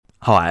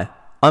Hi,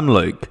 I'm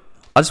Luke.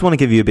 I just want to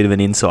give you a bit of an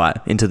insight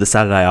into the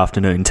Saturday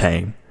afternoon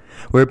team.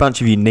 We're a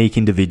bunch of unique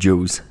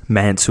individuals,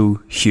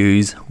 Mansell,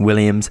 Hughes,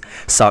 Williams,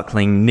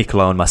 Suckling,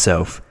 Niccolo and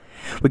myself.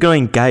 We're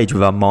going to engage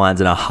with our minds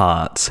and our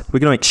hearts.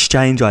 We're going to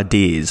exchange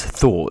ideas,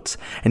 thoughts,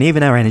 and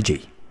even our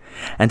energy.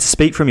 And to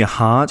speak from your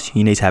heart,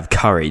 you need to have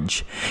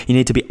courage. You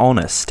need to be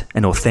honest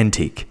and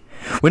authentic.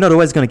 We're not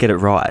always going to get it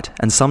right,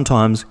 and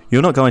sometimes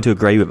you're not going to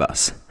agree with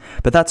us.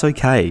 But that's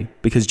okay,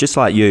 because just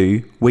like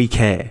you, we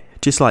care.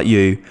 Just like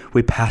you,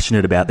 we're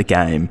passionate about the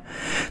game.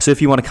 So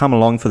if you want to come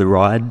along for the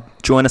ride,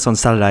 join us on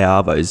Saturday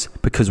Arvos,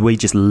 because we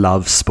just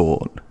love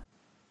sport.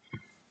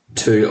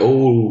 To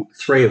all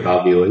three of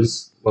our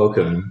viewers,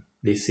 welcome.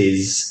 This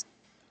is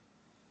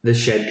the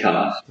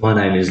Shedcast. My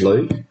name is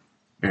Luke,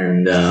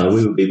 and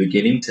we will be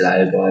beginning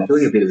today by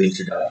doing a bit of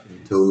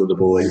introduction to all of the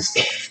boys.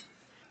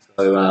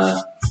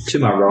 So to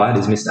my right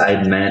is Mr.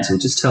 Aidan Mansell.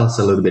 Just tell us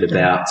a little bit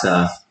about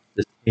the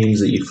teams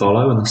that you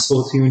follow and the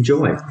sports you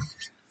enjoy.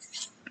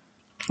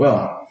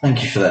 Well,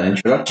 thank you for that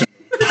introduction.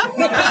 That's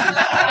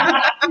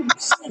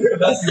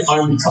the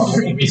only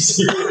time we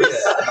see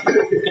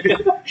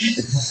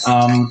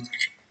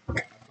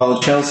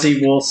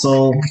Chelsea,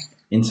 Warsaw,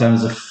 in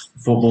terms of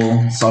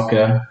football,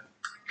 soccer.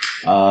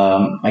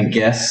 I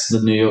guess the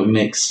New York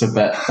Knicks for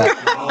bet.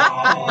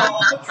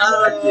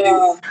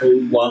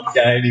 One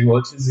game he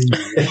watches a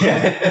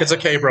year. It's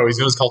okay, bro. He's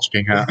got his Culture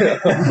King hat.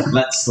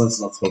 Let's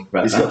not talk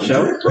about that,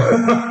 shall we?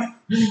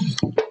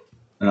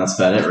 And that's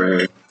about it,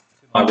 really.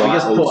 I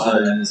guess Port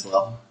Adelaide as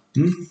well.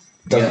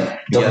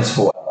 Doesn't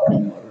support.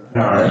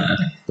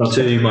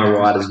 To my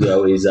right as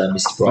well is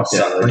Mr. Bryce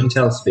Suckling.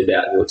 Tell us a bit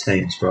about your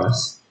teams,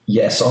 Bryce.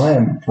 Yes, I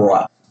am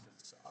Bryce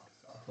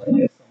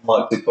Suckling, as I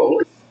like to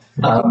call it.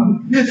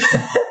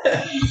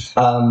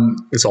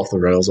 It's off the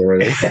rails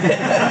already.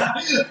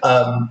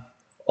 I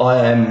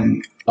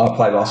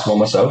play basketball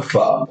myself,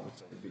 but I'm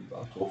also a big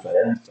basketball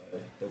fan, so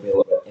there'll be a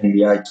lot of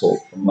NBA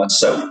talk from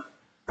myself.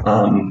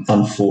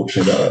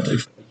 Unfortunately, I do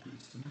play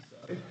Houston,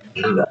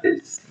 so that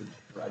is the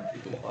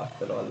tragic life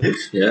that I live.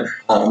 Yeah.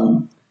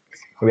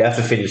 We have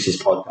to finish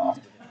this podcast.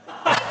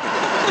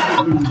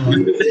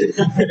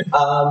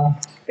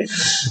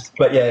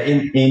 But yeah,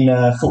 in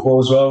football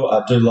as well,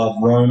 I do love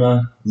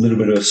Roma. A little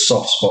bit of a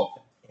soft spot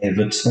for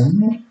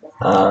Everton.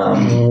 Come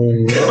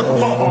on,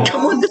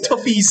 the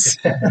Toffees.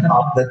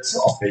 Up the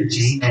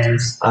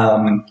Toffees.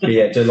 But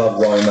yeah, I do love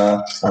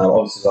Roma.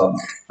 Obviously love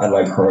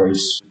Adelaide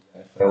Crows.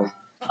 We'll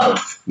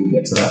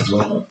get to that as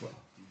well.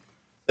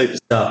 Super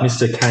stuff.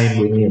 Mr. Kane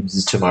Williams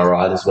is to my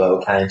right as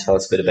well. Kane, tell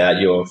us a bit about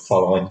your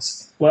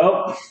followings.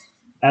 Well,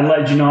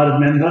 Adelaide United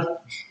member,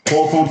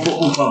 Hawthorn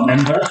Football Club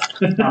member.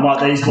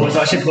 Unlike these boys,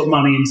 I should put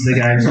money into the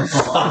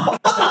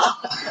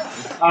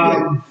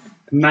game.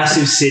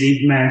 Massive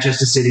City,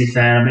 Manchester City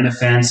fan. I've been a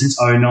fan since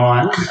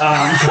 2009.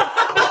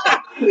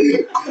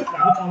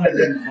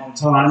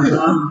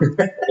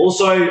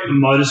 Also,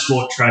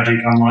 motorsport tragic.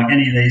 Unlike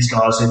any of these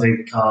guys who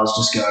think cars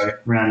just go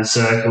round in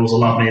circles. I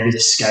love me a bit of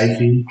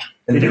escaping.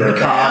 Bit of a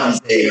car.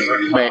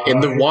 Man, in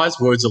the wise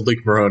words of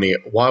Luke Maroney,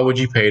 why would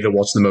you pay to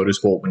watch the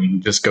motorsport when you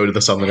can just go to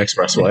the Southern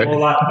Expressway? Well,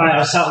 like, mate,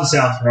 I sat on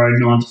South Road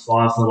 9 to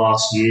 5 for the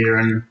last year,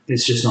 and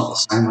it's just not the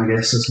same, I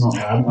guess. It's not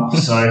bad enough.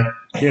 So,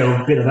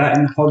 yeah, a bit of that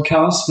in the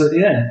podcast, but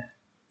yeah.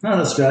 No,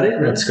 that's about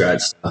it. That's great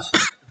stuff.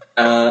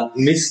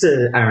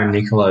 Mr. Aaron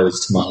Niccolo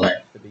is to my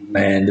left, the big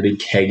man, the big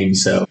keg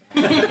himself.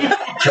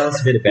 Tell us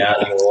a bit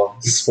about your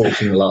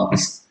sporting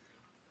loves.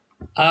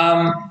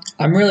 I'm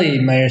really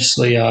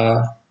mostly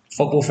a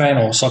football fan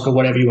or soccer,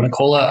 whatever you want to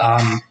call it.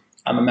 I'm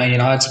a Man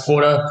United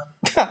supporter.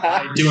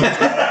 I do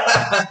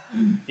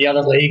enjoy the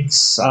other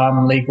leagues,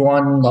 League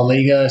One, La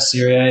Liga,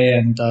 Serie A,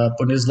 and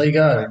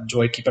Bundesliga. I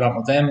enjoy keeping up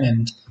with them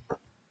and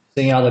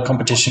seeing how the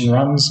competition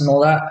runs and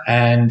all that.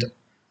 And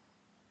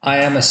I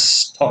am a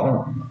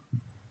San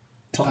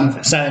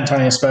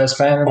Antonio Spurs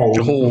fan.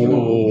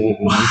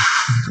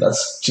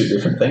 That's two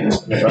different things.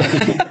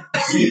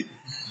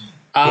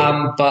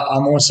 But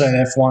I'm also an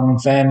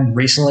F1 fan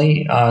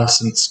recently,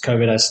 since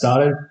COVID has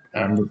started.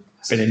 I've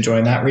been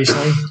enjoying that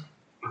recently.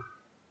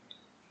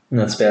 And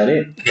that's about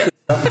it.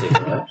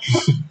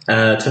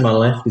 To my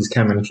left is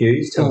Cameron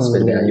Hughes. Tell us a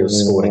bit about your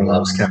sporting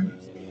loves, Cameron.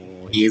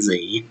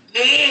 Easy.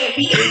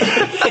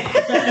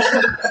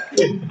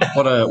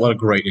 What a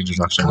great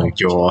introduction, Luke.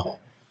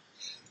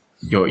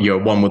 You're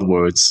one with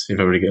words. If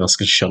everybody else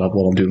could shut up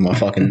while I'm doing my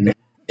fucking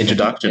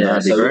introduction,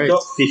 that'd be great. We've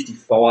got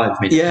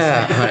 55 minutes.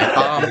 Yeah.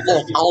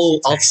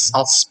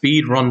 I'll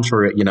speed run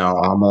through it. You know,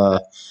 I'm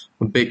a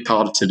big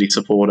Cardiff City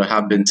supporter.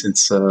 Have been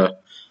since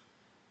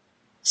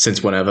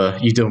whenever.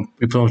 You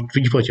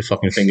put your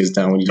fucking fingers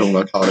down when you're talking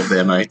about Cardiff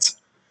there, mate.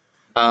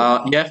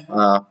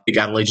 Big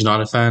Adelaide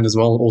United fan as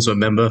well, also a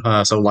member.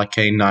 So like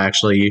Kane, I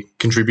actually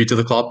contribute to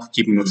the club,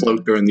 keeping them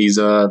afloat during these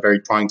very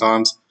trying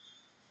times.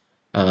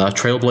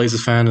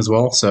 Trailblazers fan as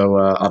well, so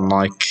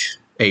unlike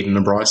Aiden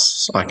and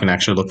Bryce, I can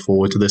actually look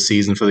forward to this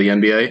season for the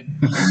NBA.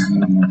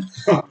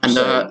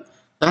 And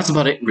that's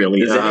about it,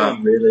 really. Does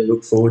anyone really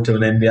look forward to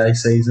an NBA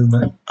season,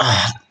 mate?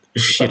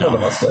 You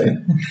know.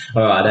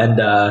 All right, and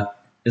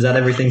Is that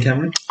everything,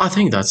 Cameron? I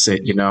think that's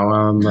it.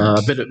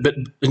 A bit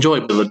enjoy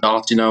a bit of the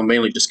darts.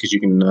 Mainly just because you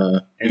can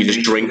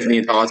just drink for the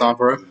entire time,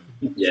 bro.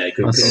 Yeah,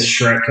 good. Got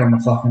Shrek on the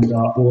fucking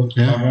dartboard.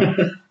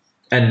 Yeah.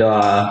 And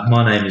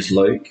my name is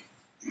Luke,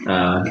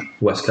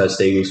 West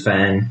Coast Eagles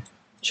fan,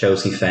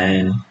 Chelsea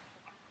fan,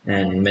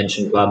 and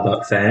mentioned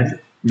Bloodbuck fan.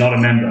 Not a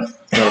member.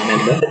 Not a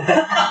member.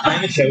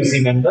 I'm a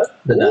Chelsea member,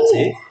 but that's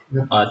it.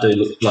 I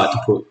do like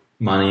to put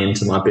money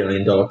into my $1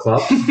 billion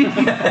club.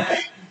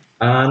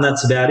 And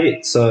that's about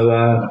it.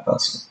 So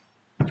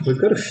we've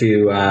got a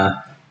few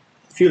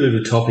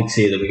little topics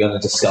here that we're going to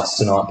discuss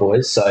tonight,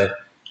 boys. So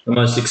the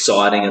most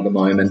exciting at the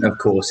moment, of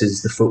course,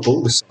 is the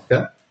football, the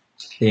soccer,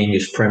 the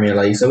English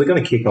Premier League. So we're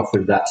going to kick off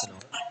with that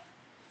tonight.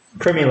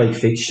 Premier League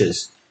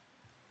fixtures,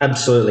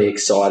 absolutely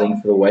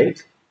exciting for the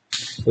week.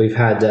 We've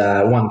had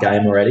one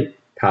game already,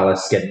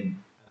 Palace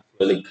getting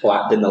really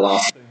clapped in the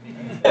last 2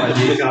 minutes by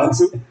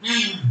Newcastle.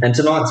 And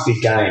tonight's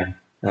big game,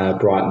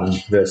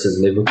 Brighton versus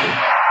Liverpool.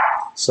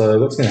 So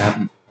what's going to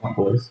happen,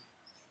 boys?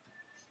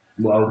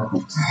 Well,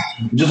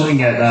 just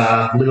looking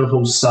at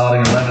Liverpool's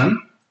starting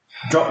 11,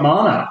 drop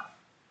Mane.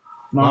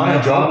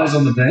 Mane's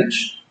on the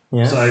bench,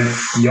 so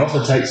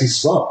Jota takes his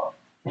spot.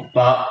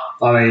 But,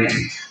 I mean,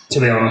 to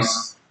be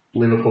honest,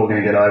 Liverpool are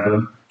going to get over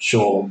them,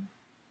 surely.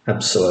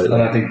 Absolutely. I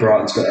don't think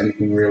Brighton's got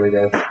anything really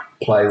to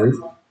play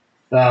with.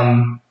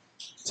 So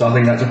I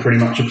think that's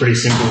pretty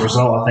simple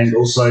result. I think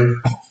also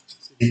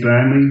City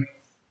Burnley.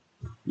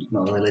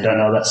 Not really, don't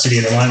know about City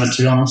at the moment,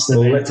 to be honest.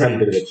 Well, let's have a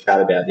bit of a chat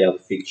about the other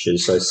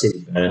fixtures. So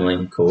City Burnley,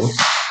 of course,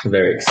 a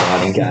very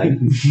exciting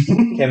game.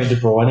 Kevin De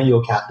Bruyne,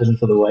 your captain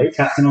for the week.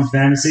 Captain on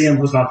fantasy, and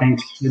look, I think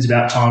it's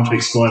about time to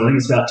explode. I think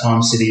it's about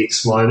time City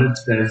exploded.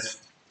 They've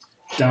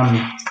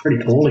done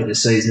pretty poorly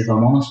this season, if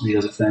I'm honest with you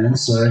as a fan.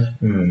 So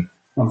I'm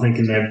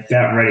thinking they're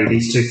about ready.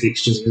 These two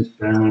fixtures against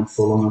Burnley and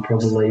Fulham are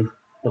probably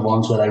the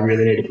ones where they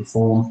really need to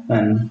perform,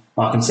 and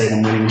I can see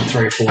them winning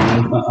 3 or 4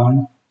 at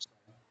home.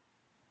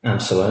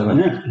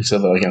 Absolutely. Yeah. You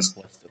said that against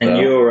Leicester. And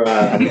you're...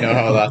 you know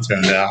how that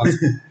turned out.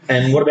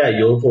 And what about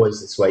your boys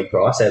this week,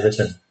 Bryce?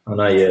 Everton. I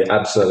know you're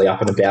absolutely up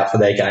and about for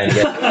their game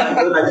again. What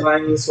are they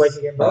playing this week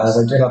again, Bryce?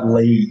 They do have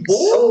Leeds.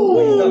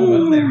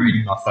 Oh, they're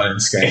reading my phone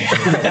screen.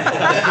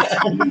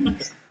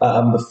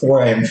 The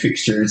 4 a.m.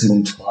 fixture isn't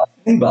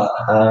enticing, but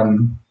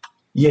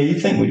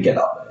you'd think we'd get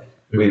up there.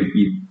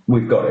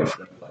 We've got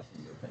everything in place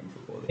in European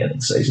football at the end of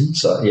the season.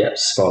 So Yeah,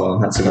 spot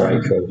on. That's a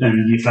great call.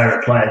 And your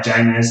favourite player,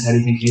 James, how do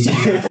you think he's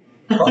going?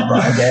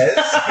 I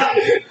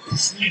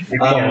guess. If you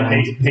go to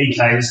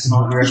PKs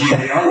tonight, wherever you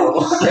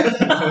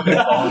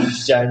are.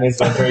 James,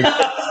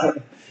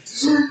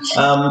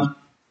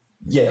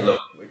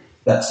 Look,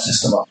 that's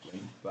just a must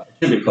win. But it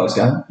should be a close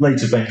game.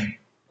 Leeds have been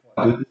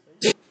quite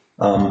good.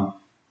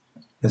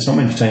 There's not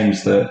many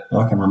teams that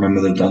I can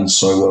remember that have done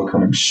so well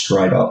coming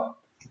straight up.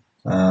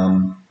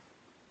 Really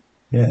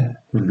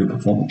good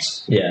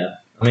performance. Yeah.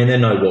 I mean, they're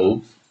no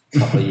Wolves a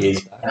couple of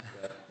years back.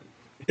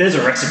 If there's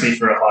a recipe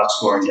for a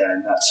high-scoring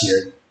game, that's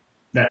your...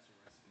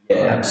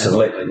 Yeah,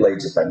 absolutely.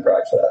 Leeds have been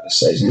great for that this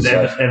season.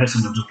 So.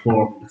 Everton are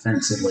deplorable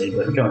defensively,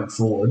 but going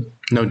forward...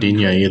 No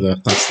Digne either.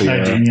 That's the...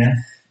 No Digne.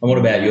 And what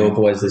about your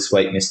boys this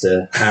week,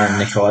 Mr. Aaron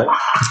Nicolai?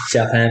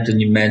 Southampton,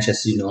 you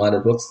Manchester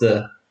United. What's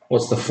the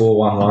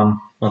 4-1-1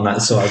 on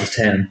that side of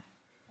town?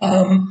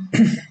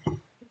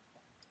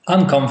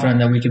 I'm confident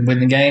that we can win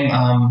the game.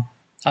 I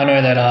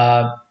know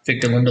that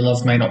Victor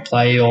Lindelof may not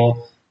play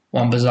or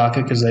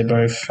Wan-Bissaka because they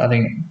both, I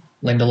think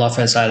Lindelof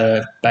has had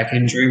a back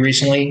injury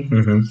recently.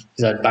 Mm-hmm.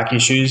 He's had back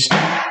issues.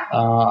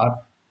 I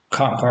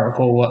can't quite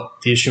recall what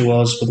the issue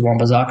was with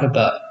Wan-Bissaka,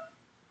 but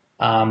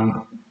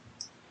I'm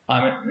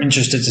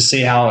interested to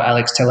see how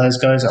Alex Tellez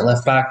goes at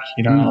left back.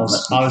 I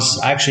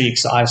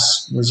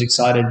was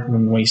excited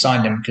when we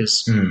signed him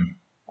because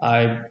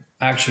I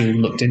actually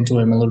looked into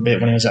him a little bit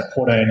when he was at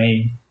Porto, and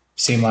he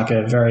seemed like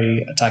a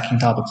very attacking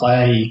type of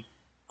player. He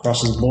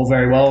crosses the ball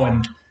very well,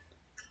 and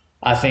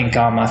I think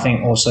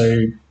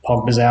also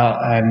Pogba's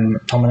out and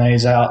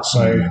Tomine's out,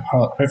 so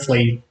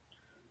hopefully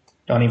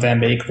Donny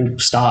van Beek will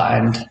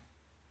start, and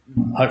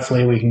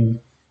hopefully we can.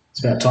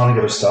 It's about time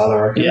to get a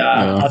starter, I reckon.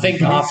 Yeah, I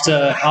think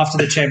after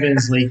the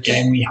Champions League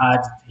game we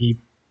had, he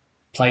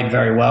played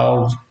very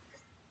well.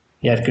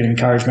 He had good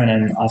encouragement,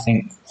 and I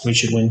think we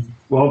should win.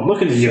 Well,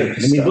 looking at your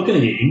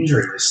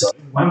injury list, though,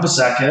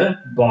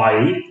 Wan-Bissaka,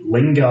 Bailly,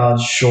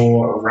 Lingard,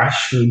 Shaw,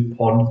 Rashford,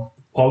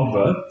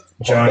 Pogba,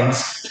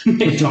 Jones,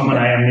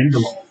 McTominay, and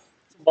Lindelof.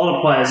 A lot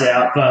of players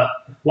out, but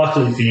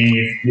luckily for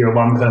you, you're a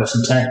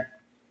one-person team.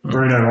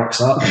 Bruno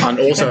rocks up. And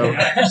also,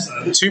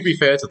 to be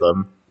fair to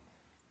them,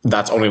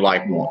 that's only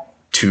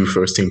 2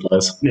 first-team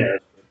players. Yeah.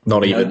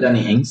 Not even. No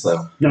Danny Ings,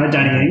 though. No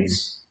Danny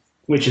Ings,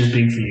 which is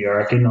big for you, I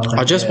reckon.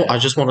 I just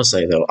want to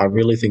say, though, I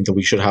really think that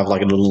we should have a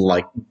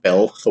little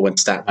bell for when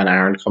Statman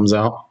Aaron comes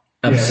out.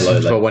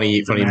 Absolutely. For when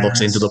he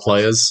looks into the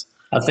players.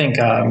 I think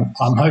I'm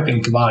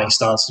hoping Cavani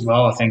starts as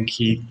well. I think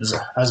he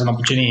has an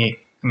opportunity.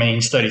 I mean,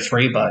 he's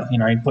 33, but he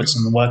puts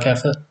in the work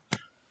effort.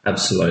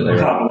 Absolutely. I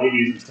can't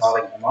believe he's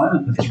starting at the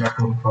moment with his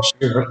record across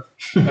Europe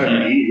over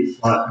the years.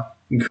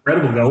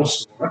 Incredible goal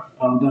scorer.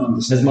 I I don't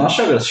understand. Has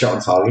Marshall got a shot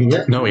on target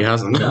yet? No, he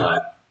hasn't. No.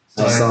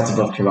 So he starts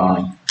above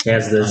Cavani. He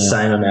has the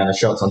same amount of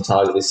shots on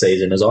target this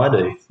season as I do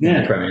in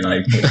Yeah. the Premier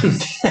League.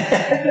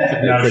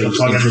 No, Pretty it's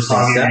like every interesting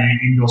time stat. in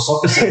indoor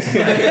soccer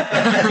season.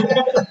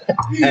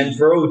 And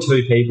for all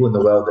 2 people in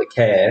the world that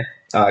care,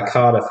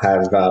 Cardiff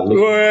have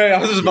Wait, I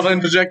was just about to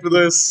interject with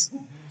this.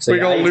 so we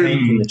you're got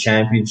 18th in the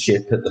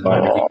championship at the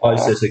moment. You're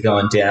closer to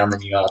going down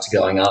than you are to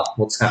going up.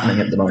 What's happening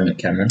at the moment,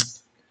 Cameron?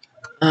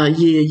 Yeah,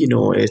 you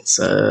know, it's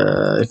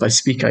if I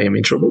speak, I am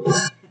in trouble.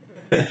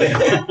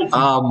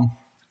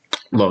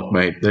 Look,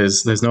 mate,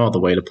 there's no other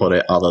way to put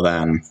it other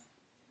than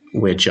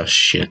we're just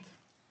shit.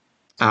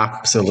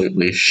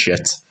 Absolutely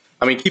shit.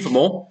 I mean, Kiefer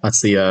Moore,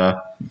 that's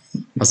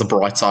the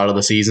bright side of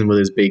the season with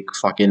his big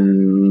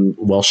fucking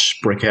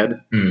Welsh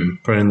brickhead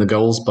putting in the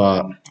goals.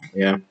 But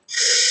yeah,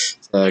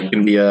 it's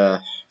gonna be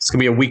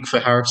a week for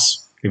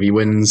Harris. If he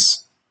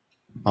wins,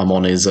 I'm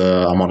on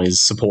his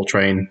support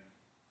train.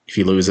 If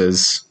he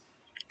loses,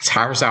 it's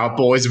Harris out,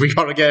 boys. We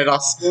gotta get our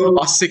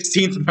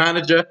 16th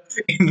manager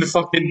in the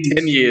fucking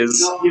 10 years.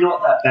 You're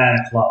not that bad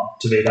a club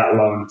to be that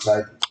low in the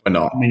table. We're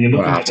not. I mean, you're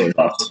looking We're at the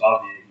clubs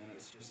above you, and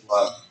it's just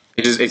like.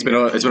 It's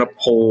been a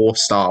poor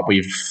start.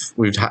 We've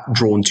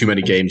drawn too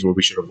many games where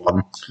we should have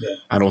won,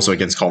 and also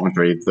against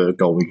Coventry, the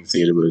goal we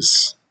conceded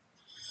was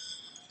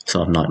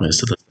sort of nightmares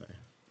to this day.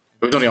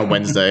 It was only on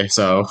Wednesday,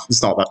 so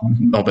it's not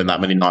been that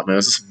many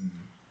nightmares.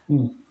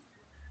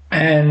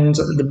 And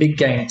the big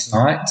game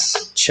tonight,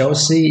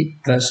 Chelsea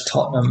versus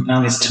Tottenham.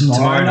 And it's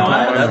tomorrow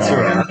night. That's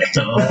right.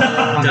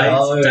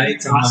 No.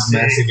 Dates are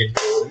massive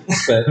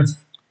importance, but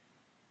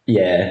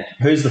yeah,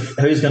 who's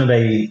going to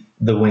be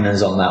the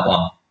winners on that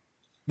one?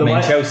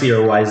 Chelsea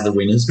are always the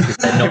winners because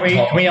they're not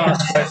Can we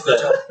ask both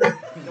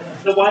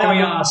The way Can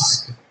we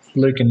ask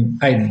Luke and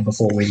Aiden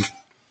before we?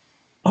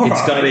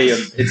 It's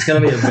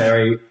going to be a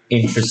very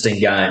interesting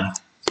game.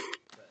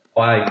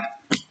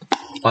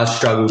 I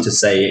struggle to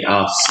see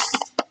us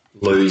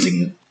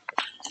losing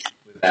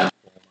without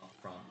form up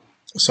front.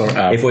 So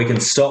If we can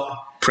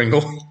stop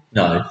Pringle.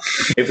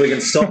 if we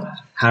can stop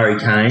Harry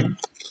Kane,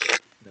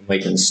 then we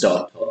can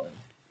stop Tottenham.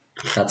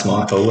 That's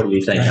my call. What do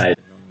you think, Aiden,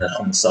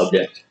 on the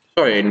subject?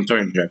 Sorry, Aiden.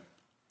 Sorry, Joe.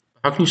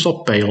 How can you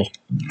stop Bale?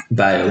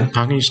 Bale.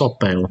 How can you stop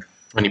Bale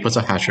when he puts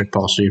a hat trick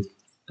past you?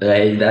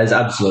 There's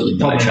absolutely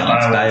no Probably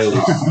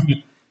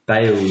chance.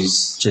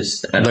 Bale's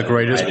just The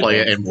greatest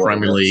player in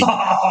Premier League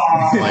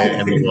player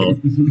in the world.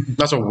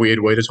 That's a weird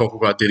way to talk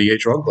about Didier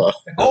Drogba.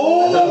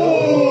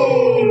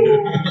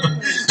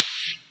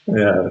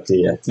 Yeah,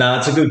 dear. No,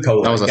 it's a good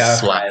call. That was a Gareth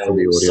slap Bale, for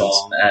the audience.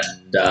 Son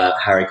and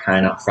Harry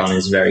Kane up front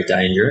is very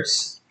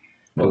dangerous.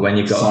 But when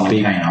you've got Son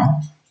big, Kane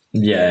on.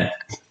 yeah,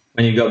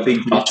 when you've got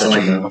big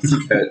buttling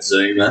Kurt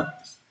Zuma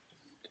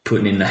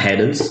putting in the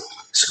headers,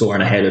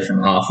 scoring a header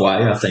from halfway,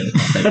 I think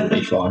we'll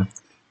be fine.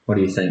 What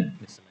do you think,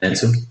 Mr.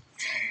 Mansell?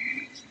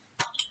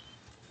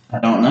 I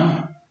don't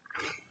know.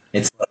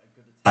 It's like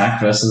a good attack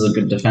versus a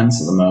good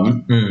defence at the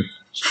moment.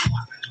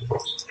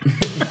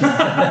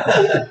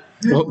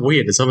 What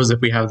weird. It's almost as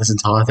if we have this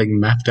entire thing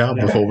mapped out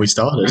before we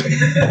started.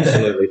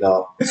 Absolutely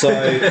not. So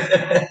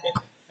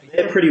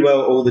they're pretty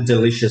well all the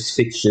delicious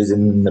fixtures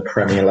in the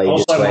Premier League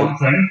Also, this week. one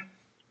thing: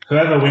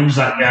 whoever wins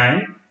that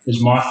game is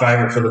my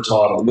favourite for the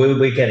title.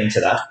 We're getting to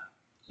that.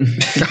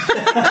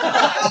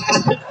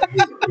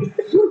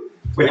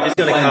 We're just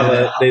going to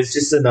cover. There's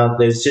just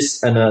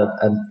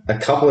a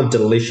couple of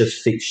delicious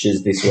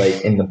fixtures this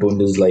week in the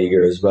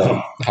Bundesliga as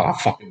well. I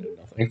fucking do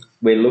nothing.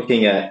 We're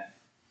looking at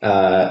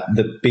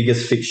the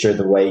biggest fixture of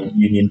the week: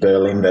 Union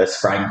Berlin versus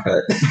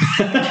Frankfurt.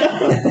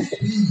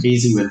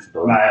 Easy win for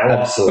Berlin.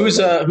 Absolutely.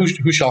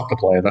 Who's Schalke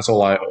playing? That's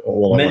all I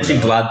want to know.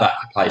 Mönchengladbach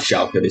play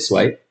Schalke this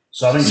week.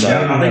 So I think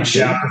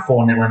Schalke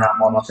 4-0 in that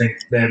one. I think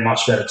they're a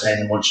much better team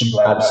than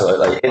Mönchengladbach.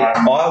 Absolutely.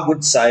 I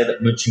would say that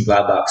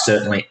Mönchengladbach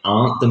certainly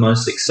aren't the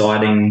most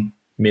exciting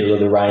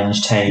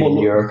middle-of-the-range team in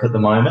Europe at the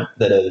moment.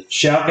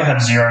 Schalke have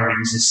 0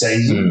 wins this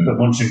season, but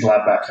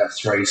Mönchengladbach have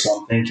 3, so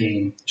I'm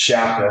thinking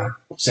Schalke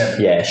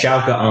 7. Yeah,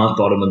 Schalke aren't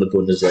bottom of the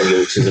Bundesliga,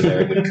 which is a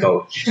very good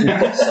call.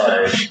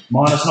 So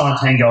Minus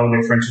 19 goal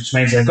difference, which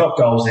means they've got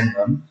goals in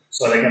them,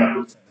 so they're going to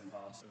put 7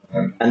 past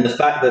them. and the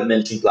fact that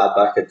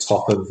Mönchengladbach are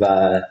top of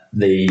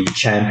the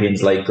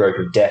Champions League group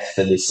of death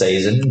for this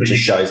season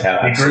just shows how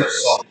The group's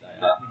absolute solid. they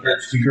are.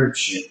 The group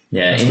shit.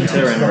 Yeah,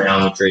 Inter and Real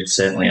Madrid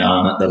certainly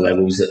aren't at the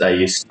levels that they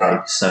used to be.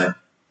 So,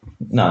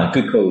 no,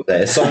 good call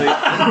there. So,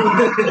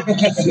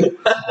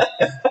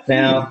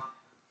 now,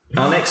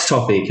 our next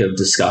topic of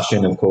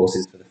discussion, of course,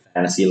 is for the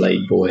Fantasy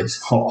League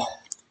boys. Oh,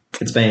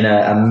 It's been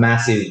a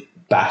massive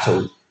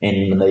battle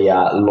in the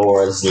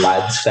Laura's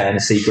Lads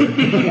fantasy group.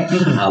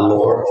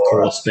 Laura, of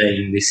course,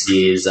 being this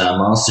year's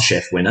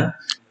MasterChef winner.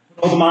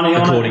 all the money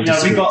on According it.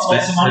 to We got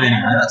lots of money.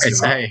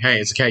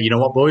 It's okay. You know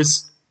what,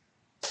 boys?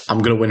 I'm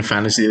gonna win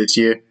fantasy this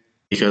year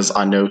because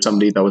I know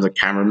somebody that was a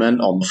cameraman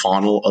on the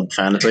final of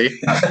fantasy.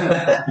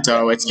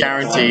 So it's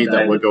guaranteed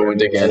that we're going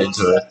to get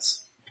into it.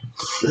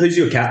 Who's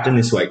your captain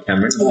this week,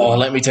 Cameron? Oh,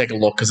 let me take a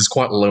look because it's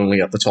quite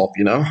lonely at the top,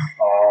 you know.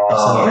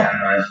 Oh,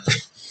 yeah,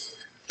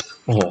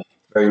 mate. Oh,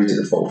 Very easy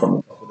to fall from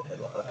the top of the head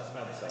like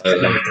that. No,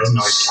 it doesn't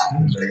know he's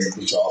captain, but he's a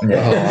good job.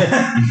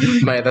 Oh,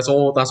 mate, that's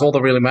all that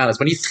really matters.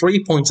 When you're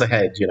 3 points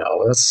ahead,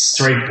 that's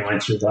 3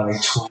 points with only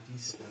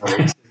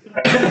 27.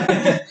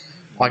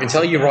 I can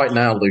tell you right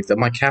now, Luke, that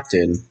my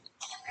captain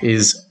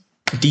is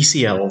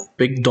DCL,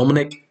 Big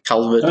Dominic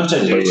Calvert. Don't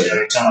say Lewin.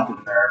 DCL, it's not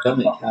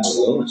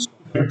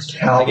Against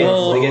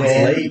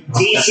Lee.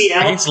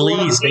 DCL Against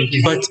Leeds,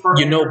 but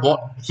you know what?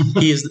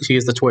 Here's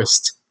the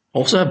twist. I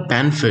also have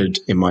Banford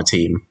in my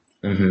team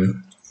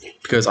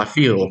because I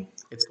feel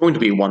it's going to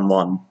be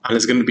 1-1, and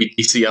it's going to be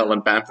DCL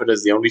and Banford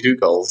as the only 2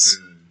 goals.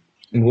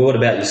 What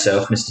about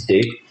yourself, Mr.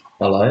 Dick?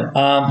 Hello.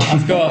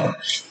 I've got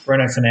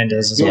Bruno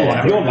Fernandes as well.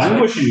 Yeah, you're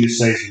languishing this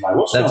season, mate.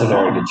 What's That's a going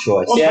very on? good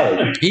choice. What's Yeah.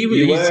 happening?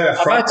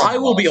 I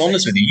will be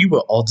honest with you. You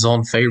were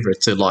odds-on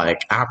favourite to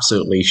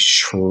absolutely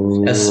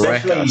shred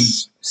Especially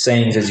us.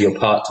 seeing as your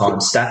part-time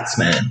stats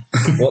man.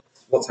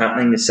 What's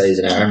happening this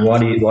season, Aaron? Why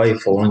are you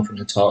falling from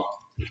the top?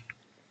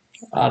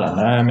 I don't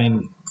know. I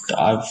mean,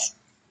 I've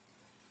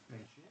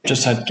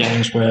just had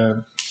games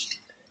where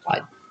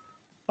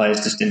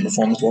players just didn't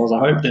perform as well as I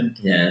hoped, and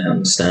Yeah, that's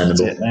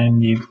understandable. it, man.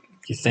 You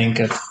think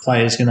a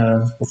player's going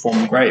to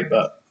perform great,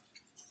 but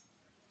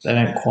they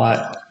don't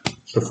quite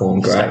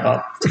Perform great. step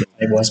up to the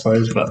table, I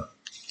suppose. But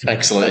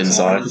Excellent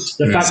insight.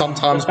 The fact-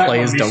 Sometimes the fact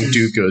players my don't missus-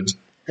 do good.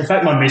 The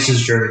fact my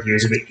missus drew with you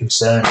is a bit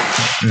concerning.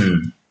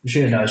 Mm.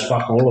 She knows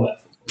fuck all of it.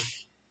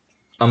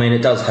 I mean,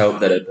 it does help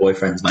that her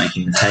boyfriend's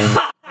making the team.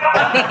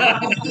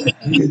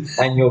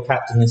 And your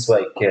captain this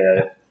week,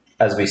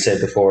 as we said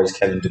before, is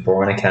Kevin De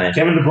Bruyne.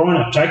 Kevin De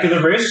Bruyne, taking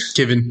the risk.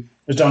 Kevin,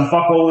 Has done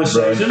fuck all this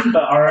season,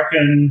 but I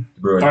reckon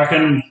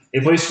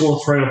if we score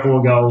 3 or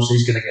 4 goals,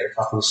 he's going to get a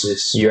couple of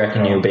assists. You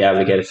reckon you'll be able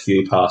to get a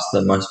few past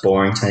the most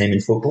boring team in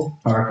football?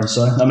 I reckon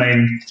so. I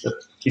mean,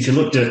 if you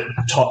looked at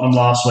Tottenham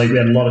last week, we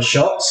had a lot of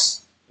shots.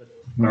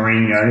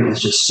 Mourinho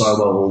is just so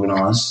well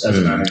organised as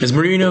a manager. is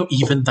Mourinho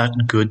even that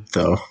good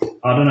though?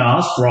 I don't know,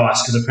 ask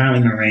Bryce, because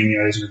apparently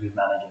Mourinho is a good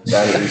manager.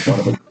 That is one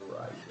of the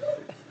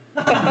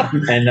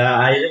great. And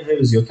Aiden, who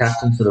was your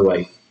captain for the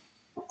week?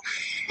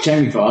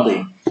 Jamie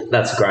Vardy.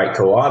 That's a great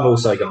call. I've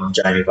also gone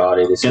Jamie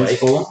Vardy this Against week.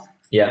 Fulham.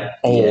 Yeah.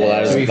 Oh,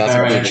 Yeah. To be that's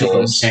fair, a I good actually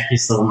choice. check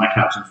he's still my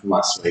captain from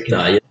last week.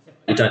 No, you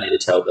don't need to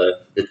tell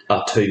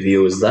our 2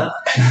 viewers that.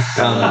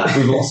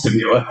 We've lost a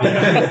viewer.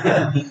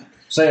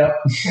 So, yeah.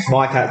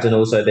 My captain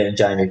also been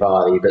Jamie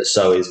Vardy, but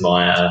so is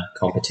my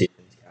competition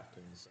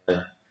captain.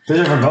 So Who's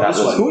everyone got that this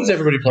was week? Who is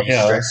everybody what playing?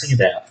 I'm stressing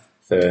about.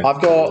 For I've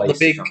got at the least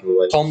big a couple of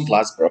weeks. Tom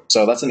Glasbrook,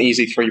 so that's an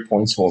easy 3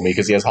 points for me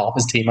because he has half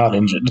his team out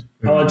injured.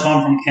 Hello,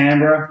 Tom from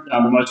Canberra, the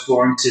most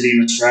boring city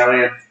in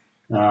Australia.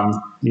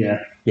 Yeah.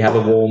 You have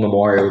a war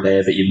memorial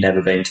there, but you've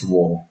never been to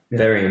war.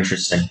 Very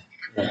interesting.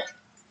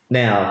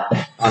 Now,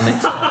 our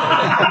next,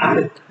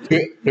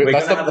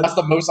 That's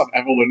the most I've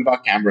ever learned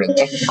about Canberra.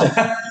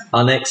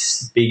 our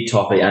next big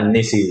topic, and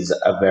this is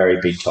a very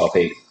big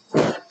topic,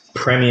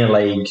 Premier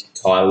League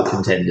title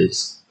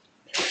contenders.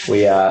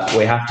 We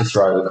have to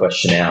throw the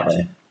question out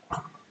there.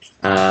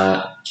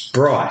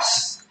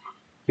 Bryce,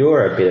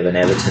 you're a bit of an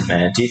Everton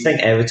man. Do you think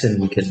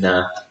Everton can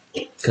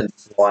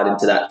slide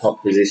into that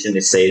top position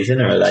this season,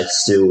 or are they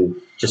still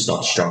just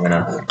not strong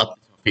enough?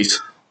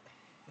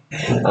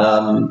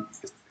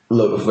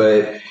 Look,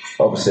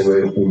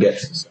 we'll get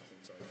to the second so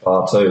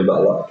far too,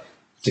 but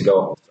to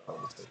go up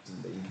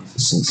the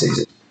inconsistencies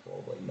is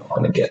probably not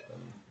going to get them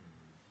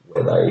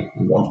where they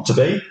want to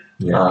be.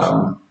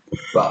 Yeah.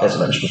 But as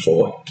I mentioned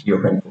before,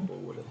 European football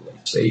would at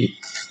least be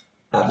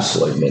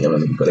absolute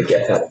minimum you've got to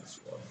get out of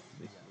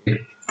the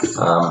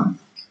squad.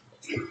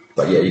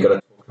 But yeah, you've got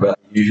to talk about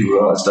the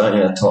usual guys, don't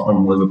you?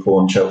 Tottenham, Liverpool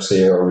and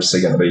Chelsea are obviously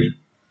going to be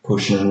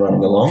pushing and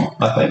running along,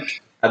 I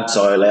think.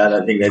 Absolutely. I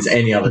don't think there's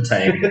any other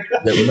team that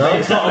would No, be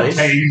It's not a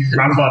team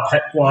run by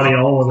Pep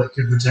Guardiola that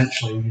could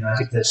potentially,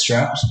 hit their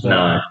straps. But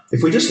No.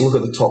 If we just look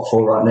at the top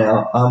 4 right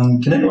now,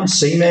 can anyone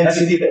see Man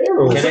City there?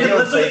 Or Can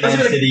anyone see Man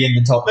City in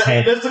the top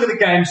 10? Let's look at the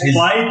games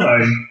played,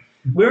 though.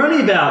 We're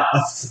only about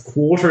a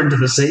quarter into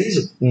the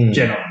season,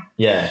 generally.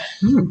 Yeah.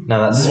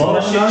 No, that's A lot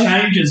of shit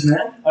changes,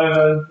 man,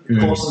 over the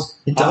course of...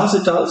 It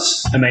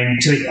does. I mean,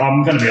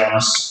 I'm going to be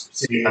honest,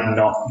 City have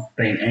not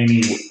been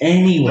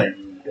anywhere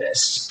near the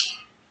best.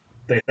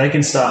 They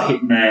can start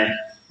hitting their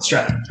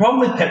strap. The problem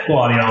with Pep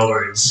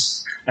Guardiola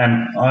is,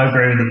 and I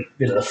agree with a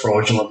bit of the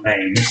fraudulent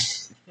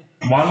memes,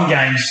 one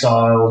game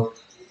style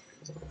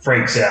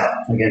freaks out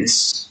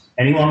against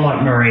anyone like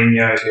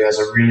Mourinho who has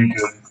a really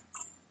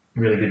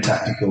good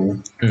tactical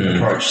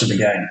approach to the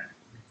game.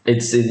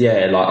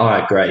 I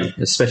agree,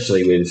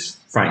 especially with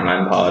Frank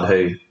Lampard,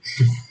 who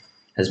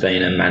has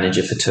been a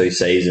manager for 2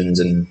 seasons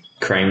and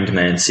creamed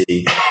Man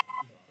City.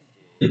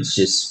 It's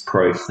just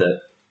proof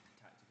that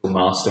tactical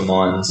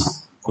masterminds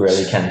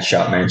really can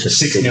shut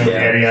Manchester 6-0 City down.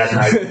 That's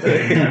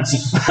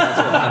That's what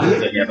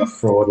happens when you have a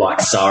fraud like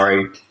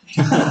Surrey. What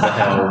the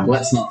hell?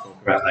 Let's not talk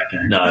about that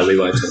game. No, we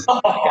won't. Can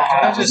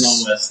I It's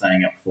not worth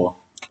staying up for.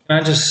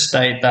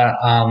 state that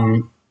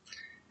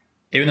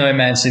even though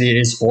Man City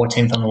is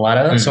 14th on the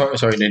ladder, Sorry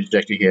to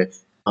interject you here.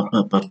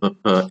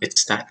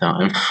 It's stat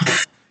time.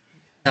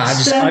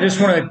 I just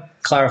want to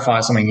clarify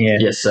something here.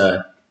 Yes,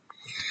 sir.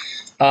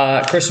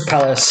 Crystal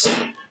Palace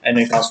and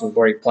Newcastle have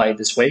already played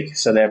this week,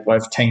 so they're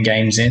both 10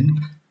 games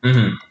in.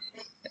 Mm-hmm.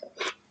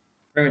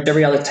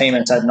 Every other team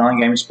has had 9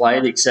 games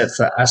played except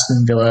for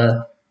Aston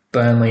Villa,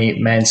 Burnley,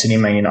 Man City,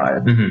 and Man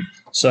United. Mm-hmm.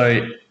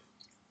 So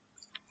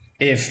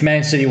if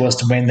Man City was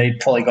to win, they'd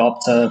probably go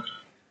up to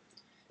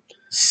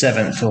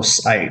 7th or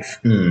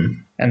 8th.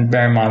 Mm. And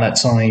bear in mind,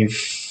 that's only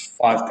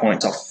 5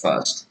 points off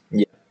first.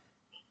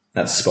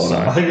 That's spot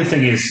on. I think the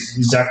thing is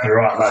exactly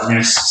right.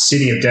 Like,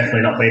 City have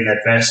definitely not been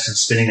their best and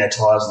spinning their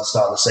tyres at the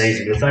start of the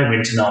season. But if they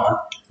win tonight,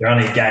 they're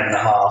only a game and a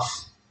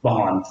half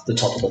behind the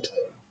top of the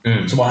table.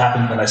 Mm. So what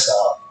happens when they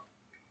start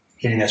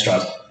hitting their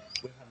strides?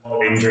 We've had a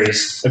lot of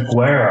injuries.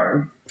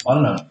 Aguero, I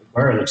don't know.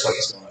 Aguero looks like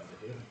he's gone over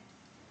the hill.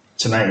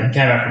 To me, he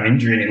came back from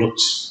injury and he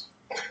looks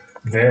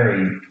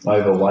very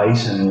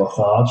overweight and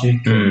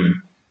lethargic.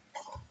 Mm.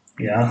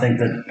 Yeah, I think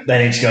that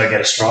they need to go get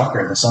a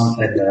striker in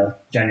the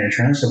January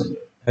transfer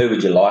window. Who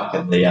would you like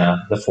at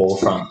the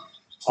forefront?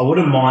 I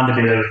wouldn't mind a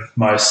bit of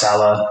Mo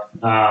Salah.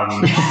 But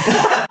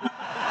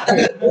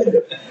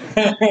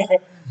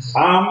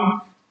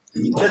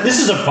this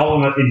is a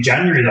problem in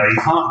January, though. You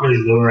can't really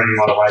lure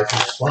anyone away from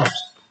the clubs.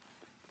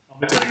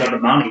 Obviously, they've got the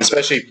money.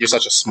 Especially if you're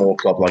such a small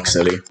club like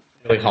City.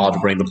 Really hard to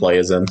bring the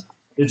players in.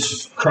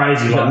 It's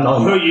crazy. Like,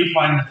 who are you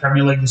playing in the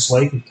Premier League this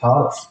week at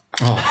Cardiff?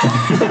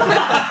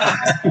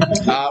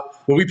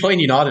 We'll be playing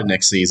United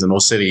next season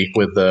or City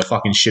with the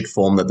fucking shit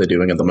form that they're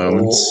doing at the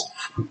moment.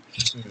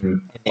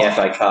 In the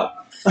FA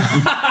Cup.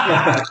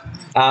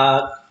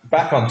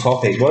 Back on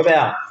topic, what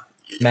about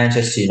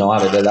Manchester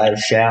United? Are they a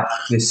shout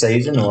this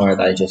season or are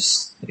they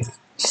just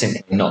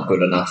simply not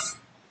good enough?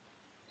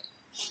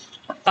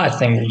 I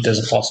think there's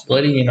a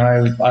possibility,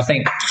 I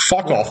think...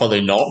 Fuck off, are they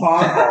not?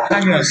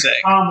 Hang on a sec.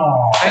 Come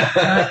on.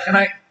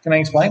 Can I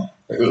explain?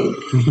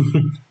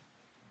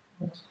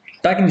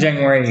 Back in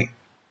January,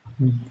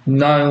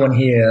 no one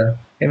here,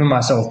 even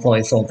myself,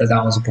 probably thought that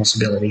was a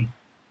possibility.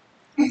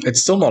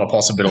 It's still not a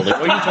possibility.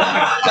 What are you talking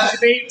about? To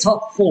be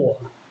top 4,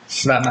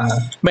 for that matter.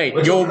 Mate,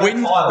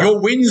 the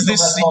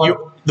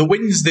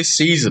wins this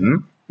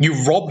season, you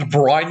robbed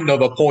Brighton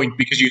of a point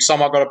because you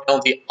somehow got a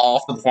penalty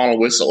after the final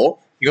whistle.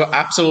 You got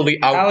absolutely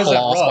How is that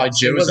outclassed by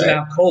right? It wasn't Jose.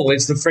 our call,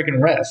 it's the freaking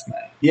ref,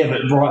 man. Yeah,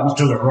 but Brighton's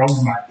still got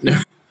wrong, mate.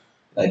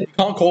 You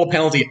can't call a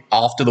penalty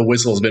after the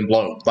whistle has been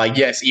blown. Like,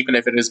 yes, even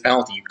if it is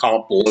penalty, you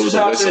can't blow the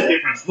So whistle.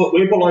 difference. Look,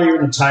 we're below you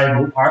in the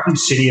table. I reckon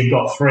City have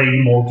got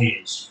 3 more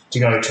gears to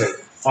go to.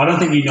 I don't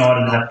think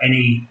United have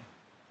any.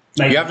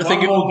 You have to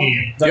think more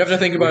gear. You have to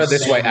think about it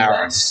this way,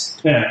 Aaron.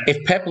 Yeah.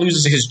 If Pep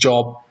loses his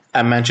job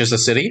at Manchester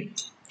City,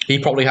 he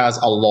probably has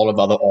a lot of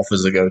other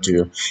offers to go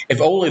to.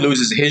 If Ole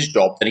loses his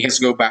job, then he has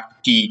to go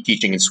back to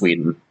teaching in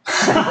Sweden.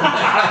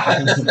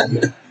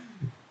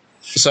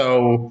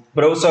 So,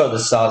 But also at the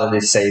start of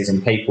this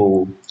season,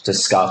 people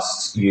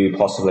discussed you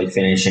possibly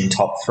finishing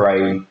top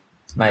 3,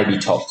 maybe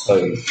top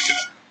 2.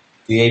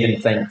 Do you even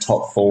think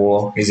top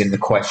 4 is in the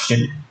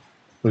question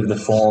with the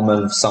form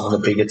of some of the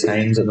bigger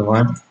teams at the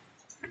moment?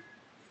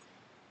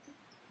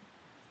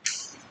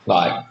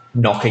 Like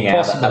knocking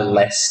out a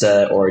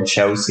Leicester or a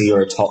Chelsea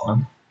or a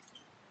Tottenham?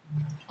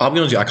 I'll be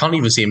honest with you, I can't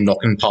even see him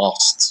knocking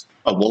past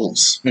a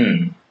Wolves.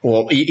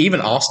 Or even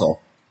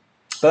Arsenal.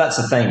 But that's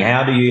the thing.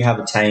 How do you have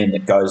a team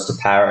that goes to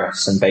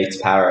Paris and beats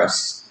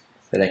Paris,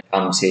 but then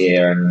comes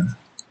here and...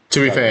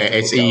 To be fair,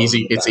 it's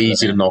easy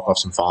to knock off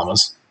some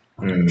farmers.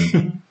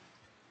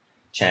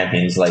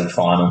 Champions League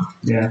final.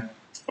 Yeah.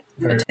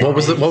 What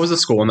was the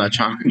score in that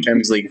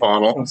Champions League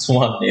final? It's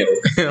 1-0.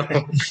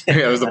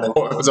 It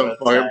was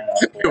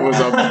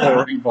a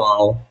boring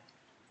final.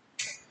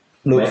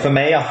 Look, for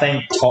me, I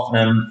think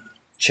Tottenham,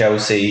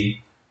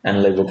 Chelsea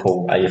and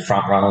Liverpool are your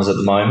front runners at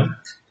the moment.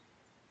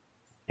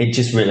 It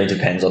just really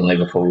depends on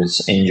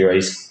Liverpool's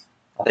injuries.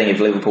 I think if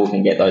Liverpool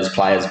can get those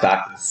players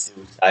back and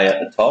still stay at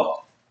the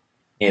top,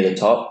 near the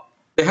top,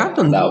 They have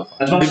done that.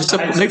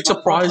 They've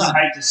surprised.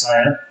 I hate to say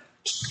it.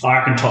 I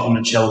reckon Tottenham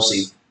and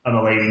Chelsea are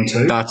the leading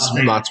 2.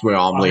 That's where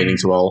I'm leaning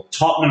to all.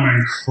 Tottenham are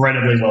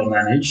incredibly well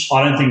managed.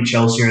 I don't think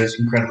Chelsea is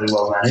incredibly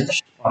well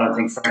managed.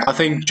 I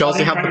think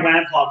Chelsea have. Frank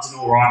Lampard's an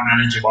all right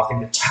manager, but I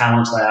think the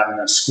talent they have in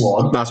that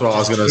squad. That's what I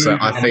was going to say.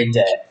 I think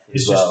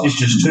it's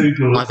just too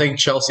good. I think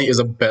Chelsea is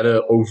a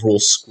better overall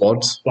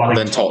squad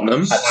than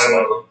Tottenham,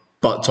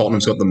 but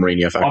Tottenham's got the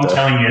Mourinho I'm factor.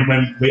 telling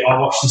you, I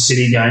watched the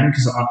City game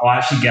because I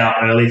actually go out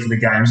early for the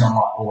games. I'm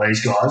like, all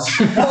these guys.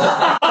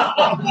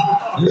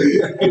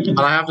 And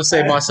I have to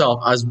say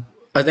myself, as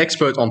an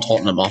expert on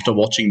Tottenham, after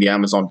watching the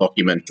Amazon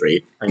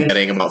documentary and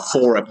getting about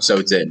 4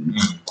 episodes in,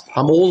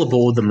 I'm all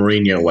aboard the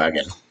Mourinho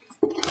wagon.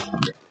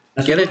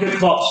 Get it? Look at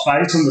Klopp's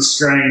face on the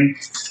screen.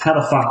 How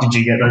the fuck did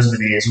you get those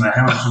veneers, mate?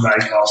 How much do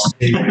they cost?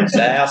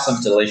 They are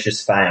some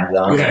delicious fangs,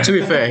 aren't they? To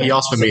be fair, he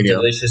asked for Some Mourinho.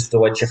 delicious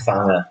Deutsche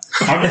Fange.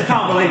 I just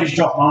can't believe he's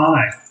dropped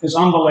Mane. It's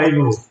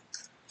unbelievable.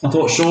 I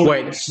thought, sure,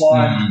 Wait.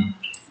 slide.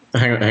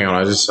 Hang on.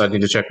 I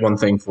need to check one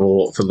thing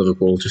for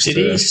Liverpool. Just Did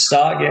he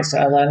start against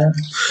Atlanta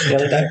the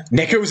other day?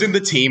 Neco's in the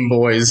team,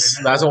 boys.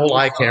 That's all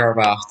I care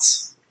about.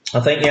 I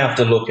think you have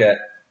to look at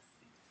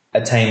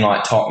a team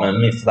like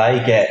Tottenham. If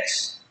they get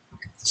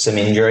some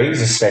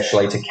injuries,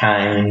 especially to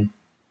Kane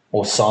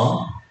or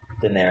Son,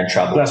 then they're in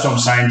trouble. That's what I'm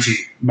saying to you.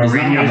 That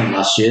happened Mourinho.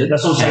 last year.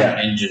 That's what I'm They saying.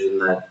 got injured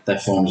and their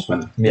form just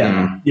went.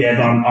 Yeah. Yeah,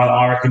 but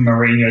I reckon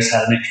Mourinho's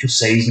had an extra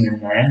season in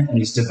there and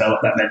he's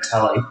developed that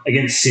mentality.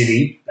 Against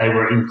City, they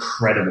were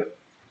incredible.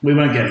 We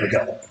weren't getting the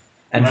goal.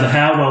 And no matter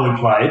how well we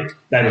played,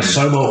 they were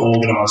so well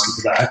organised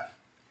at the back.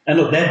 And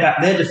look,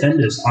 their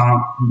defenders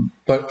aren't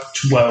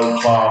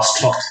world-class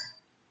top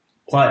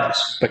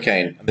players. But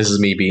Kane, this is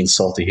me being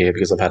salty here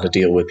because I've had to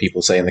deal with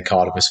people saying the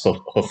Cardiff is for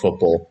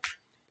football.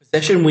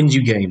 Possession wins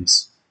you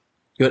games.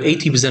 You got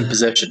 80%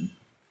 possession.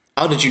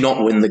 How did you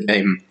not win the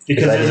game?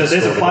 Because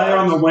there's a player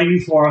on the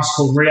wing for us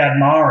called Riyad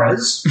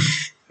Mahrez,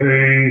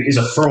 who is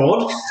a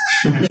fraud.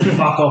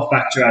 Fuck off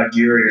back to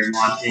Algeria, in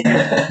my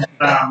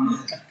opinion.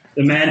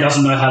 The man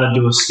doesn't know how to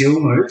do a skill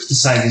move to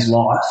save his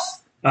life.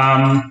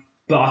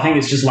 But I think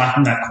it's just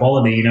lacking that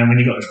quality. You know, when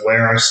you got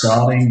Aguero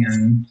starting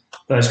and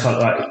those kind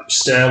of like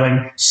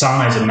Sterling,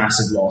 Sane's a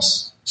massive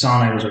loss.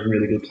 Sane was a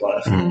really good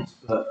player for us.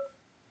 But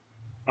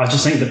I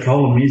just think the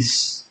problem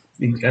is,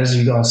 as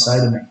you guys say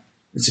to me,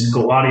 it's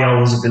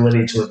Guardiola's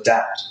ability to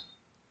adapt.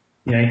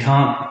 You know, you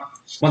can't.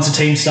 Once a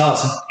team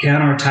starts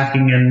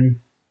counter-attacking and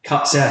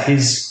cuts out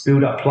his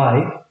build-up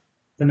play,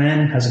 the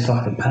man has a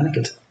fucking panic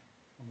attack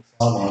on the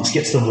sidelines.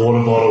 Gets the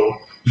water bottle,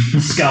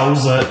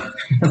 skulls it,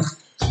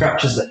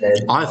 scratches the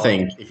head. I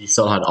think if you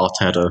still had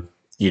Arteta,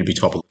 you'd be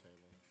top of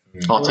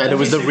the table. Arteta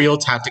was the real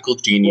tactical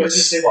Let's just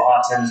genius. see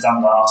what Arteta's done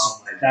with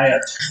Arsenal,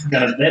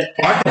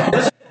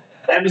 mate.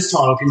 They was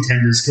title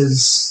contenders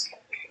because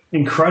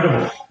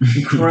incredible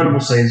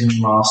season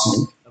from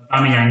Arsenal.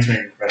 Aubameyang's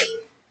been incredible.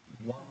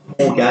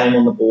 More game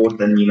on the board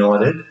than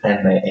United,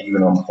 and they're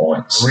even on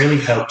points. Really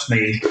helped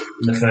me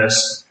in the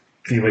first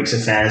few weeks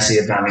of fantasy.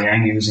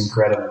 Aubameyang, he was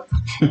incredible.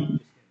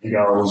 The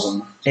goals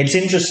and It's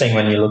interesting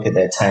when you look at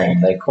their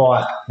team.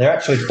 They're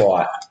actually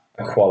quite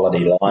a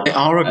quality line. They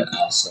are a, At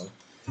Arsenal.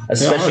 they are a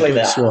Especially good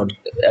that squad.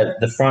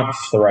 the front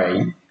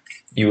three,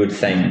 you would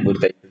think would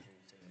be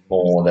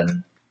more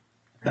than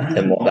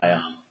what they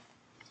are.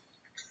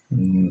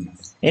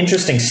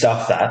 Interesting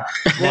stuff. That.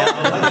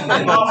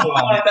 that's enough.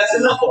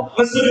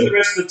 Let's look at the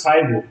rest of the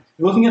table.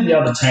 Looking at the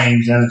other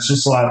teams, and it's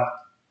just like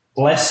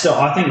Leicester.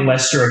 I think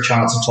Leicester are a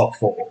chance of top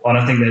four. I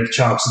don't think they're a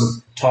chance of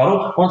the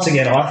title. Once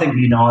again, I think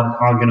United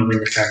are going to win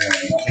the Premier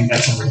League. I think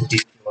that's a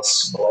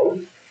ridiculous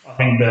belief. I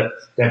think that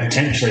they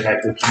potentially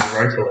make the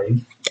Europa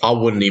League. I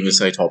wouldn't even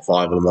say top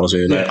 5 of them,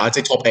 honestly. Yeah. I'd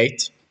say top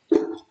 8.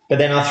 But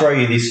then I'll throw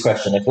you this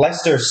question: if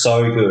Leicester is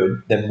so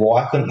good, then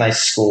why couldn't they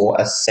score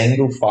a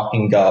single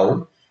fucking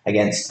goal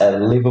against a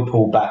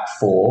Liverpool back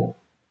four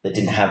that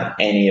didn't have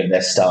any of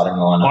their starting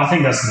lineup? I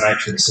think that's the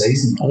nature of the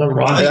season.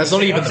 That's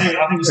not even. I think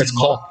It's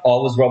called.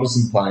 Oh, was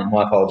Robertson playing?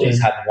 My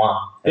apologies. Had one.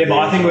 Yeah, but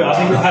I think we've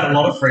had a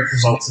lot of freak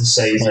results this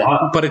season.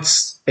 But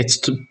it's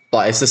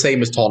the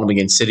same as Tottenham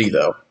against City,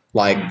 though.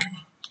 Like,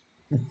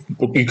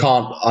 you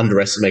can't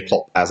underestimate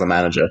Klopp as a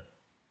manager.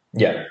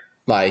 Yeah.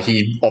 Like,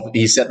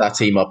 he set that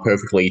team up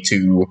perfectly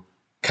to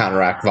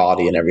counteract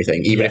Vardy and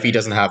everything, even if he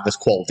doesn't have this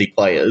quality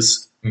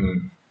players.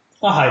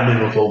 I hate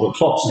Liverpool, but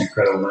Klopp's an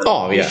incredible man.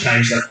 Oh, yeah. He's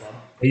changed that club.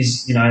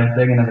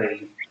 They're going to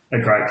be a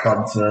great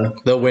club for.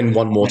 They'll win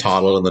one more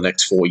title in the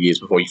next 4 years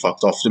before he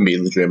fucked off to be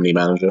the Germany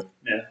manager.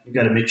 Yeah, you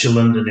go to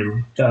Midtjylland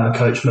and he'll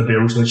coach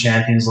Mobile to a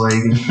Champions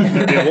League.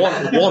 Yeah,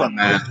 what a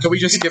man. Can we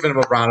just give him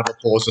a round of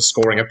applause for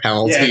scoring a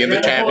penalty in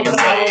the Champions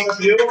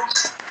League?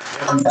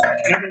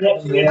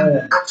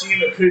 Watching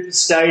him at Cooper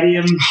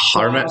Stadium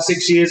I remember-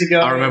 6 years ago.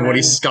 I remember when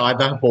he skied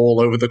that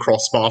ball over the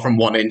crossbar from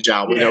 1 inch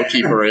out with no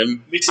keeper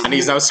in, and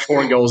he's now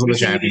scoring goals in the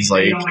Champions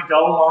League. On the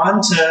goal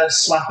line to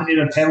slapping in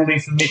a penalty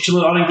for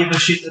Mitchell. I don't give a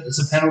shit that it's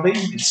a penalty.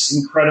 It's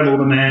incredible.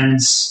 The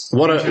man's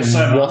What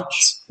so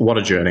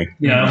a journey!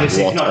 You know,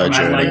 obviously, What not a from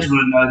Adelaide, journey! you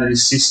wouldn't know that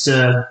his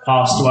sister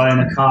passed away in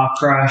a car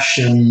crash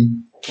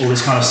and all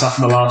this kind of stuff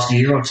in the last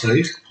year or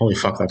two. Holy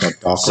fuck, that got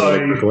dark So,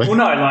 really quickly. well,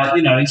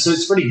 no, so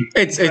it's pretty.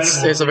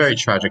 It's a very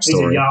tragic He's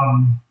story.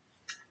 a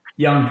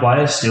young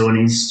player still, and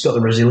he's got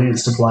the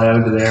resilience to play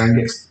over there and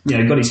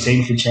got his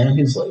team for the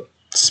Champions League.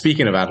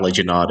 Speaking of Adelaide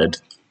United,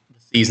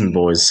 season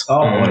boys,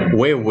 Oh,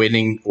 we're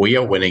winning. We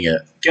are winning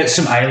it. get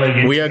some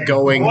A-League. We are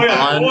going. We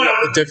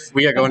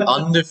are going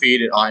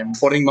undefeated. I'm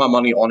putting my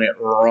money on it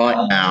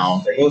right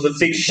now. Well, the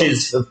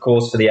fixtures, of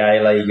course, for the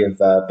A-League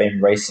have been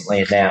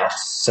recently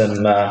announced.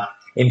 Some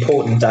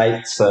important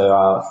dates for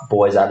our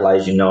boys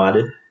Adelaide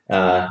United.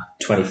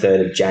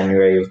 23rd of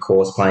January, of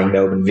course, playing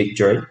Melbourne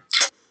Victory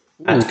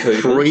at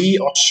Coopers,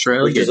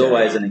 Pre-Australia, which is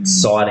always an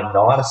exciting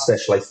night,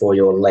 especially for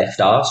your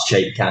left arse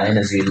cheek, Kane,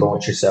 as you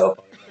launch yourself.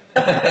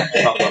 I've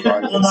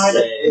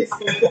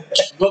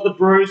got the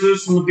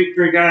bruises from the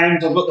Victory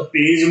games. I've got the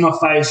beers in my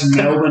face in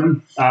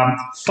Melbourne.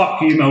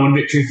 Fuck you, Melbourne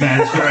Victory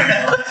fans. You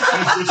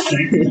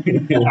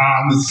pay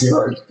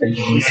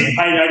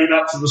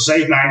 $80 for the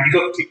seat, man. You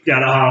got kicked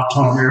out at half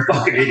time. You're a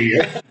fucking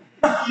idiot.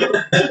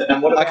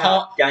 And what I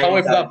about can't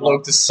wait for that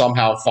bloke to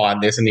somehow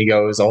find this and he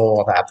goes,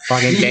 "Oh, that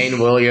fucking Kane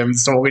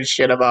Williams talking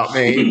shit about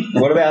me."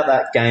 What about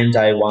that game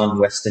day one,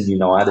 Western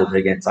United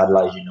against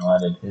Adelaide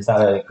United? Is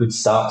that a good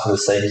start to the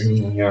season,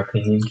 in your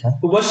opinion, Ken?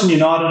 But Western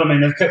United, I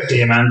mean, they've kept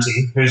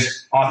Diamante,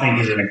 who's I think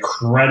is an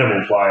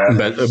incredible player.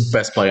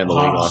 Best player in the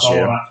league Heart and last soul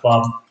year. of that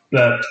club.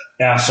 But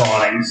our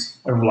signings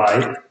of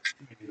late,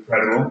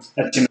 incredible.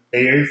 That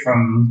Timothy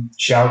from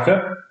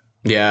Schalke.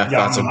 Yeah,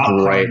 that's a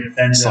great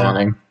defender,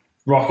 signing.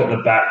 Rock at the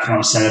back, kind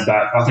of centre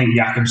back. I think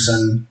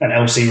Jakobsen and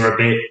Elsie were a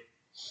bit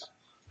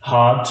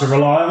hard to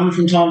rely on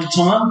from time to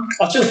time.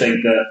 I still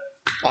think that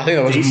I think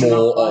it was decent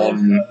more enough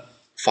on.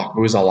 Fuck,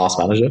 who was our last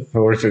manager? I've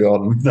already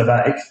forgotten.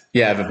 Vivek.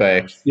 Yeah,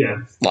 Vivek. Yeah.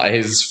 Like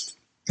his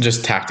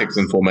just tactics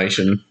and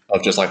formation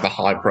of just like the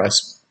high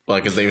press,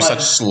 like because they were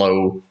such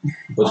slow.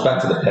 Well, it's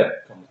back to the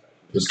Pep.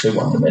 It was too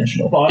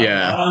one-dimensional. But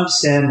Yeah. I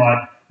understand, like,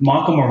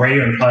 Michael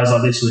Maria and players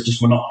like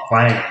this were not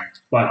playing.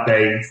 Like,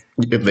 they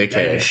They gave a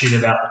care. shit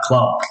about the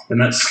club.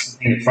 And that's the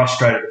thing that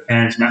frustrated the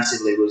fans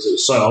massively was it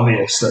was so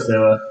obvious that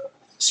there were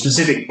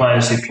specific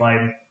players who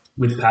played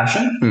with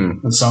passion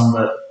and some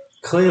that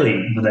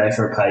clearly were there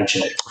for a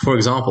paycheck. For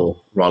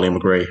example, Riley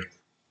McGree.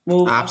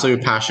 Well,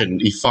 Absolute passion.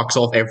 He fucks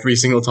off every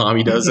single time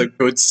he does a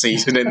good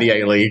season in the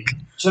A League.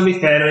 to be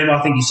fair to him,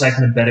 I think he's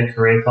taken a better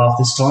career path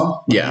this time.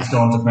 Yeah. He's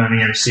gone to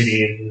Birmingham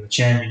City in the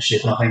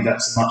Championship, and I think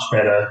that's a much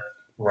better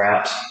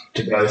route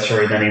to go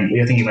through than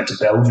I think he went to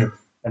Belgium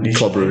initially.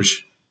 Club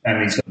Rouge.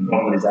 And he's got a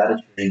problem with his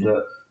attitude,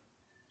 but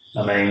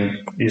I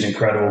mean, he's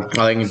incredible.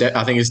 I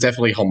think it's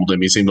definitely humbled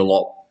him. He seemed a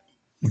lot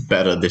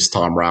better this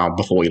time round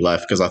before he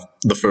left because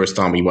the first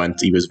time he went,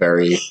 he was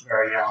very.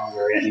 Very young,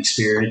 very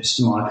inexperienced,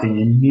 in my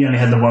opinion. He only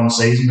had the one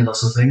season with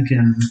us, I think,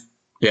 and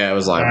Yeah, it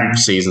was like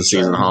season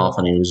and a half,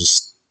 and he was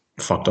just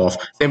fucked off.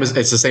 It's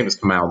the same as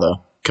Kamau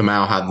though.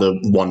 Kamau had the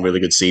one really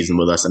good season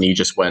with us, and he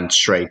just went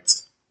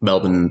straight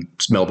Melbourne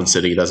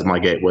City. That's my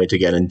gateway to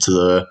get into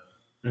the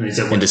and he's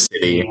at into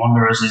City.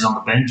 Wanderers. He's on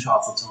the bench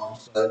half the time.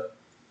 So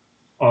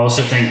I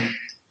also think,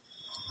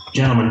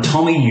 gentlemen,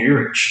 Tommy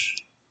Urich.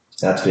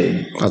 That's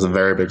big. That's a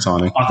very big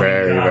signing. I think,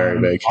 Very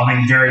big. I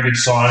think very big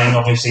signing.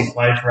 Obviously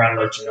played for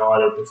Adelaide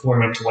United before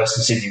he went to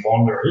Western Sydney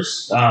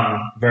Wanderers.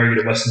 Very good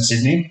at Western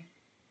Sydney.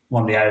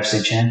 Won the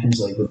AFC Champions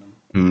League with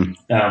them.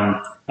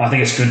 I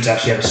think it's good to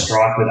actually have a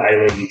striker with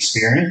A-League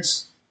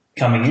experience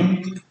coming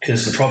in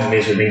because the problem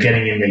is we've been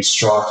getting in these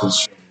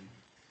strikers.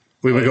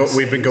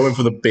 We've been going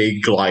for the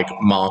big like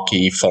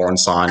marquee foreign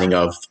signing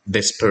of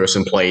this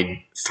person played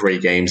 3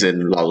 games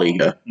in La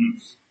Liga.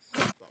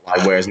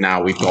 Like, whereas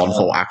now we've gone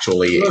for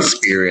actually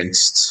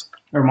experienced.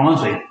 It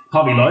reminds me,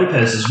 Javi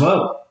Lopez as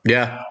well.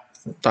 Yeah.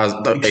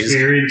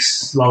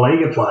 Experienced La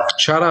Liga player.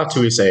 Shout out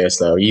to Isaias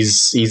though.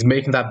 He's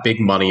making that big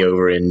money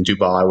over in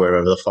Dubai,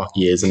 wherever the fuck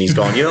he is, and he's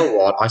gone, you know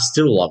what? I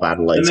still love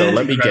Adelaide, so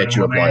let me get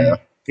you a player.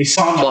 He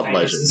signed Club my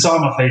legend.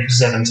 FIFA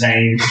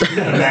 17.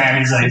 Man,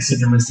 he's like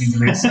sitting listening to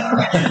this.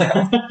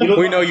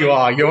 We know you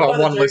are. You're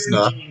one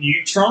listener.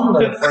 Neutron,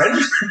 the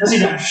friend. Does he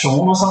know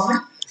Sean or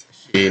something?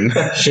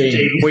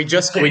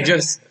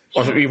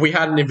 We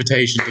had an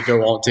invitation to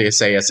go on to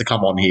Isaias to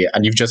come on here,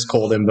 and you've just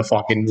called him the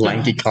fucking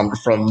lanky cunt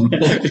from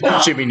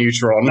Jimmy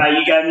Neutron. No,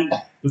 you gave me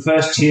the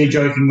first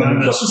tear-joking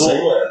moment.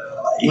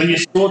 When you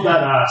scored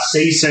that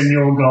C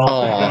Senor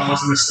goal when I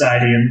was in the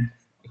stadium,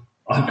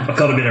 I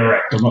got a bit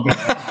erect. I'm not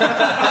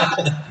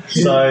gonna...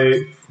 So,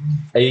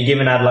 are you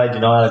giving Adelaide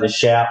United a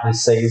shout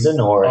this season,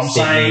 or I'm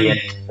Sydney saying-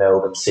 and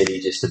Melbourne City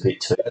just a bit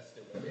too?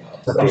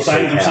 I'm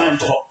saying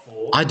top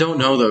 4. I don't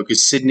know though,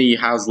 because Sydney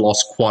has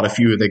lost quite a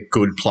few of their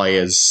good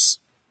players.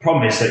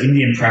 Problem is the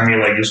Indian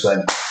Premier League just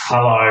went,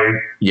 hello,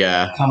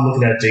 Yeah, come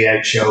look at our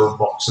DHL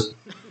boxes.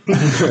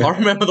 I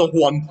remember the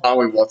one time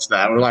we watched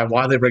that. We're like,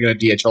 why are they bringing a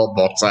DHL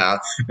box out?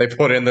 They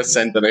put it in the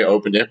centre, they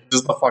opened it.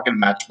 Just the fucking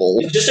match ball.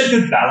 It's just a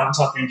good balance,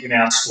 I think, in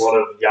our squad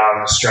of young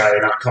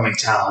Australian upcoming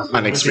talent.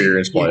 And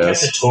experienced You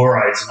players. get the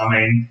Torres, and I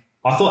mean,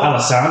 I thought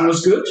Alassane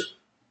was good.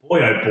 Boy,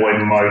 oh boy,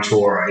 Mo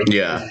Torre.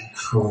 Yeah.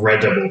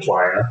 Incredible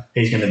player.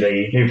 He'll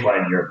play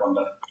in Europe one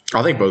day.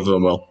 I think both of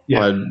them will.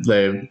 Yeah.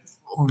 They're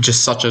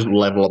just such a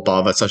level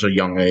above at such a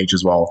young age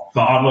as well.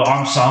 But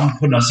I'm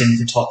putting us in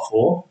for top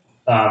 4.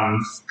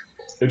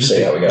 It would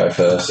See how we go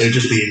first.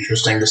 just be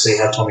interesting to see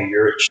how Tommy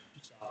Urich.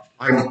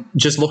 I'm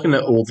just looking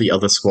at all the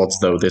other squads,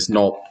 though. There's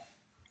not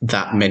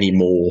that many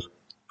more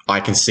I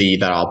can see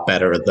that are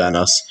better than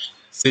us.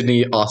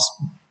 Sydney are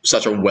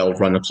such a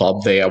well-run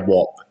club. They are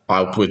what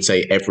I would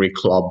say every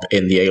club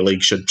in the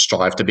A-League should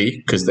strive to be,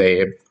 because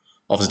they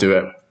obviously do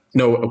it.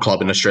 No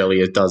club in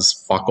Australia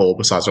does fuck all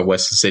besides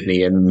Western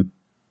Sydney in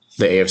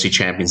the AFC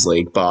Champions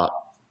League. But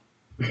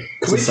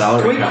It's a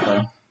salary cap,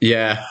 though.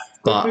 yeah,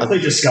 but quickly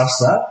discuss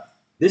that.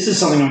 This is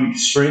something I'm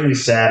extremely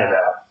sad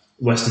about,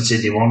 Western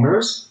Sydney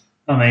Wanderers.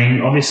 I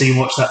mean, obviously you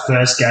watch that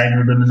first game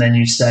with them in their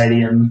new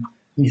stadium,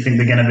 and you think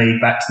they're going to be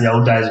back to the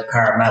old days of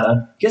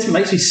Parramatta. I guess it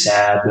makes me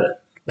sad that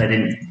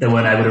they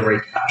weren't able to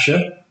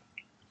recapture.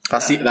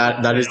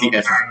 That is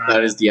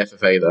the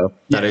FFA though.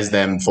 That is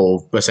them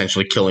for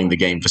essentially killing the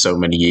game for so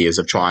many years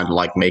of trying to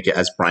like make it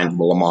as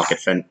brandable and market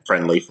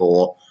friendly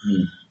for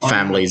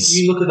families.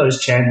 You look at those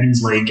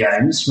Champions League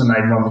games when they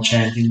won the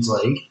Champions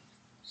League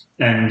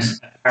and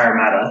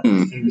Parramatta,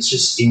 and it's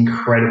just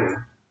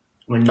incredible.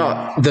 When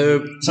some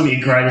of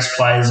your greatest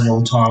players of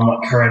all time,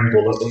 like Karen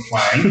Bullock, were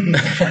playing.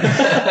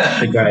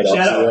 The great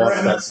Shout out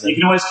Karen. You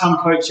can always come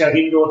coach our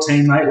indoor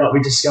team, mate, like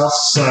we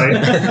discussed.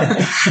 So.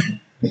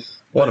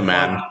 What a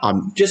man!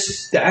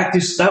 Just the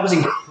active. That was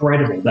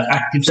incredible. The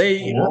active.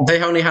 They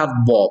only had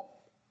what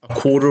a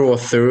quarter or a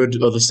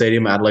third of the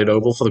stadium at Adelaide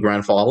Oval for the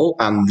grand final,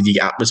 and the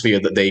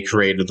atmosphere that they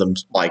created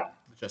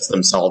just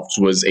themselves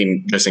was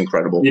just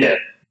incredible. Yeah,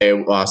 they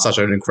are such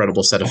an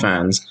incredible set of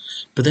fans.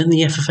 But then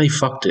the FFA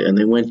fucked it, and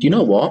they went, you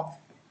know what?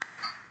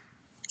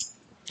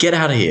 Get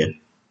out of here.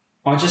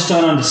 I just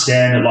don't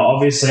understand it. Like,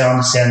 obviously, I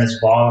understand there's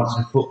violence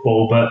in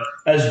football, but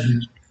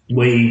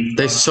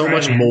there's so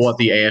much more at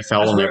the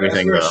AFL and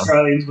everything, though. though.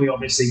 Australians, we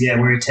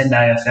attend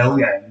AFL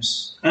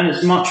games, and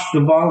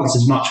the violence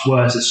is much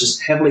worse. It's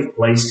just heavily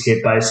policed here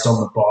based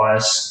on the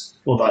bias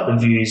or like the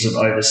views of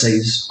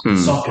overseas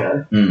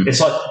soccer.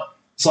 It's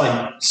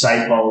like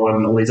Safe Bowl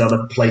and all these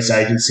other police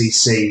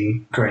agencies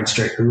see Green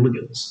Street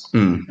hooligans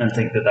and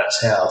think that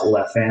that's how all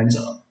our fans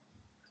are.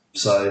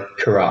 So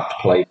corrupt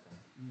police.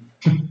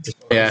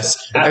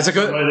 Yes, it's a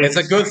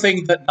good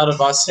thing that none of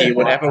us here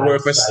would ever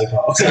work for. It's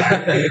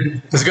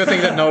a good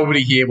thing that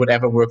nobody here would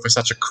ever work for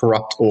such a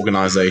corrupt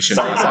organisation.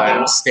 I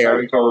am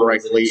staring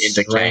directly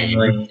into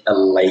Kane.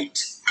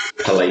 Elite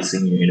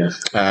policing unit.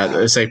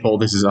 Say, Paul,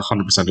 this is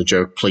 100% a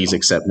joke. Please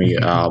accept me.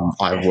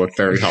 I've worked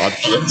very hard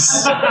for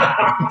this.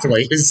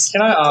 Please.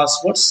 Can I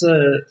ask, what's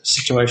the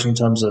situation in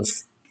terms of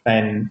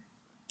fan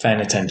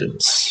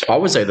attendance? I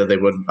would say that they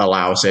would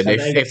allow us in.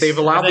 If they've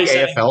allowed the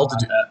AFL to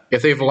do,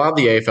 if they've allowed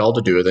the AFL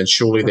to do it, then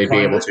surely they'd be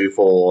able to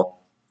for.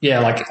 Yeah,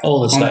 like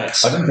all the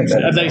states. I don't think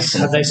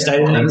have they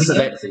stated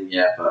anything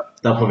yet, but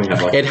they'll probably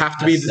have like. It had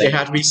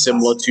to be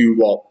similar to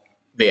what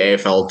the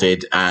AFL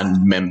did,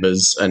 and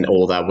members and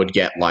all that would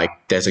get like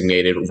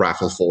designated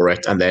raffle for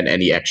it, and then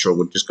any extra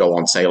would just go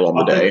on sale on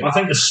the day. I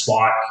think the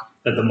spike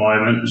at the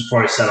moment has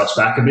probably set us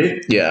back a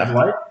bit. Yeah.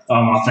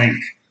 I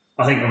think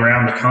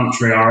around the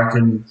country, I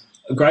reckon.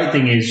 The great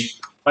thing is,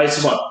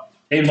 basically,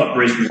 even like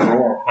Brisbane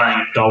Roar are playing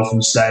at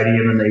Dolphin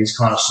Stadium and these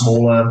kind of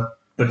smaller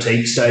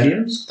boutique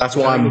stadiums. That's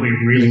why it'll be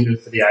really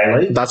good for the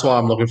A-League. That's why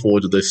I'm looking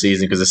forward to this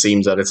season, because it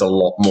seems that it's a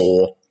lot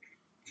more.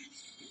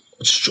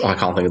 I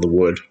can't think of the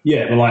word.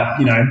 Yeah, but like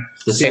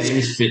the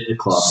Sydney's fit the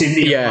club.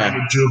 Sydney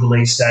playing at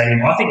Jubilee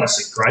Stadium. I think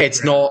that's a great.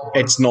 It's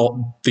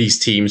not these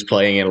teams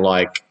playing in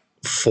like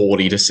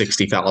 40 to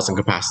 60,000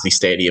 capacity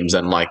stadiums,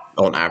 and like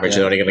on average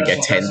they're only going to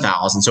get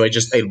 10,000. So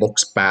it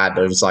looks bad.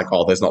 It's like,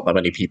 oh, there's not that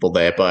many people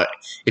there. But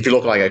if you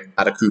look like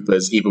at a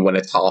Cooper's, even when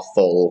it's half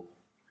full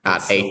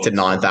at 8,000 to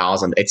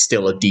 9,000, it's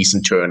still a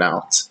decent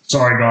turnout.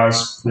 Sorry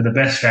guys, we're the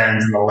best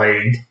fans in the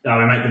league.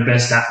 We make the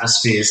best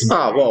atmospheres.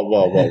 Whoa.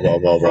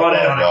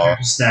 Friday night at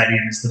Cooper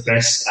Stadium is the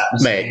best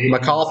atmosphere. Mate,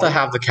 MacArthur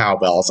have the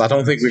cowbells. I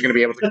don't think we're going to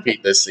be able to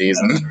compete this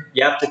season.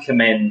 You have to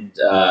commend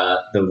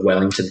the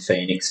Wellington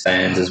Phoenix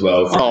fans as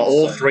well.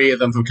 All three of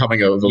them from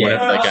coming over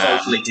whenever they can.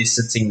 Socially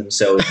distancing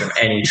themselves from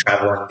any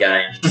travelling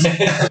games.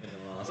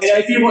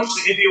 If you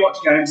watch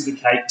games of the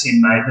Cape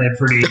Tin, mate, they're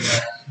pretty.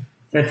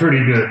 They're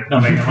pretty good. I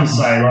mean, I must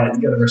say, like,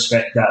 you've got to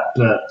respect that.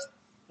 But,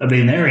 I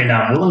mean, they're in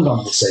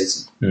Wollongong this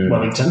season.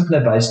 Wellington,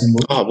 they're based in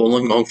Wollongong. Oh,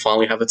 Wollongong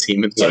finally have a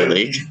team in the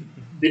league.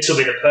 This will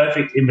be the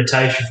perfect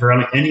invitation for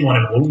anyone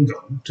in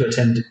Wollongong to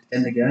attend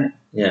the game.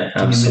 Yeah,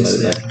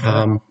 absolutely.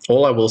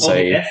 All I will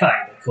say... the FA,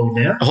 they're called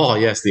now. Oh,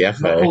 yes, the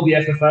FA. They're not called the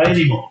FFA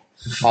anymore.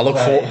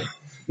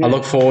 I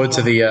look forward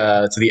to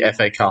the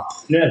FA Cup.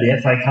 Yeah, the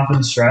FA Cup in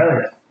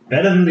Australia.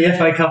 Better than the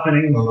FA Cup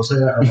in England, I'll say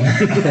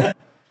that right.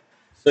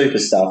 Super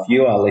stuff.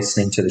 You are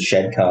listening to the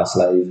Shedcast,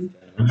 ladies and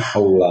gentlemen.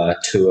 All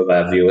two of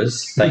our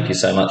viewers. Thank you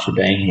so much for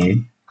being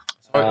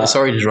here.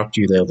 Sorry to interrupt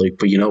you there, Luke,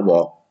 but you know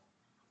what?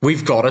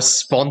 We've got a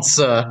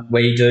sponsor.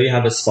 We do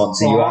have a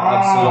sponsor. You are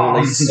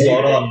absolutely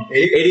spot on.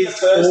 It is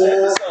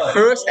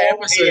first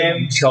episode. 4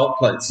 p.m.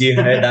 chocolates. You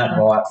heard that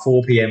right.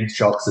 4 p.m.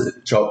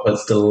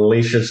 chocolates,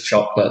 delicious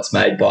chocolates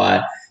made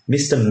by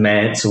Mr.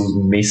 Mansell's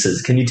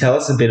Misses. Can you tell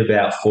us a bit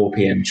about 4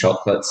 p.m.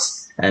 chocolates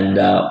and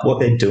what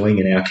they're doing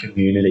in our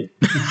community?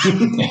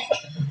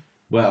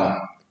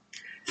 Well,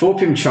 4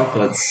 p.m.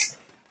 chocolates,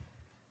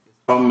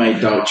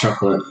 homemade dark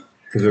chocolate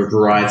with a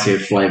variety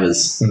of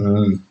flavours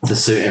to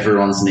suit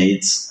everyone's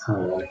needs.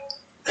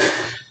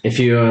 If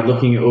you are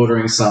looking at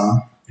ordering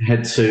some,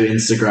 head to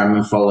Instagram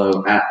and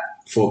follow at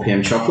 4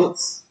 p.m.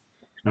 chocolates,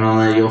 and on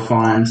there you'll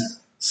find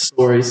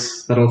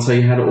stories that'll tell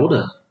you how to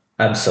order.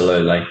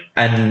 Absolutely.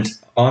 And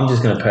I'm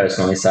just going to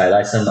personally say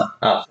they send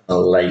up a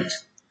late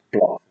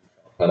block.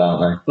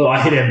 aren't Well,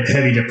 I hit a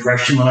heavy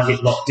depression when I hit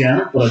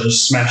lockdown, but I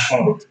just smashed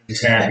one of the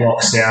 10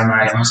 blocks down,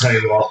 mate. And I'll tell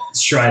you what,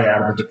 straight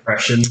out of a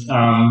depression.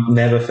 they?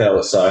 Never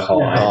felt so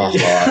high in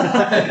his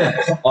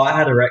life. I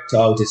had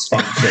erectile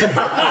dysfunction.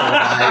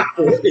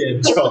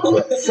 And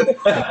chocolate.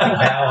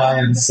 Now I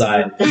am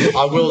sane.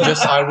 I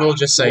will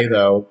just say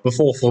though,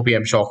 before 4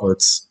 p.m.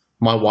 chocolates,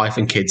 my wife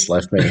and kids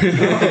left me.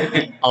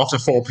 After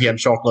 4 p.m.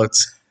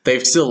 chocolates,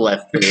 they've still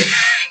left me.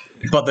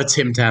 But the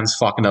Tim Tam's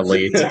fucking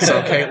elite.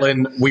 So,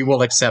 Caitlin, we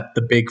will accept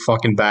the big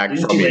fucking bag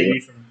from you.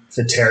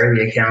 For Terry,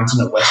 the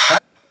accountant at Westpac.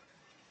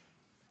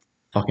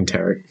 Fucking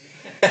Terry.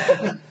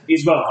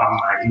 He's well hung,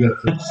 mate. You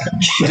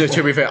got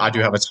To be fair, I do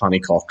have a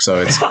tiny cock,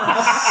 so it's...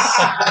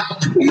 I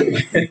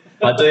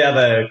do have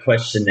a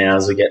question now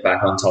as we get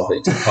back on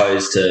topic to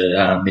pose to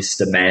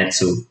Mr.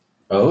 Mansell.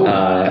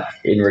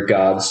 In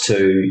regards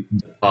to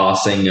the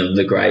passing of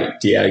the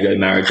great Diego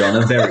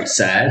Maradona. Very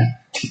sad.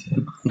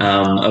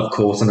 Of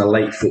course, an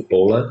elite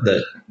footballer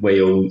that we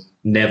all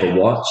never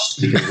watched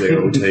because we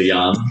were all too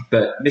young.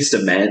 But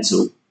Mr.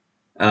 Mansell,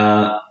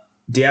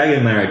 Diego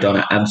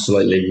Maradona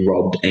absolutely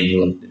robbed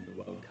England in the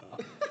World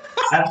Cup.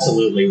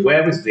 Absolutely.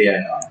 Where was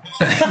VAR?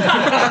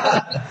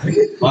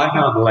 I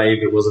can't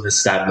believe it wasn't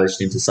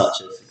established into such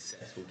a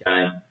successful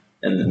game.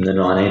 In the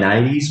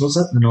 1980s, was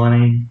it? The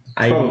 1980s?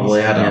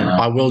 Probably, I don't know.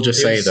 I will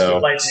just say, though...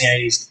 Late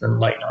 80s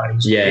and late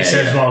 90s. Yeah. He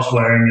says I was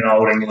wearing an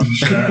old England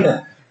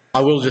shirt.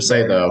 I will just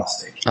say, though,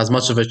 as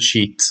much of a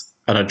cheat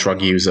and a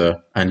drug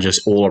user and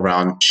just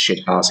all-around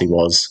shithouse he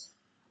was,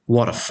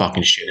 what a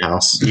fucking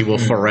shithouse. He will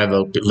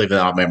forever live in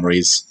our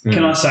memories.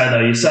 Can I say,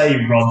 though, you say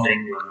he robbed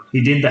England.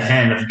 He did the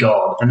hand of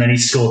God, and then he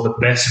scored the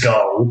best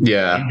goal,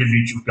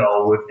 individual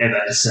goal we've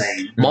ever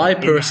seen. My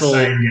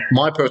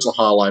personal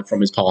highlight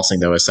from his passing,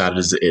 though, as sad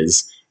as it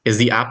is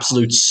the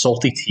absolute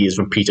salty tears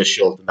from Peter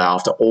Shilton.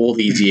 After all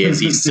these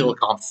years, he still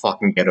can't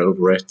fucking get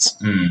over it.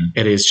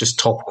 It is just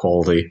top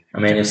quality.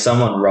 I mean, if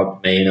someone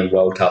robbed me in a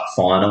World Cup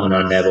final and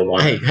I never won...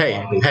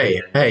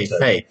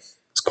 Hey.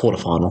 It's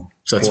quarterfinal,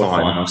 so it's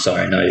fine.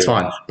 Sorry, no, it's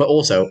fine. But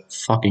also,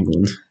 fuck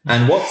England.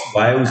 And what's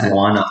Wales'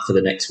 lineup for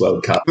the next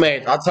World Cup?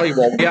 Mate, I'll tell you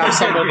what, we have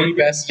some of the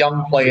best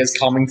young players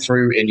coming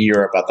through in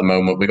Europe at the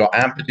moment. We got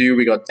Ampadu,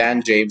 we got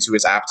Dan James, who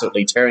is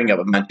absolutely tearing up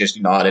at Manchester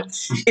United.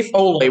 If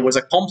Ole was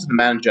a competent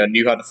manager and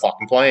knew how to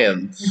fucking play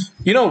him,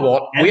 you know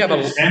what?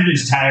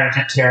 Andrew's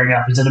tearing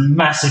up. He's at a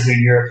massive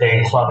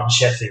European club in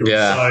Sheffield.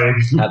 Yeah, so,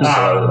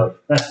 absolutely.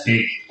 That's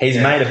big. He's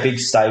made a big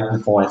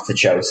staple point for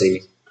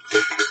Chelsea.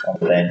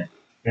 Then.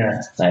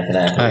 Yeah,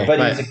 but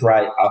he's a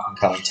great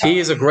up-and-coming talent. He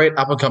is a great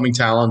up-and-coming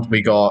talent.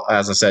 We got,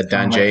 as I said,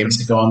 Dan James.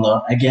 To go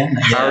on again.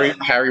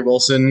 Harry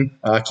Wilson,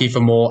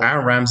 Kiefer Moore,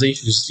 Aaron Ramsey.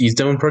 He's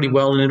doing pretty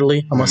well in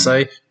Italy, I must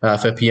say,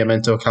 for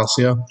Piemonte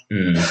Calcio.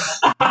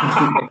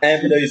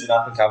 Ampadu's an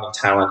up-and-coming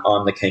talent.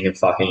 I'm the king of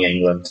fucking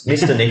England.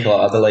 Mr.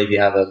 Nicola, I believe you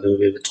have a little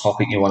bit of a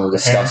topic you want to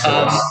discuss with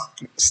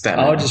us.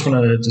 I just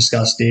wanted to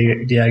discuss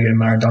Diego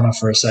Maradona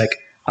for a sec.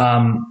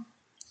 Go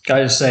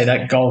to say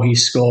that goal he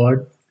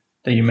scored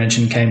that you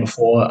mentioned came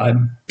before.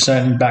 I'm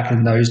certain back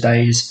in those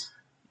days,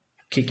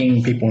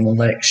 kicking people in the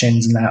leg,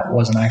 shins and that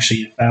wasn't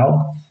actually a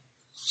foul.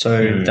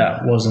 So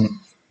that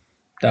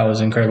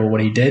was incredible what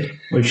he did.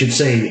 We should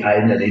see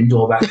Aiden at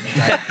indoor back in the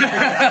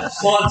day.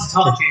 Slides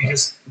touching,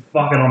 just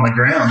fucking on the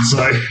ground.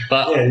 So,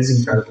 but yeah, it's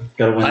incredible.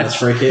 Got to win those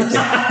free kicks.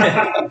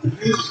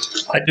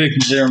 I do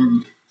consider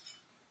him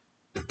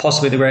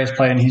possibly the greatest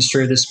player in the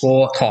history of this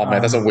sport. Oh,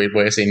 man, that's a weird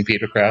way of saying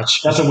Peter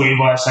Crouch. That's a weird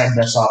way of saying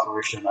best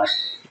apparition, mate.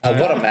 Oh,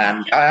 what a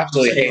man. I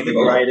absolutely hate the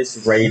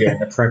greatest reader in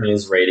the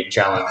Premier's reading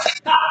challenge.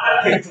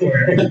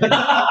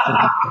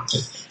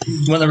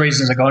 One of the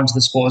reasons I got into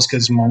the sport is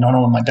because my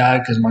nonna and my dad,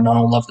 because my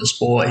nonna loved the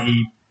sport.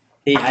 He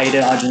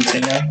hated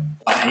Argentina,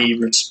 but he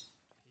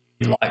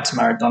liked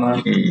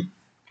Maradona.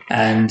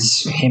 And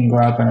him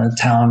grew up in a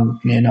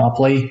town near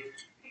Napoli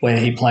where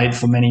he played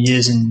for many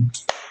years and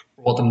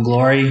brought them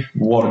glory.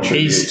 What a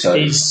tribute.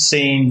 He's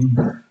seen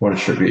what a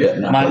tribute.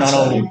 My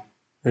nonna,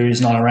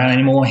 who's not around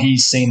anymore,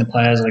 he's seen the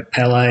players like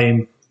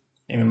Pele,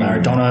 even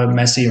Maradona,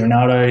 Messi,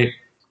 Ronaldo,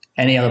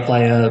 any other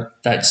player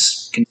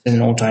that's considered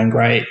an all-time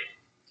great.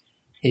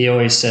 He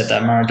always said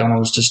that Maradona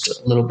was just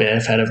a little bit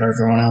ahead of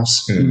everyone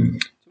else. To be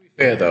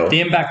fair, though.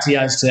 The impact he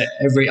has to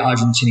every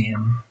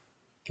Argentinian,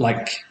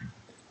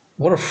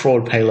 what a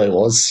fraud Pele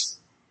was.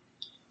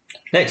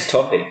 Next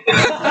topic.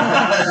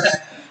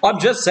 I'm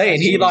just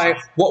saying,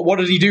 what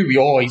did he do?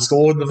 Oh, he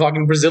scored in the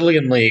fucking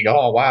Brazilian league.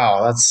 Oh,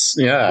 wow, that's,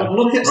 yeah. But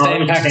look at the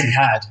impact he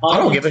had. I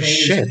don't give a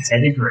shit.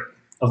 Pedigree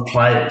of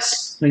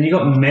players. I mean, you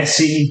got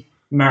Messi,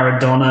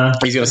 Maradona.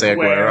 He's going to say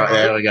Aguero. Right,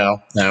 there we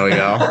go.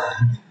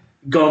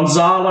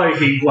 Gonzalo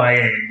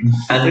Higuain.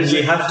 And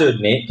you have to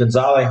admit,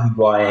 Gonzalo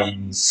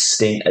Higuain's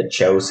stint at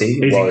Chelsea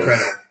was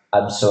incredible.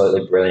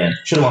 Absolutely brilliant.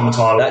 Should have won the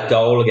title. That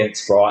goal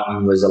against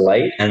Brighton was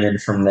elite, and then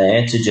from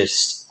there to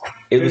just...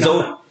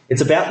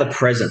 It's about the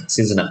presence,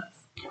 isn't it?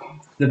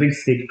 The big,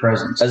 thick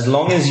presence. As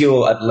long as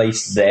you're at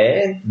least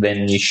there,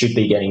 then you should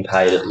be getting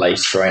paid at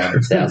least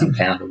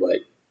 £300,000 a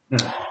week.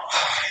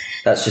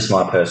 That's just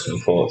my personal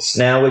thoughts.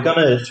 Now, we're going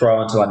to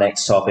throw into our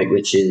next topic,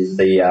 which is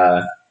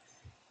the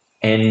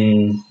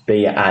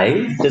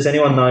NBA. Does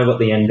anyone know what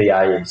the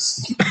NBA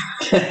is?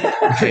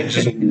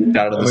 Just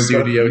out of the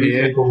studio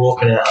here. People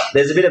walking out.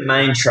 There's a bit of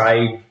main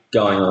trade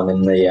going on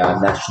in the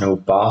National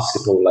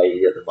Basketball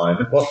League at the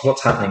moment.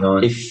 What's happening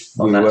on? If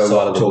on we that were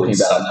side of the talking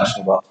woods? about the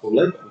National Basketball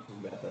League, but we're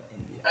talking about the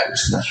NBA, which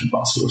is the National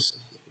Basketball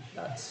Association.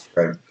 That's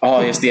great.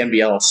 Oh, yes, the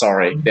NBL,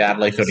 sorry. The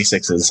Adelaide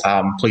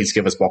 36ers. Please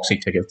give us boxing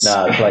tickets.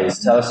 No, please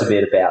tell us a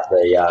bit about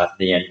the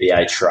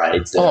NBA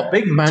trades. Oh,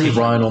 big Manny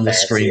Ryan on the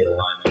screen. At the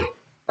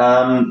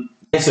moment.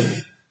 It's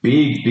a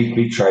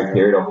big trade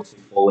period, obviously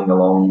falling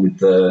along with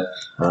the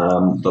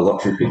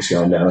lottery picks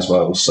going down as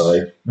well.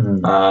 So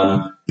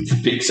it's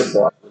a big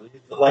surprise.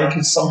 The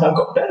Lakers somehow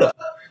got better.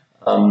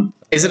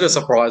 Is it a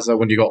surprise, though,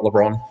 when you got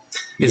LeBron?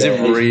 Is it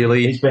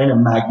really? He's been a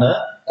magnet,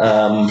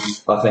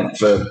 I think,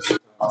 for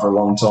a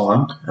long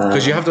time.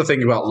 Because you have to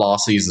think about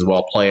last season as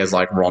well. Players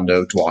like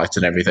Rondo, Dwight,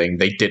 and everything,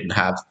 they didn't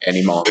have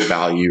any market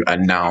value.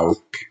 And now,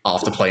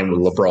 after playing with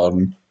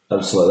LeBron...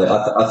 Absolutely.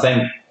 I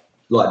think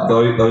like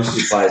those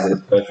two players are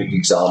a perfect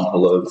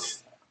example of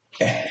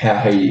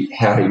how he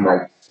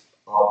makes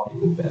other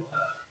people better.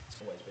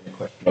 It's always been a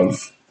question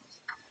of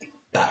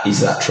is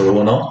that true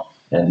or not?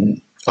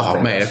 And Oh,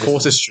 man, of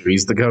course it's true.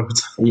 He's the GOAT.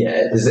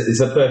 yeah, it's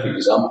a perfect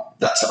example.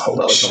 That's a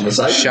whole other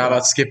conversation. Shout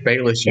out Skip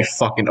Bayless, you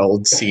fucking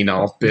old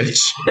senile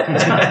bitch.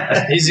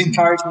 His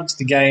encouragement to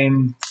the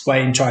game, the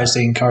way he tries to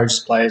encourage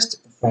the players to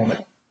perform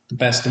it the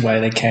best way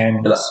they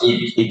can.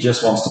 He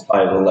just wants to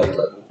play at the elite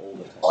level all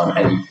the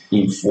time, and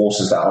he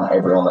enforces that on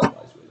everyone that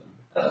plays with him.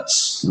 And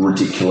it's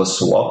ridiculous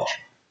to watch.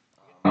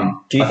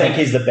 Do you think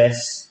he's the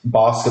best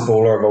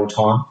basketballer of all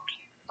time?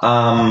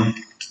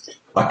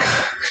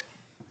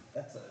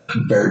 That's a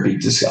very big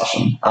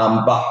discussion.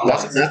 But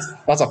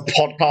That's a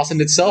podcast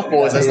in itself,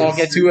 boys. Let's not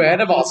get too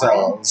ahead of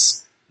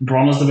ourselves.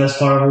 Bron is the best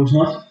player of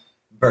all time.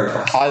 very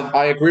fast.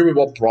 I agree with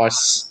what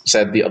Bryce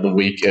said the other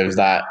week, is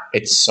that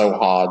it's so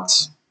hard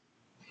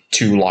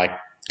to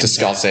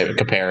discuss it and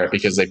compare it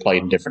because they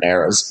played in different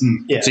eras.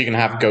 Yeah. So you can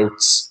have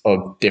GOATs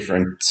of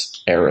different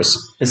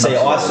eras. See,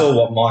 I saw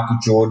what Michael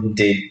Jordan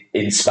did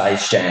in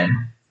Space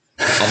Jam,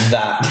 and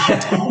that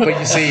But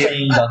you see,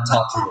 seemed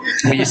untouchable.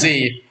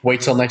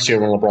 wait till next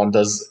year when LeBron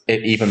does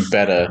it even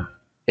better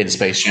in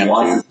Space Jam 2,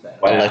 Wow.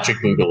 Electric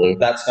Boogaloo.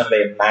 That's going to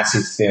be a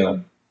massive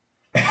film.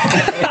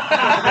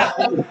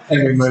 And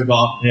we move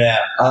on. Yeah.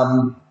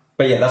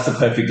 But yeah, that's the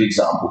perfect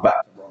example.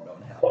 Back to Rondo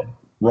and Howard.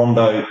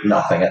 Rondo,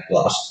 nothing at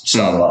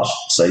start of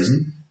last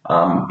season.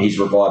 He's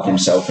revived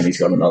himself and he's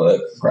got another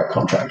great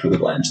contract with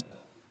Atlanta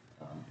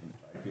in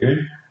the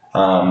trade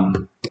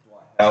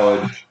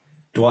period.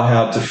 Dwight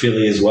Howard to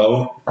Philly as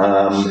well.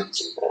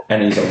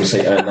 And he's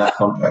obviously earned that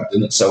contract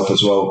in itself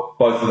as well.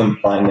 Both of them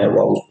playing their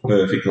roles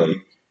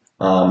perfectly.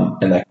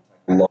 And they can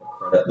take a lot of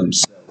credit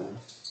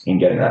themselves in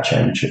getting that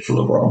championship for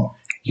LeBron.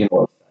 You can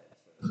always say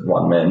it's a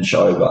one-man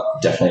show, but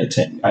definitely a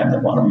team game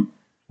that won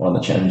the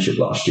championship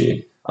last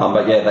year.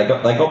 But yeah, they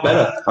got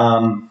better.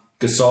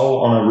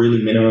 Gasol on a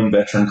really minimum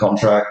veteran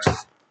contract,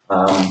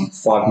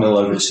 $5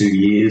 million over 2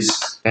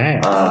 years.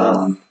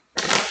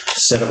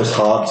 Said it was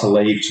hard to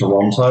leave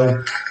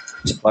Toronto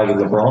to play with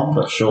LeBron,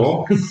 but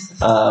sure.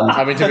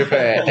 I mean, to be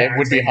fair, it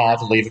would be hard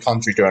to leave a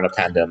country during a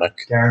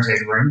pandemic.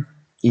 Guaranteed ring.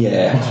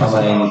 Yeah,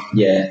 I mean,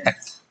 yeah.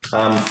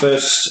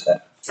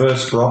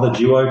 First brother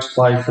duo to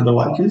play for the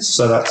Lakers,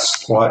 so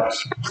that's quite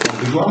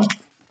a big one.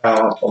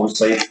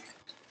 Obviously,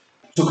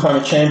 took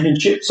home a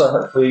championship, so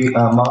hopefully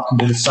Mark can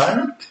do the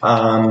same.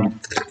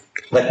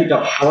 They picked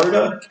up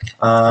Schroeder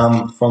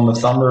from the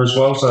Thunder as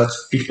well, so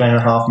that's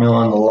 $15.5 million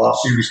on the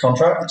last year of his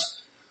contract.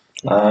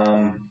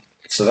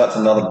 So that's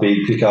another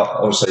big pickup.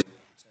 Obviously, the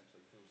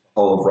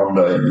whole of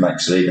Rondo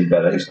makes it even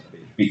better. He's going to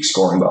be a big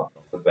scoring bucket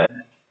off the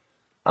bench.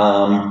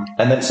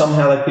 And then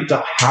somehow they picked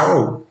up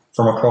Harold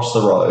from across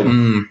the road.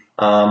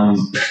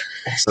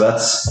 So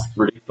that's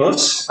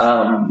ridiculous.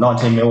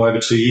 $19 million over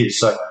 2 years.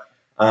 So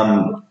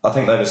I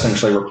think they've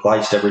essentially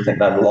replaced everything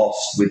they've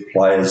lost with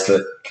players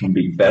that can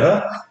be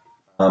better.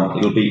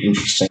 It'll be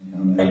interesting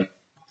when they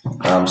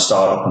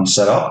start up and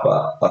set up,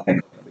 but I think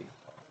it's going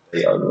to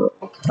be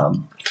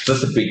overall.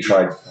 Just a big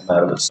trade to come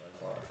out of it so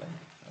far,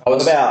 I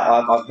think.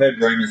 I've heard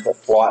rumours that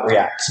Flight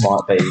Reacts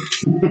might be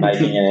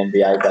making an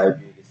NBA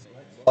debut.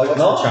 What's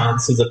the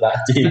chances of that,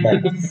 do you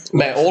think?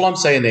 Man, all I'm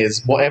saying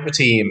is, whatever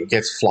team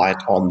gets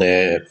Flight on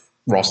their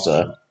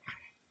roster,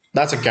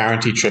 that's a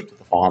guaranteed trip to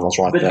the finals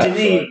right But there.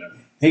 didn't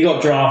he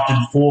got drafted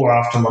 4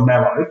 after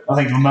LaMelo. I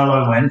think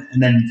LaMelo went,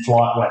 and then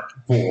Flight went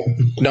 4.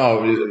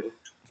 No,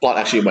 Flight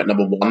actually went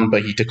number 1,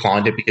 but he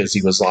declined it because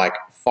he was like,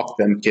 fuck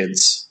them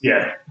kids.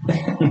 Yeah.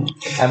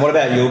 And what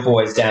about your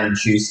boys down in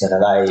Houston?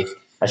 Are they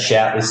a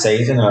shout this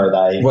season, or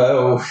are they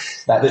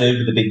that dude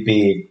with the big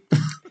beard?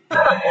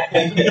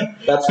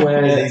 That's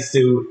where He's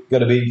still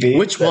got a big beard.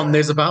 Which one?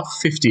 There's about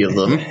 50 of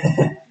them.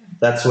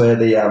 that's where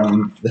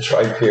the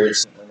trade period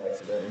certainly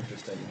makes it very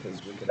interesting,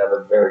 because we could have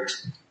a very,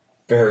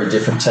 very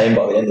different team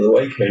by the end of the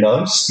week. Who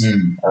knows?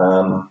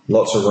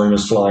 Lots of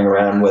rumours flying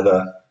around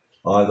whether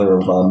either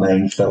of our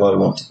main fellow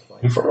want to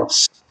play for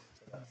us.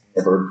 That's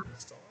never.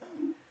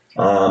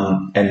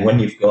 And when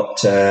you've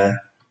got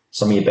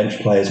some of your bench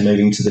players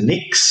moving to the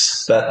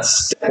Knicks.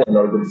 That's definitely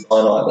not a good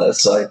sign either.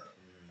 So,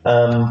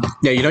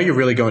 Yeah, you know you're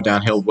really going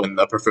downhill when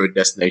the preferred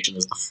destination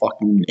is the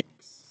fucking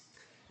Knicks.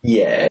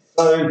 yeah.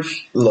 So,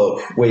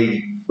 look,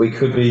 we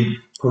could be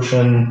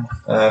pushing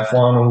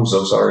finals,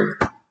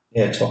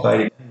 top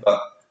 8 again,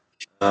 but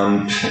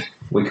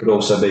we could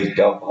also be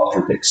gold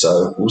lottery picks.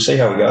 So we'll see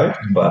how we go.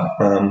 But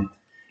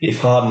if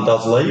Harden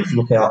does leave,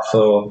 look out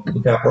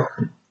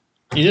Brooklyn.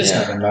 You just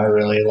never know,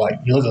 really. Like,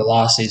 you look at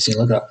last season, you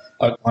look at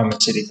Oklahoma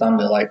City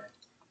Thunder, like,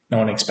 no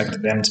one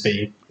expected them to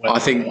be. I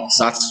think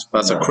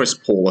that's a Chris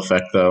Paul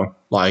effect, though.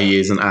 Like, he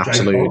is an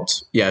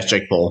absolute. Yeah, it's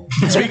Jake Paul.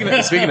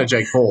 Speaking of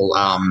Jake Paul,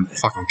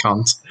 fucking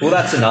cunt. Well,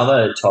 that's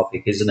another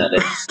topic, isn't it?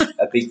 It's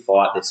a big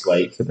fight this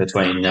week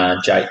between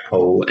Jake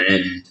Paul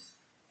and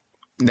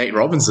Nate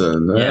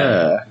Robinson.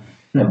 Yeah.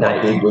 And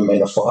that big would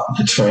mean a fight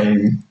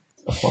between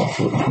a 5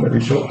 foot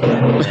very short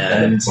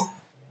and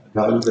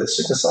the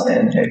Super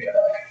Saiyan haircut.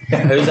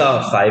 Who's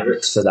our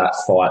favourites for that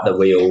fight that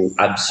we all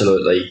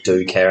absolutely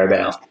do care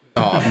about?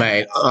 Oh,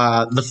 mate,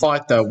 the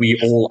fight that we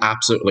all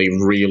absolutely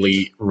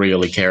really,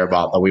 really care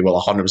about, that we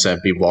will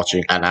 100% be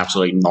watching and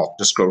absolutely not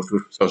just scroll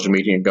through social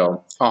media and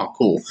go, oh,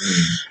 cool.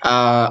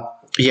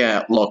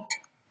 Yeah, look,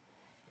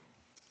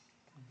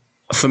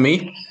 for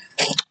me,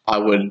 I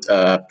would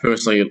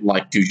personally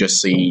like to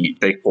just see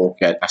Jake Paul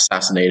get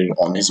assassinated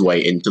on his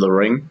way into the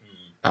ring.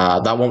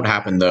 That won't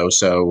happen, though,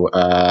 so...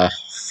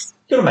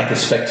 Got to make a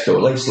spectacle,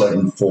 at least let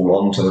him fall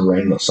onto the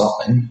ring or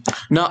something.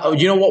 No,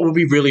 you know what would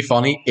be really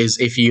funny is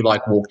if he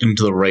like walked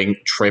into the ring,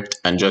 tripped,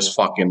 and just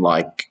fucking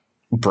like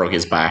broke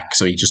his back,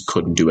 so he just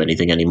couldn't do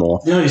anything anymore.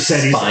 You know, he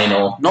said he's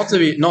Spinal. Not to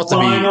be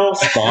spinal.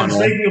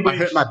 Speaking of I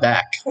hurt my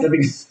back. the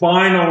big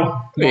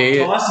spinal.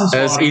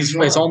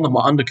 It's on the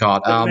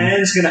undercard. The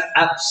man's going to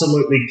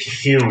absolutely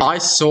kill. I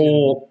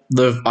saw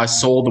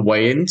the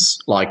weigh-ins,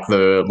 like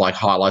the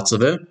highlights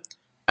of it.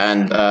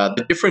 And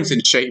the difference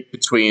in shape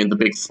between the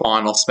big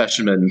final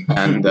specimen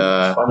and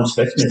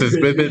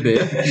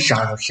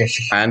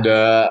and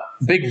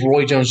big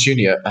Roy Jones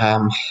Jr.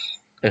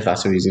 If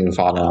that's who he's going to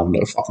find, I have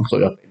no fucking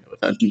clue. I pay no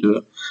attention to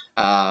it.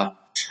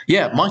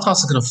 Yeah, Mike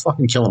Tyson's going to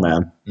fucking kill a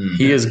man.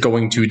 He is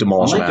going to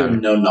demolish a man.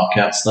 Doing no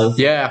knockouts though.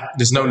 Yeah,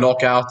 there's no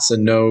knockouts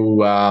and no.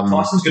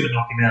 Tyson's going to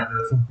knock him out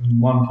with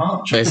one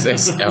punch. Hey,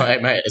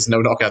 mate, there's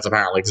no knockouts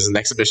apparently. This is an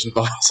exhibition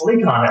fight. Well,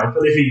 he can't help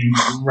it if he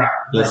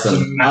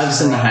Listen, I've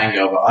seen The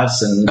Hangover. I've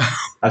seen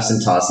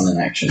Tyson in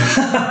action.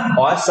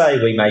 I say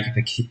we make a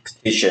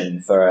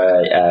petition for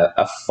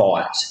a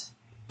fight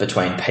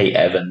between Pete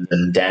Evans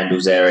and Dan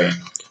Bilzerian.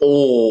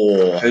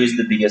 Oh, who's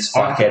the biggest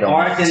fuckhead on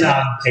I reckon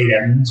Pete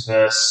Evans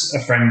versus a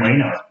friend we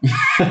know.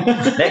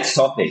 Next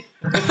topic.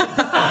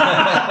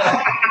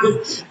 I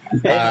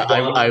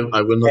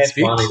will not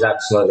speak. F1 is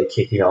absolutely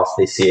kicking off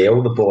this year.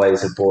 All the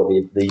boys have bought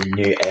the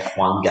new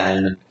F1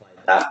 game and played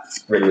that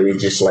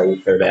religiously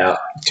for about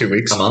 2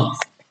 weeks. A month.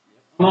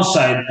 I must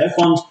say,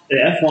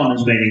 F1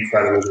 has been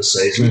incredible this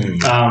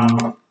season.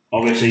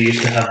 Obviously,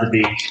 used to have the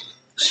big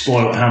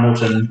spoiled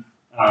Hamilton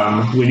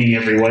winning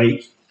every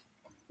week.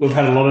 We've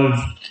had a lot of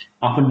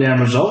up and down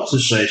results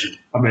this season.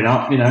 I've been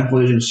up,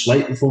 losing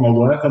sleep before my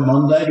work on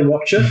Monday to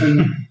watch it.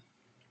 And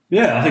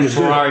yeah, I think it's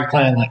Ferrari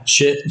playing like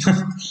shit.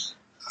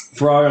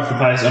 Ferrari off the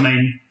pace. I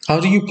mean, how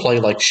do you play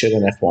like shit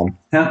in F1?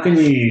 How can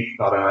you?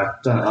 I don't know.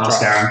 Don't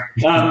ask Aaron.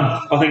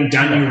 I think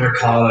Daniel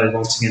Ricciardo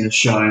once again has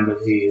shown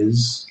that he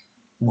is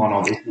one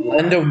of it.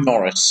 Lando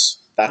Norris.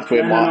 That's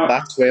where my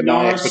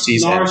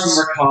expertise Norris ends.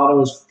 and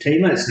Ricciardo as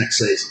teammates next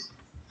season.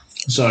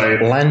 So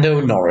Lando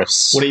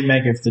Norris. What do you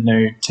make of the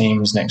new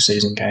teams next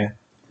season, Kane?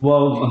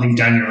 Well, I think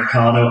Daniel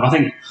Ricciardo. I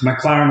think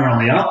McLaren are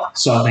on the up,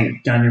 so I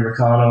think Daniel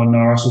Ricciardo and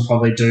Norris will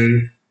probably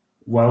do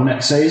well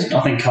next season.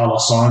 I think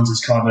Carlos Sainz is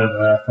kind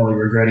of probably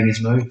regretting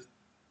his move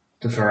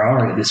to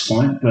Ferrari at this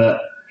point. But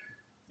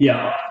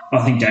yeah,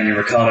 I think Daniel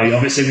Ricciardo.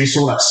 Obviously, we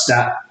saw that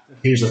stat.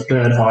 He was the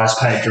third highest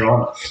paid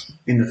driver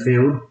in the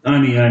field,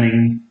 only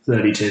earning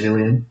 $32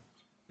 million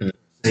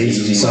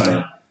season.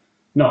 So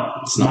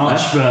not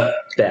much, but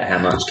about how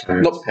much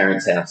Karen's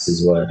parents' house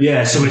is worth.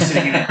 Yeah, so we're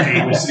sitting in a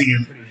pretty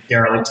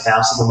derelict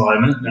house at the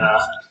moment.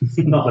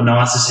 Not the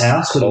nicest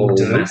house, but it'll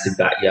do. Massive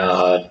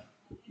backyard.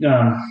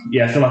 Yeah,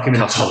 I feel like I'm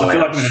in a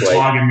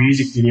Tiger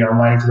music video. I'm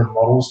waiting for the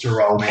models to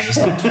roll in and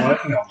start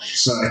twerking on me.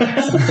 So.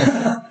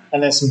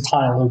 And there's some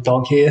tiny little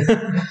dog here.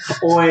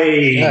 Oi!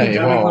 Hey,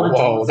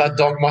 whoa! That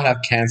dog might have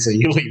cancer.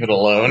 You leave it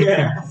alone.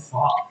 Yeah,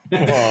 fuck.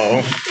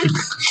 Whoa!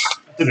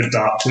 Bit of a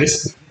dark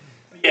twist.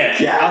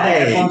 Yeah, I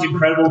think F1's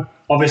incredible.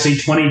 Obviously,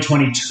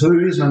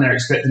 2022 is when they're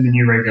expecting the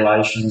new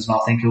regulations, and I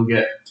think it'll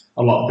get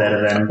a lot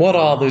better then. What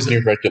are those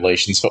new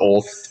regulations for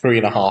all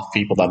 3.5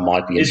 people that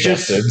might be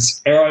interested? It's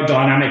just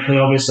aerodynamically,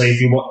 obviously,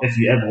 if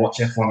you ever watch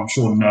F1, I'm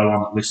sure no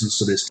one that listens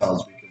to this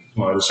does.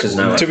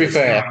 To be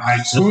fair,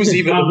 who's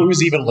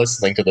even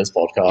listening to this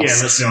podcast? Yeah,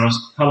 let's be honest.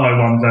 Hello,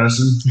 one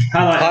person.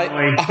 Hello,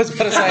 Emily. I was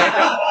about to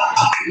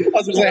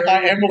say,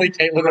 hi, Emily,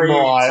 Caitlin, and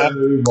Mariah.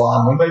 3, 2,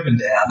 1, we're moving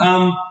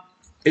down.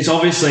 It's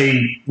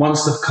obviously,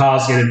 once the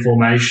cars get in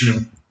formation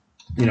and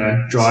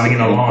driving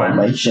in a line,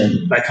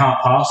 Formation. they can't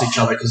pass each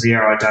other because the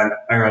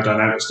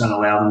aerodynamics don't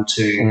allow them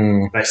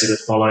to basically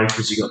follow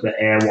because you've got the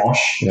air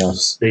wash.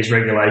 Yes. These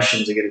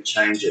regulations are going to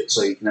change it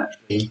so you can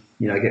actually,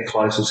 get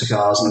closer to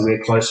cars and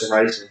we're closer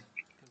racing.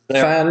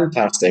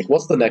 Fantastic.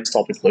 What's the next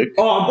topic, Luke?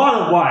 Oh,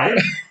 by the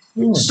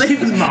way,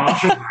 Stephen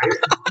Marshall, mate,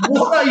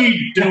 what are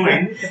you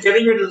doing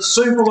getting rid of the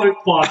Super Loop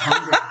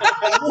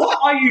 500? What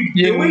are you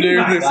doing, knew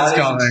mate? this was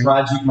That is a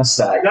tragic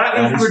mistake.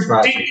 That is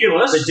tragic.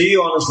 ridiculous. But do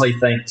you honestly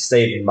think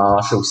Stephen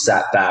Marshall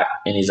sat back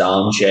in his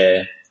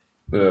armchair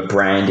with a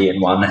brandy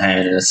in one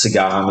hand and a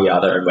cigar in the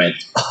other and went,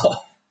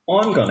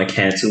 I'm going to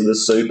cancel the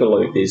Super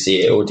Loop this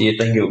year? Or do you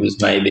think it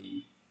was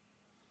maybe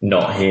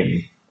not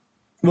him?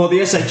 Well,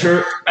 the SA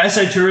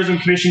Tourism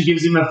Commission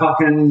gives him a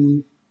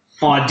fucking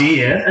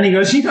idea, and he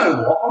goes, you know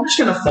what? I'm just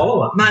going to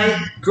follow it, mate.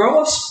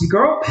 Grow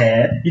a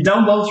pair. You've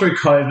done well through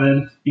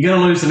COVID. You're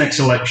going to lose the next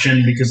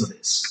election because of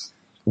this.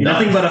 You're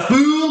nothing but a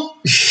fool.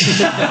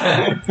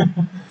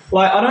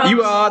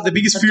 You are the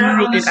biggest fool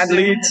in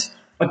Adelaide.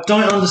 I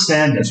don't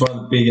understand it. It's one of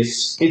the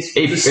biggest. It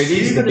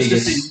is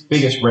the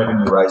biggest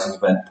revenue raising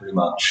event, pretty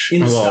much.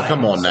 Well,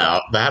 come on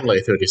now. The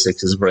Adelaide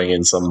 36 is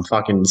bringing some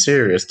fucking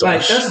serious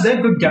Mate, dosh.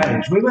 they're good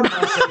games. We went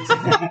last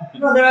season.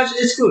 No,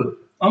 it's good.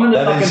 I'm going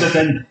to fucking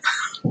defend.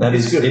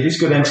 It is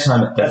good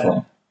entertainment,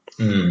 definitely.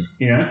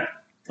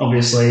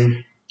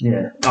 Obviously,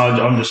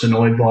 I'm just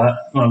annoyed by it.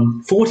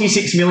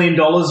 $46 million,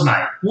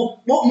 mate.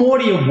 What more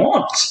do you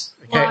want?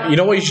 Okay, you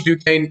know what you should do,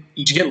 Kane?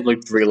 You should get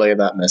Luke to relay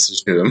that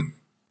message to him.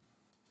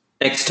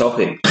 Next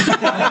topic.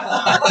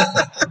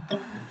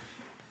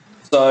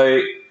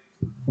 So,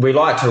 we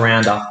like to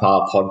round up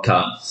our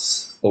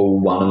podcasts, or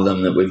one of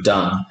them that we've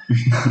done,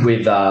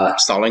 with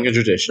Starting a the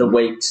tradition.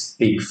 week's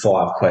big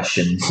 5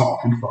 questions. Oh,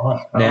 I'm fine.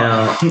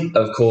 Now,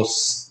 of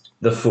course,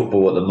 the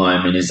football at the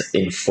moment is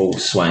in full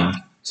swing.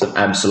 Some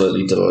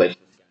absolutely delicious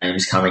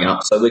games coming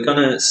up. So we're going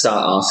to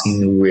start asking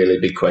the really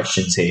big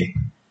questions here.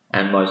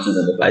 And most of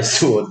them are based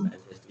towards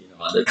Manchester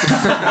United.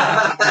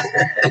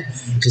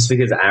 Just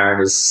because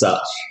Aaron is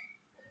such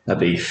a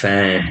big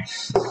fan.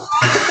 So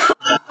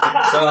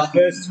our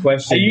first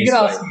question Are you this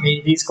going to week- ask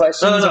me these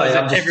questions? No, or is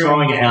I'm it just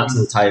everyone throwing it out to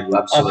the table.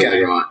 Absolutely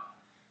Okay.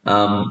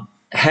 right.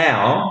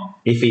 How,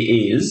 if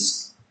he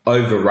is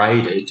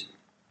overrated,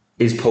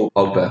 is Paul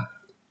Pogba?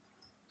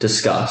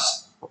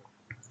 Discuss.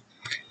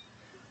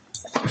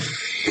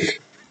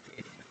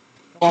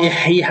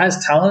 He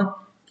has talent,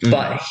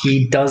 but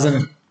he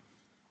doesn't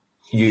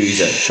Use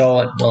it. show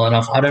it well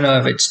enough. I don't know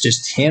if it's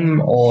just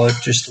him or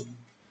just the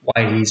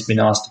way he's been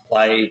asked to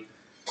play.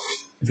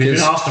 If you've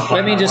been asked to play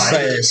Let me that just way-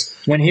 say this.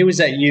 When he was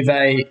at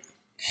Juve,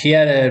 he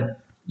had a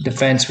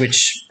defence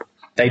which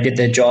they did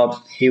their job.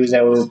 He was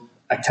able to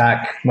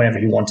attack whenever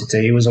he wanted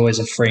to. He was always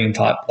a freeing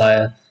type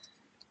player.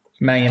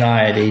 Man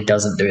United, he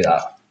doesn't do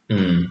that.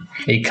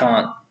 He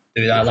can't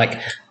do that. Like,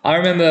 I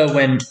remember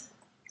when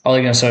Ole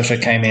Gunnar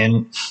Solskjaer came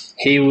in,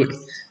 he would,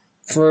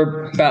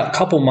 for about a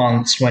couple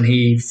months when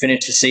he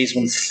finished the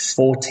season with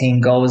 14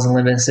 goals and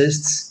 11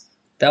 assists,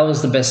 that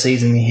was the best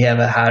season he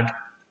ever had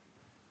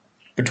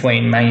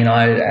between Man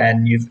United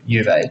and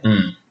Juve.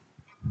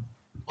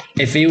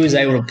 If he was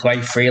able to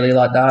play freely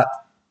like that,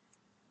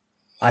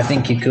 I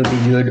think he could be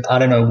good. I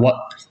don't know what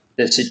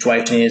the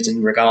situation is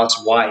in regards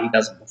to why he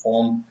doesn't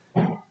perform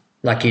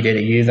like he did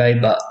at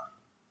Juve, but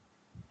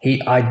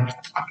I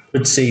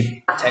would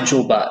see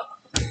potential, but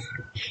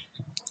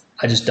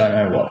I just don't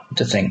know what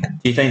to think.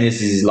 Do you think this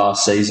is his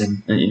last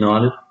season at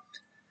United?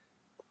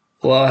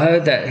 Well, I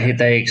heard that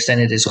they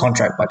extended his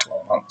contract by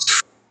 12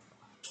 months.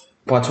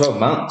 By 12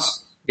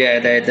 months? Yeah,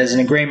 there's an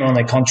agreement on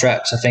their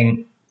contracts. I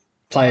think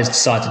players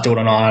decide to do it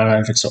or not. I don't know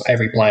if it's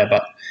every player,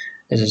 but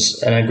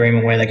there's an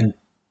agreement where they can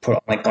put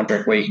on their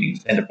contract where you can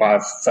extend it by a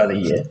further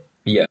year.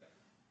 Yeah.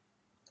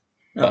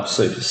 Oh,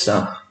 super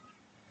stuff.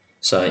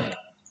 So,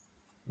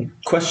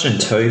 question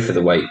 2 for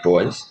the week,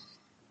 boys.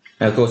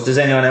 Now, of course, does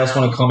anyone else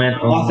want to comment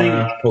on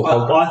Paul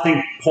Pogba? I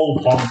think Paul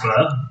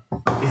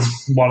Pogba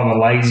is one of the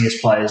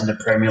laziest players in the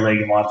Premier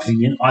League, in my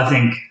opinion. I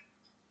think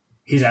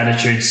his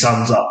attitude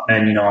sums up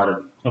Man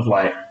United of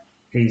late.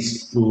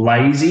 He's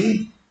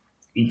lazy.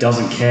 He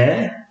doesn't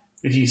care.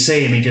 If you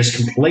see him, he just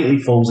completely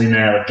falls in and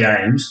out of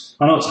games.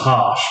 I know it's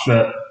harsh,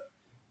 but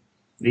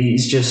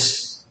he's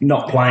just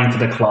not playing for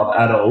the club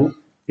at all.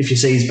 If you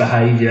see his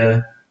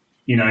behaviour,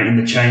 in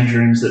the change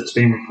rooms that's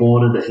been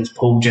reported that he's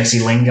pulled Jesse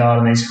Lingard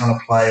and these kind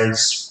of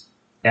players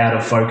out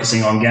of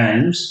focusing on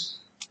games,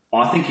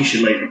 I think he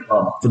should leave the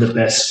club for the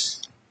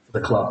best for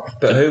the club.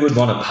 But who would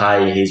want to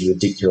pay his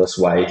ridiculous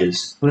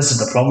wages? Well, this is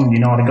the problem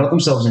United got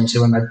themselves into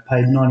when they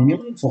paid $90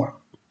 million for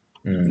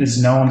him.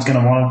 There's no one's going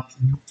to want to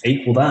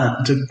equal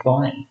that to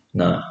buy him.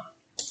 No.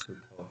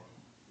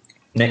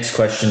 Next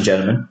question,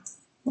 gentlemen.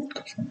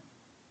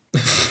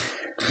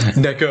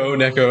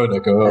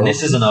 Neko. And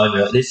this isn't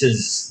over. This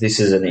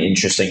is an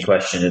interesting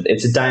question.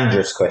 It's a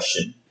dangerous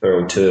question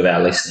for 2 of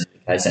our listeners, in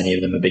case any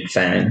of them are big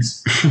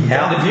fans.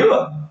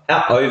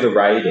 How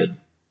overrated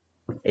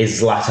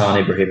is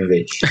Zlatan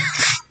Ibrahimovic?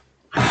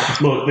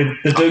 Look,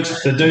 the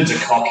dude's a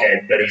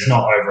cockhead, but he's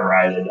not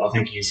overrated. I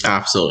think he's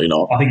Absolutely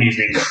not. an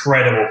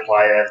incredible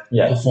player.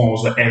 Yeah.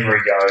 Performs wherever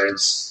he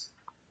goes.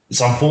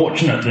 It's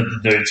unfortunate that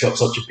the dude's got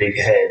such a big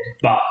head,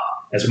 but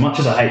as much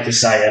as I hate to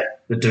say it,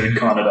 the dude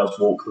kind of does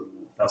walk the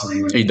walk,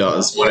 doesn't he? He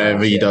does.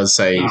 Whatever he does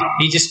say.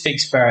 He just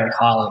speaks very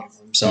highly of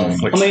himself.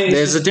 Which,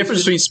 There's a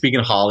difference between speaking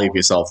highly of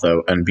yourself,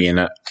 though, and being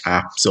an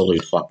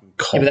absolute fucking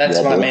cock. yeah, but that's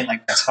what I wobble. mean.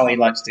 Like that's how he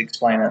likes to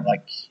explain it.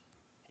 Like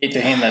to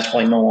him, that's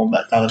probably normal,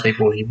 but to other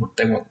people,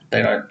 they don't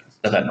consider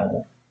that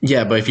normal.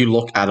 Yeah, but if you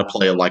look at a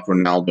player like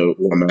Ronaldo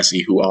or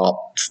Messi, who are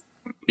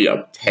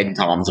 10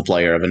 times a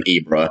player of an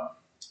Ibra,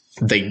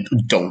 they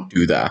don't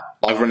do that.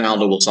 Like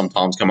Ronaldo will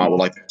sometimes come out with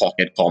like the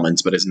cockhead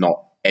comments, but it's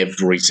not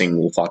every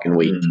single fucking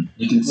week.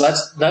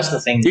 That's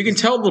the thing. You can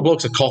tell the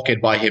bloke's a cockhead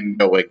by him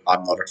going,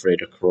 "I'm not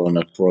afraid of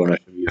Corona. Corona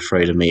should be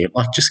afraid of me."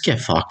 Like, just get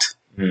fucked.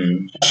 I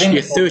think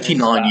You're the problem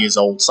 39 is years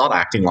old. Start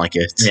acting like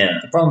it. Yeah.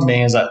 The problem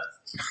being is that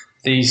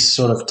these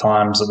sort of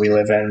times that we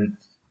live in,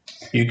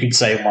 you could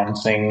say one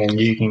thing and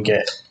you can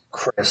get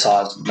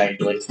criticised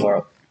majorly for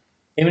it.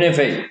 Even if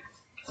it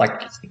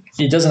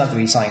doesn't have to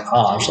be something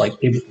harsh, like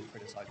people can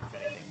criticise you for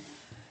anything.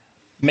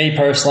 Me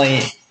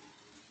personally,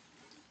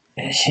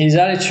 his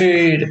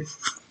attitude,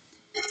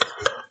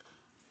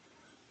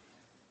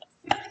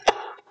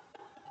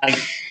 I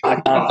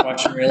can't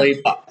question really,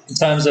 but in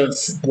terms of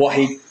what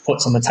he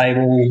puts on the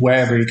table,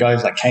 wherever he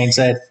goes, like Kane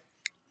said,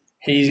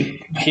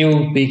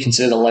 he'll be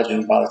considered a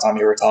legend by the time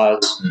he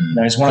retires. You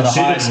know, he's one of the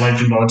Considered highest. a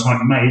legend by the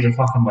time, mate, he's a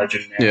fucking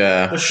legend now.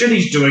 Yeah. The shit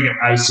he's doing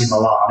at AC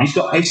Milan, he's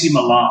got AC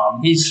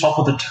Milan, he's top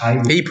of the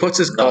table. He puts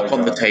his cock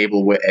on the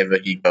table wherever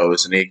he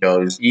goes, and he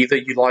goes, either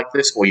you like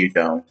this or you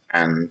don't.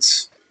 And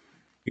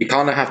you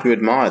kind of have to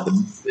admire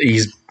them.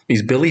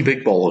 He's Billy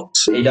Big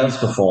Bollocks. He does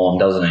perform,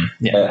 doesn't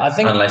he? Yeah, I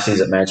think Unless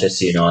he's at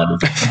Manchester United.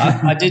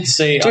 I did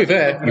see. To be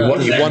fair, he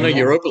won a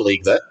Europa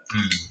League there.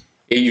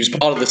 He was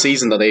part of the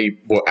season that they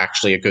were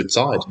actually a good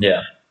side.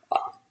 Yeah.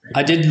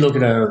 I did look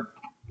at a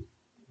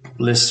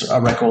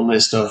record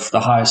list of the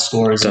highest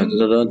scorers in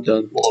Dun, dun,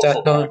 dun, world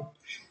football.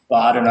 But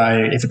I don't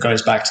know if it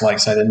goes back to, like,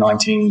 say, the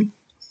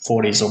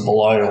 1940s or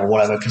below or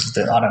whatever, because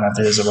I don't know if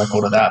there's a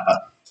record of that.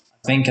 But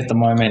I think at the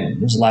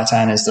moment,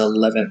 Zlatan is the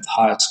 11th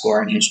highest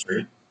scorer in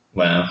history.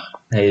 Wow.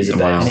 He is a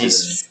Wow. And baby.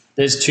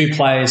 there's two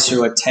players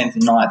who are 10th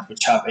and 9th,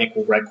 which have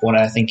equal record. And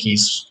I think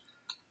he's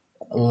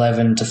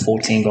 11 to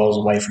 14 goals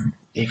away from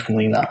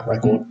equaling that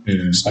record.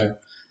 So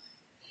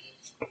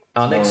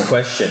Our next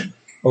question.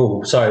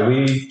 Oh, sorry, were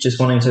you just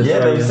wanting to Yeah,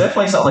 throw there's in-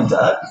 definitely something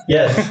to add.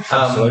 Yeah,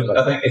 Absolutely.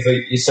 I think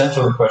if you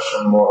center the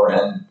question more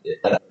around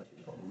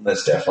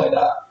there's definitely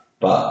that.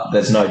 But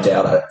there's no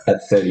doubt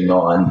at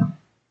 39,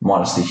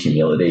 minus the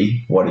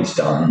humility, what he's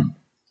done,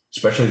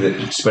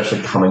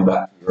 especially coming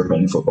back to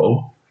European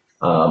football.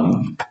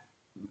 A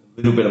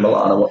little bit of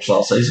Milan I watched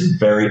last season,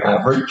 very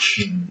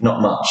average,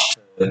 not much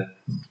to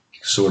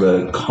sort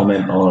of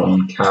comment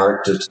on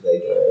character to their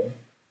game.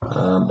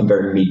 A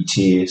very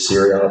mid-tier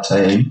Serie A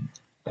team,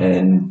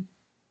 and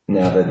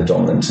now they're the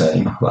dominant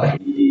team.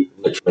 Like, he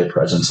literally a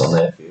presence on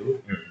their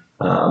field,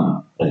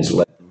 and he's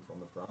led them from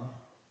the front.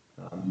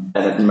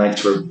 And it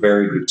makes for a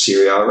very good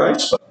Serie A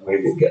race, but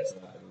we will get to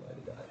that at a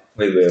later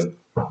date.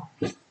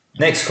 We will.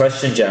 Next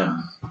question,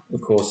 Jam.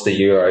 Of course, the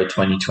Euro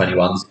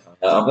 2021's.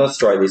 I'm going to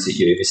throw this at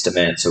you, Mr.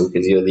 Mansell,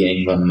 because you're the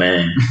England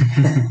man.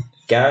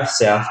 Gareth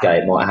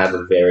Southgate might have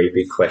a very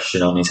big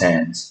question on his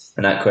hands.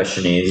 And that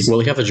question is, Will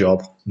he have a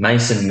job?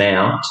 Mason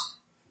Mount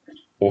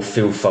or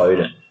Phil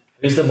Foden?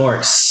 Who's the more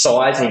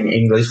exciting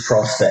English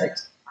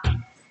prospect?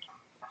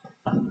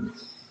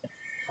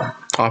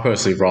 I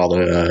personally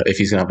rather if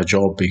he's going to have a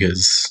job,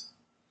 because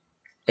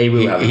He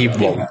will have a he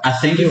job. won't. I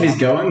think if he's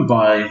going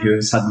by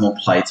who's had more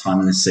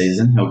playtime this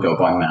season, he'll go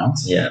by Mount.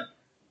 Yeah.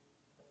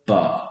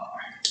 But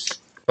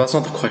That's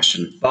not the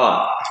question.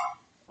 But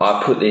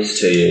I put this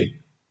to you.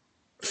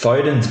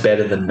 Foden's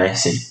better than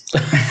Messi.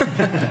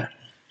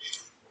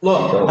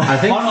 Look, I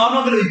think I'm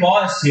not going to be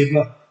biased here,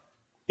 but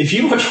if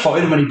you watch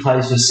Foden when he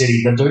plays for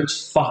City, the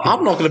dude's fucking...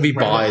 I'm not going to be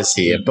biased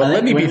here, but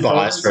let me be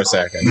biased for a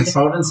second. when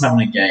Foden's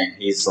having a game,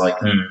 he's like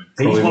probably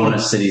He's one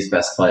of City's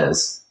best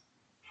players.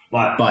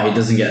 Like, But he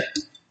doesn't get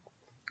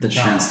the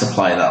chance to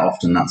play that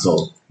often, that's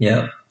all.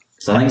 Yeah.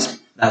 So I think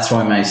that's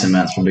why Mason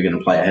Mount's probably going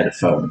to play ahead of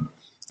Foden.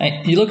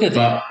 hey, you look at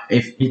But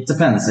if it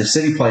depends, if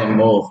City play him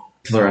more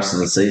for the rest of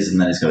the season,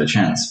 then he's got a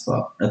chance.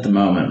 But at the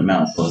moment,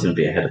 Mount's probably going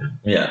to be ahead of him.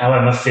 Yeah.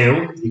 however,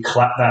 Phil, you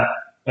clap that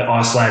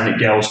Icelandic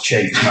girl's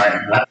cheeks, mate.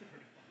 And that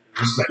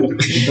respect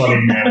that you got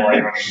in there while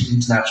you're on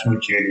international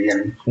duty.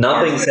 And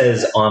Nothing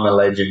says I'm a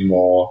legend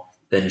more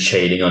than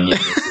cheating on your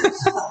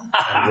missus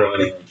and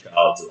ruining your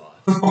child's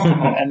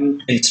life.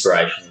 and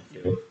Inspiration.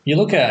 you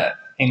look at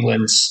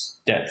England's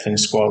depth in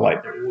squad,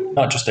 like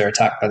not just their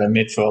attack but their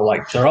midfield,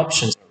 like their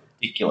options are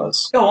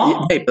ridiculous. Go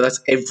on. Hey, but that's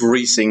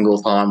every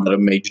single time that a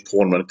major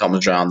tournament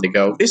comes around. They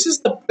go, "This is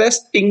the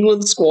best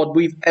England squad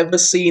we've ever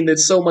seen.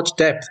 There's so much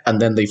depth,"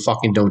 and then they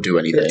fucking don't do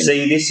anything.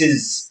 See, this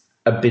is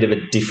a bit of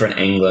a different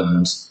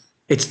England.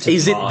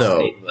 Is it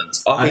though? England.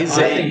 I I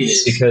think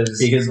it's because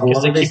because a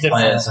lot they of these keep their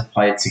players have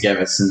played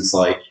together since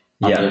like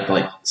under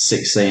like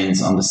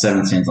 16s, under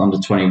 17s, under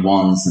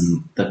 21s,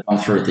 and they've gone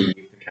through the youth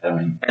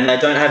academy. And they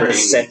don't have the Pretty-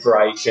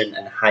 separation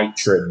and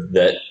hatred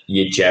that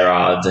your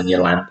Gerrards and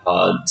your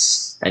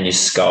Lampards and your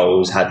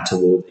Scholes had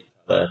towards each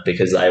other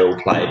because they all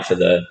played for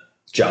the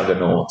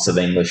juggernauts of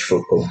English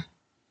football.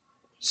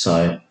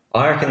 So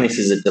I reckon this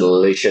is a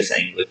delicious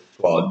English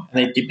squad.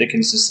 And they keep the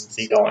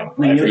consistency going.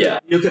 I mean, you Yeah.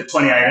 look at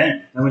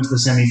 2018. They went to the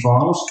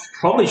semi-finals.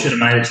 Probably should have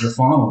made it to the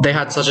final. They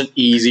had such an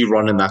easy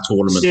run in that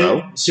tournament,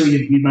 though. Still,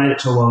 you made it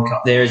to a World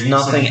Cup. There is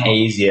nothing Semi-final.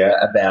 easier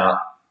about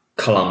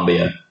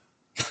Colombia.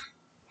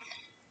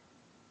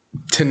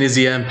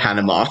 Tunisia and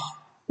Panama,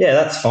 Yeah,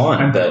 that's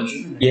fine, And but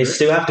Belgium. you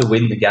still have to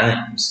win the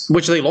games.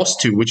 which they lost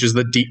to, which is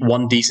the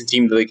one decent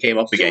team that they came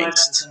up Still made it to the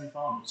against.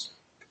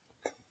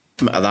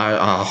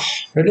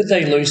 semi-finals. Who did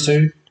they lose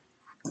to?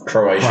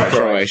 Croatia.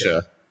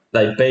 Croatia.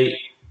 They beat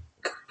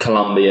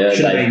Colombia,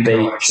 Should have they been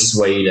beat Croatia.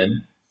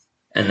 Sweden,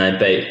 and they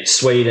beat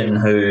Sweden,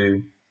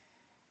 who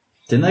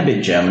Didn't they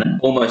beat Germany?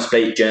 almost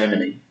beat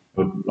Germany.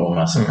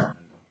 Almost. I can't remember.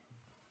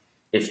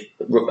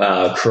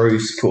 If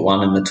Cruz put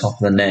one in the top of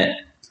the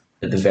net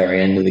at the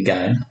very end of the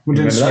game. Well,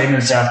 didn't Remember that? Sweden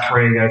and South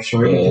Korea go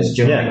through Yeah. because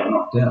Germany Yeah. got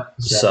knocked out?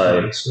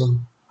 So-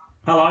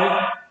 Hello.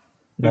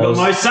 We've got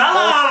Mo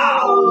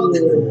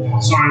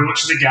Salah! Sorry,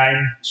 watch the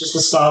game. It's just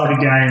the start of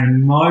the game,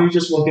 and Mo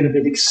just looking a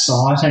bit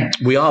exciting.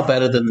 We are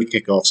better than the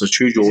kickoff, so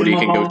True Geordie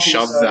He's in can my go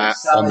shove multi, so that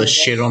Salah on the is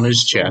shit on his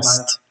mate.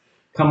 chest.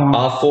 Come on.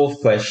 Our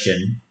fourth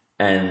question,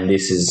 and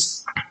this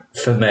is,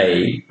 for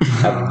me,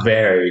 a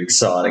very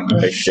exciting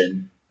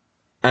question.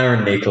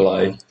 Aaron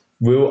Niccolo,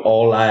 will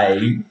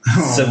Ole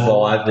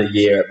survive the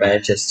year at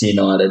Manchester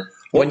United?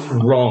 What's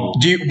wrong?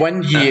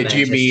 When year do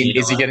you Manchester mean?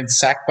 Is he United. getting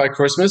sacked by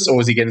Christmas,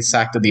 or is he getting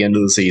sacked at the end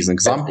of the season?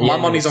 Because At the my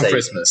end money's of on the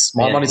Christmas. season.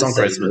 My End money's of on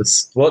the season.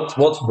 Christmas.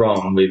 What's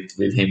wrong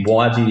with him?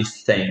 Why do you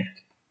think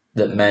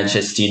that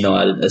Manchester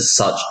United is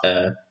such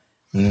a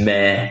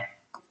meh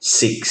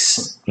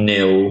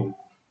 6-0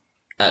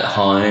 at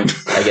home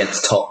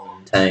against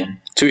Tottenham team?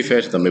 To be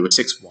fair to them, it was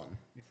 6-1.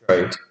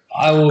 True.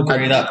 I will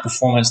agree that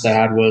performance they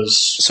had was.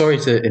 Sorry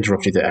to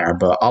interrupt you there, Aaron,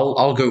 but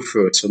I'll go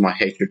through it with my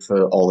hatred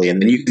for Ollie,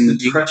 and then you can. No,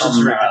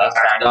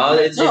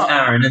 it's just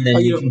Aaron, and then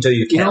you can do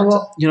your You know counter.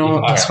 what? You know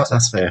what? Yeah.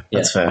 That's fair. Yeah.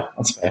 That's fair.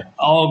 That's fair.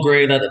 I'll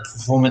agree that the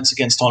performance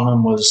against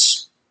Tottenham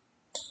was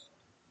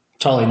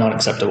totally not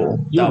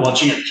acceptable. You're That was-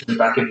 watching it to the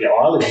back of your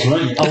eyelids,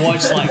 weren't you? I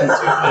watched like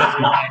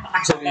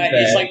 2:30. Mate,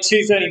 it's like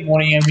 2:30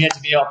 morning, and we had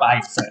to be up at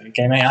 8:30.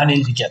 Okay, mate, I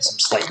needed to get some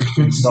sleep.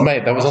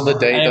 Mate, that was on the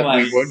day that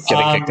Anyway, we weren't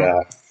getting kicked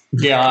out.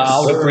 Yeah, I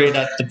would agree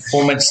that the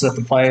performance of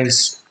the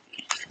players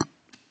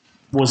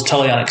was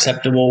totally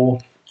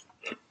unacceptable.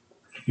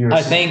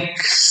 I think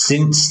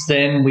since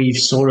then we've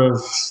sort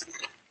of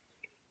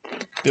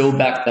built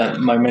back the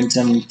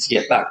momentum to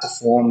get back to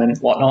form and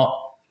whatnot.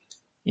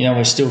 You know,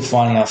 we're still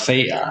finding our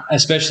feet,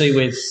 especially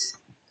with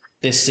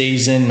this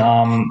season.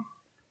 I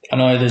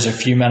know there's a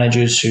few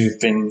managers who've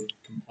been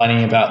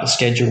complaining about the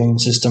scheduling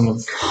system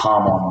of.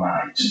 Come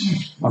on, mate.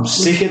 I'm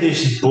sick of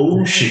this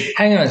bullshit.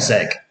 Hang on a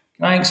sec.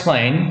 Can I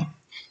explain?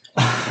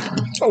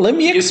 Let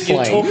me You're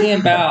explain. talking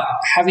about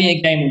having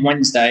a game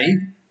Wednesday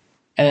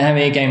and then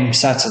having a game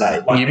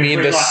Saturday. You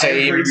mean the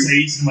same- Every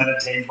season when a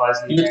team plays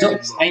the You're game.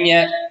 talk- And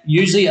yet,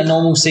 usually a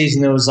normal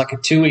season, there was like a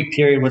 2-week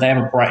period where they have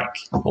a break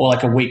or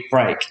like a week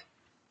break.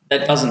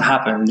 That doesn't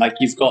happen. Like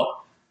you've got,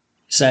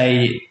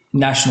 say,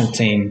 national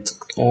team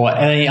or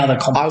any other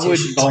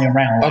competition going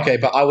around. Okay,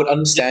 but I would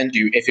understand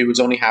you if it was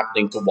only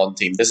happening to one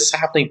team. This is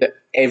happening to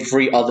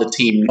every other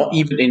team, not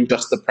even in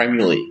just the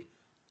Premier League.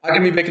 I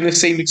can be making the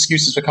same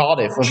excuses for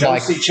Cardiff. Of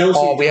Chelsea, like, Chelsea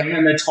oh,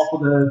 and they're top of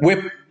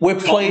the. we're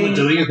playing.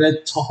 Doing it, they're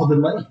top of the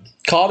league.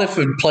 Cardiff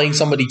are playing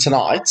somebody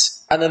tonight,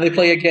 and then they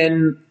play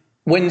again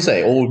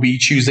Wednesday, or it would be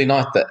Tuesday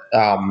night that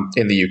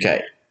in the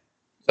UK.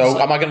 So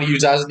am I going to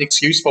use that as an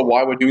excuse for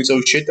why we're doing so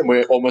shit and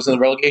we're almost in the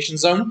relegation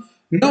zone?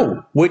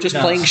 No, we're just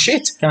No. playing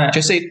shit. Can I-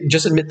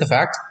 Just admit the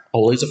fact.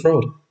 Ole's a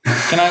fraud.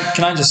 Can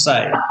I just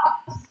say?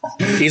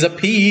 He's a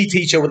PE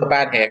teacher with a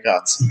bad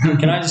haircut.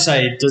 Can I just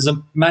say? Does it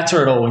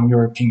matter at all, in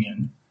your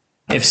opinion,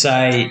 if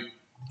say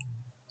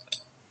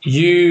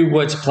you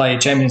were to play a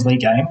Champions League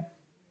game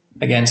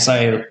against,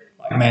 say,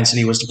 like Man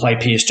City was to play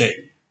PSG,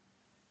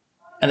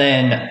 and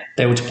then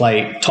they were to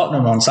play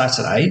Tottenham on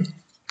Saturday?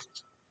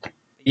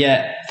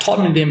 Yeah,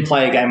 Tottenham didn't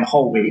play a game a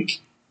whole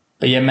week,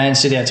 but yeah, Man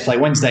City had to play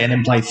Wednesday and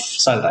then play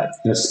Saturday.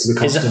 That's the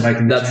cost Is it- of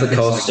making. That's the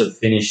cost of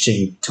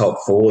finishing top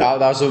 4. That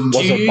was what I Do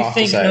was you about to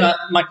think? say.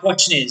 My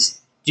question is: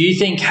 do you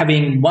think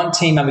having one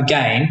team have a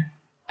game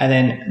and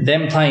then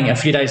them playing a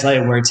few days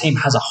later, where a team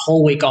has a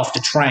whole week off to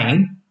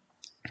train,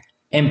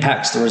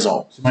 impacts the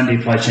result? When do you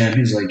play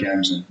Champions League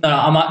games then? No,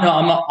 I'm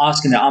not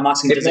asking that. I'm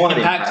asking It does it might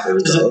impact? impact the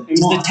Does result.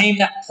 the team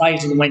that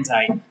plays on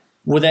Wednesday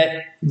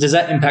does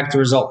that impact the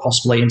result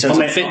possibly in terms I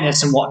mean, of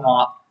fitness and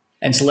whatnot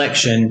and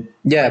selection?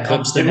 Yeah, but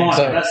Comes to It might.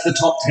 so- That's the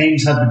top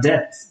teams have the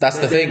depth. That's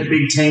the They're thing. The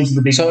big teams and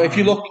the big. So if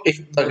you look,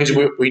 because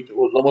we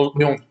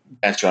don't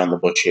dance around the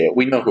bush here,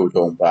 we know who we're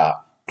talking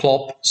about.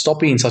 Klopp, stop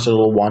being such a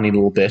little whiny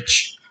little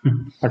bitch.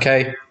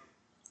 Okay,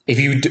 if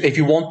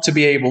you want to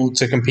be able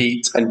to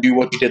compete and do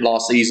what you did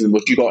last season,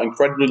 which you got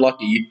incredibly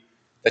lucky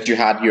that you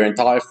had your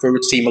entire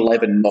first team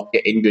 11 not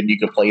get injured, you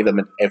could play them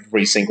in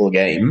every single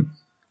game.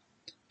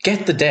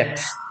 Get the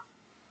depth.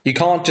 You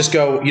can't just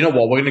go, you know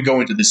what, we're going to go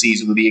into the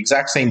season with the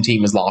exact same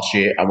team as last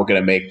year and we're going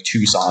to make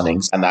 2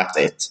 signings and that's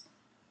it.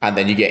 And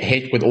then you get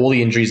hit with all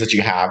the injuries that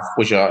you have,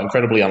 which are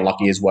incredibly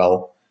unlucky as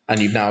well, and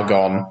you've now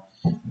gone,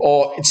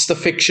 oh, it's the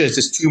fixtures,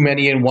 there's too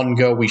many in one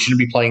go, we shouldn't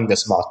be playing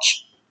this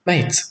much.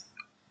 Mate,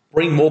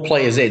 bring more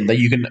players in that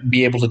you can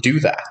be able to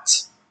do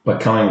that. But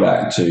coming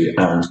back to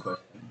Aaron's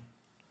question,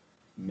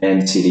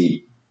 Man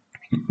City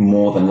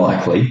more than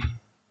likely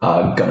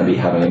are going to be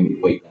having a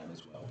midweek game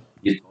as well.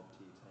 Your top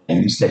tier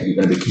teams that you're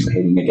going to be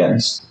competing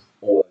against,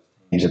 all those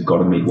teams have got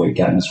a midweek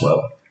game as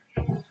well.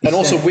 And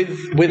also with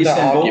that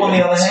argument, on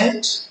the other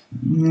hand,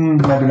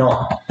 maybe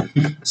not.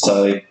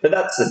 So, But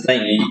that's the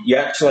thing. You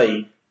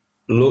actually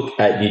look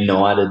at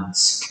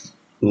United's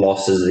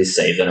losses this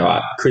season,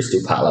 right?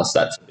 Crystal Palace,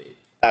 that's a big.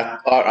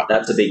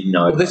 That's a big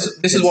no. this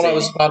is what I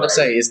was about to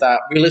say, is that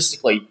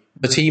realistically,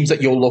 the teams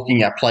that you're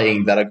looking at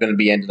playing that are going to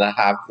be ended to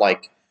have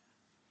like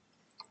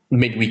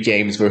midweek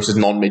games versus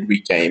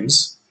non-midweek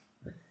games,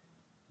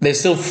 there's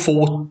still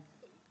 13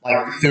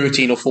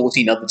 or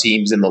 14 other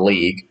teams in the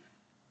league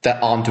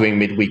that aren't doing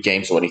midweek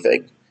games or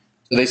anything.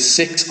 So there's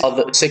 6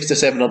 to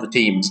 7 other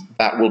teams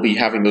that will be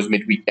having those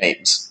midweek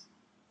games.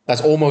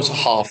 That's almost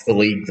half the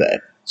league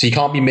there. So you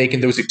can't be making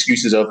those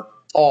excuses of,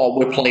 oh,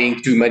 we're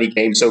playing too many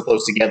games so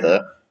close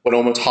together when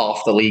almost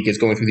half the league is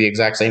going through the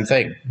exact same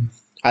thing.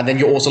 And then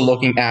you're also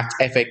looking at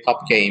FA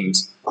Cup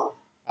games,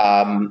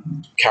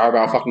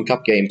 Carabao fucking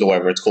Cup games, or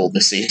whatever it's called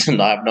this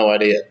season. I have no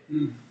idea.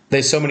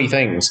 There's so many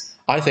things.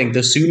 I think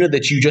the sooner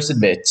that you just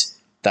admit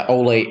that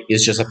Ole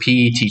is just a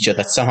PE teacher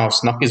that somehow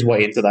snuck his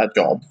way into that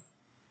job.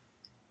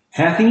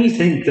 How can you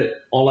think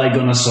that Ole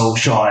Gunnar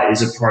Solskjaer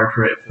is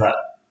appropriate for that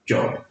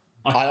job?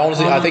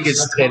 I think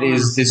it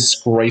is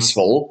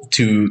disgraceful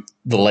to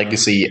the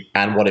legacy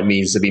and what it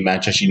means to be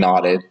Manchester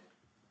United,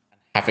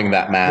 having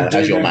that man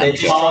as your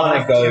manager.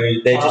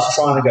 They're just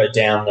trying to go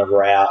down the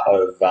route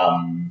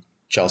of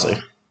Chelsea.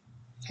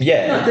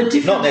 Yeah,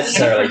 not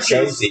necessarily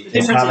Chelsea.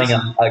 Just having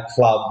a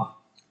club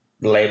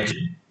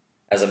legend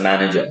as a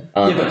manager.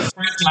 Yeah, but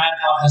Frank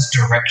Lampard has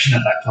direction at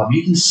that club.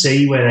 You can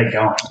see where they're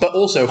going. But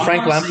also,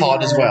 Frank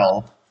Lampard as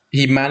well,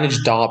 he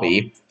managed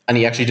Derby, and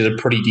he actually did a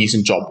pretty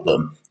decent job with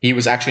them. He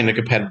was actually in a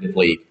competitive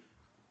league.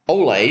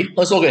 Ole,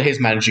 let's look at his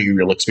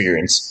managerial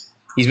experience.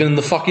 He's been in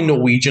the fucking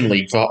Norwegian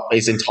league for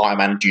his entire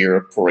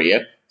managerial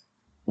career.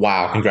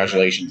 Wow,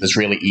 congratulations. It's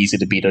really easy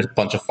to beat a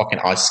bunch of fucking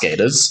ice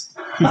skaters.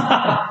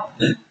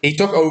 He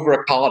took over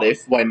at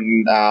Cardiff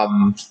when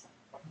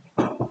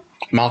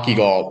Malky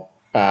got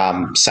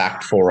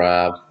sacked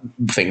for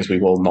things we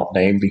will not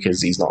name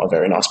because he's not a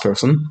very nice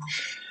person.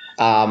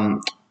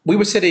 We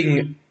were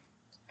sitting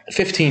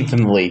 15th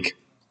in the league.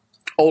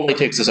 Ole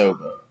takes us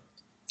over.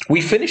 We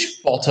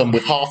finished bottom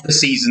with half the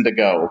season to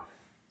go.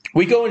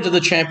 We go into the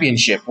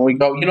championship and we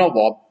go, you know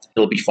what?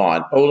 It'll be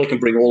fine. Ole can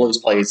bring all of his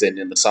players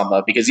in the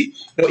summer because he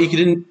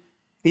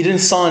didn't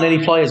sign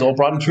any players all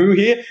right and true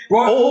here.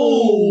 Right.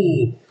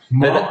 Oh,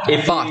 but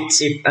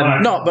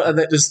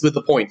that's with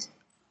the point.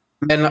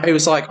 And it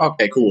was like,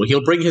 okay, cool.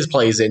 He'll bring his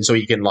players in so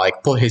he can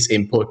like put his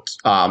imprint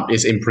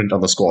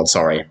on the squad.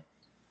 Sorry,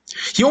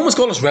 he almost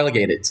got us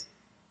relegated.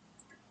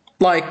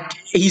 Like,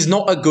 he's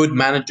not a good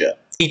manager.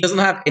 He doesn't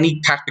have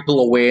any tactical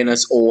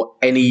awareness or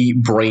any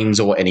brains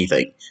or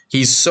anything.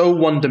 He's so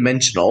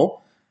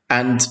one-dimensional,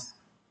 and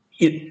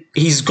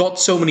he's got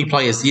so many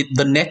players.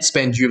 The net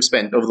spend you have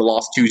spent over the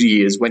last 2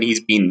 years when he's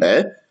been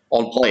there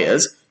on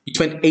players, you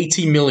spent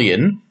 80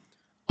 million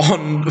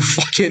on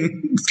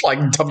fucking like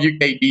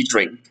WKD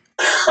drink.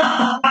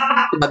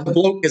 The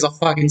bloke is a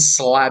fucking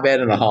slab head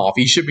and a half.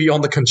 He should be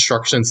on the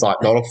construction site,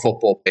 not a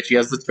football pitch. He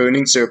has the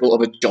turning circle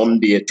of a John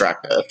Deere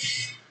tractor.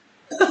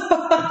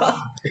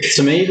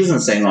 To me, he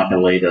doesn't seem like a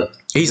leader.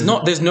 He's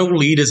not. There's no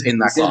leaders in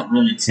that club.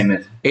 Really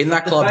timid. In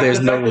that club, there's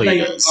no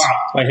leaders.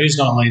 Wait, who's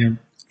not a leader?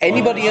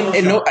 Anybody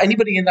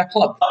in that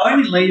club. The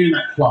only leader in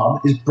that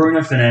club is Bruno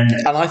Fernandes.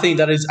 And I think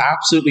that is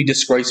absolutely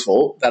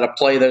disgraceful that a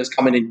player that is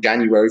coming in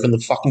January from the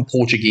fucking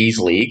Portuguese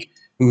league,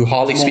 who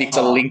hardly speaks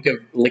a lick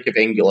of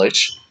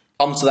English,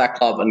 comes to that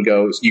club and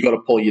goes, you got to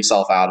pull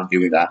yourself out of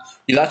doing that.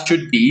 That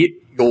should be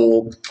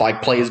your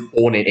like players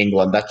born in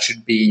England. That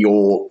should be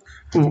your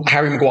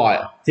Harry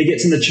Maguire. He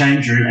gets in the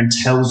change room and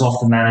tells off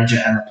the manager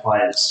and the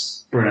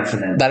players. Bruno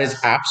Fernandes. That is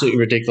absolutely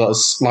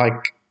ridiculous.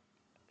 Like,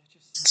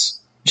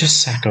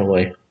 just sack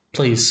Ole,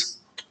 please.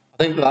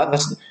 I think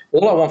that's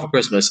all I want for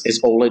Christmas is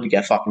Ole to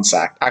get fucking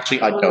sacked.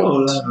 Actually, I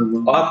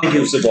don't. I think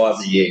he'll survive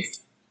the year.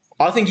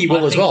 I think he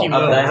will as well. They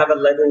have a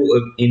level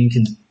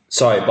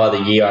of by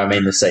the year I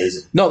mean the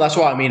season. No, that's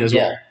what I mean as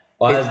well.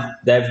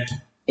 They're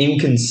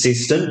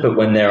inconsistent, but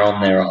when they're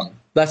on, they're on.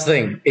 That's the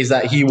thing, is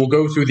that he will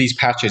go through these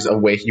patches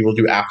of where he will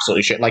do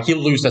absolutely shit. Like, he'll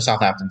lose to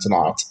Southampton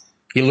tonight.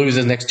 He'll lose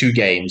his next 2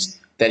 games.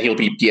 Then he'll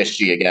beat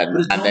PSG again.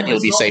 And then he'll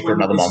be safe for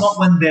another month. It's not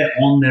when they're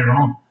on, they're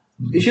on.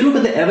 If you look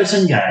at the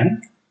Everton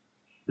game,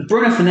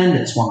 Bruno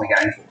Fernandes won the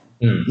game for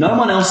them. No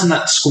one else in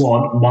that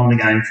squad won the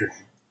game for them.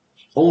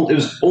 It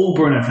was all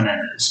Bruno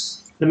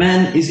Fernandes. The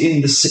man is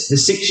in the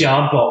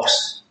 6-yard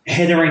box,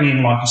 headering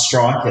in like a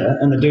striker,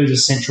 and the dude's a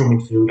central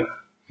midfielder.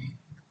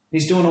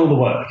 He's doing all the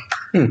work.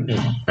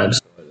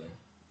 Absolutely.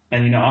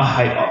 And,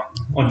 I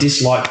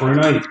dislike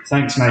Bruno.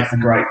 Thanks, mate, for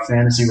great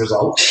fantasy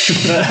results.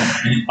 But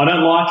I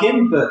don't like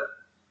him, but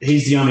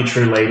he's the only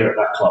true leader at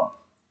that club.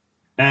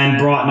 And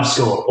Brighton have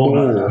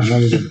scored.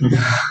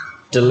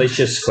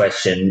 Delicious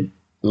question.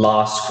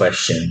 Last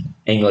question.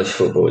 English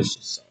football is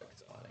just so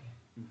exciting.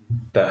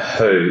 But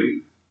who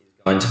is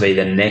going to be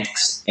the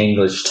next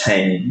English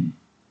team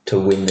to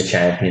win the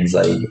Champions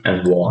League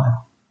and why?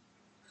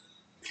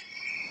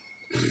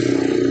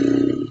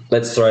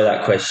 Let's throw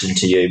that question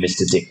to you,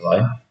 Mr.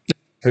 Dicklow.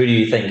 Who do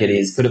you think it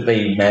is? Could it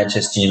be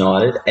Manchester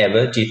United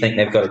ever? Do you think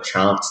they've got a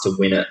chance to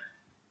win it?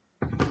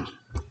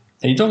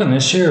 Are you talking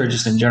this year or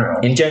just in general?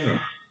 In general.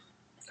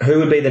 Who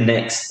would be the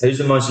next? Who's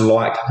the most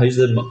liked? Who's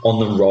the on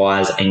the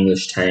rise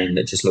English team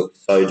that just looks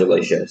so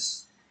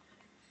delicious?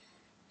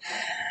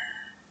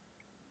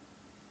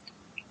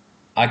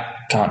 I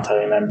can't tell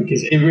you, man,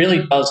 because it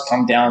really does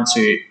come down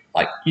to,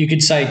 like, you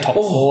could say top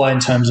 4 in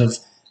terms of,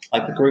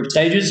 like, the group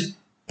stages,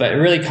 but it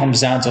really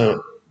comes down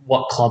to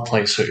what club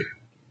plays who.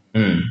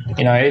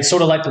 It's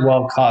sort of like the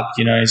World Cup.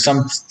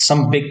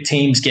 Some big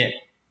teams get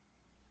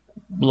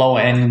lower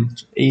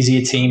end,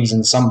 easier teams,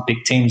 and some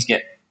big teams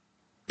get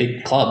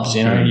big clubs.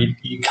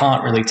 You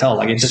can't really tell.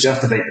 Like, it's You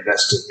have to beat the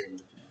best of them.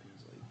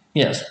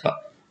 yes,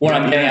 but what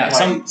I'm getting at,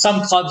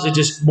 some clubs are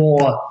just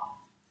more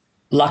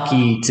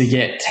lucky to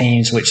get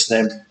teams which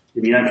they're.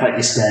 If you don't play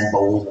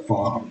Istanbul in the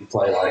final, you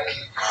play like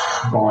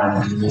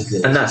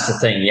Bayern. And that's the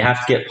thing. You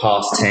have to get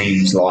past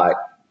teams like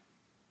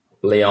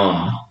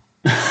Lyon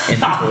in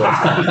the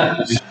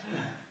quarterfinals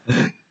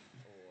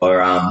or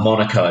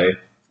Monaco,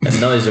 and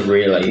those are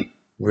really,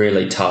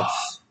 really tough.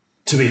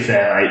 To be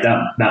fair, mate,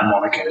 that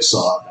Monaco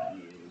side that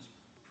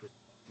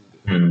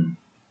year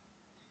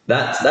was.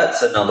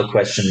 That's another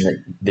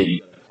question that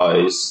you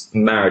pose.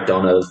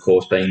 Maradona, of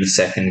course, being the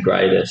second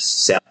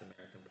greatest South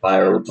American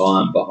player of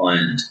all time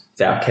behind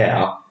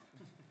Falcao,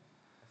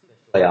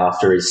 especially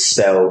after his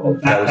spell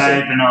at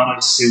Chelsea. Bernardo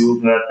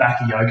Silva,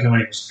 Bakayoko when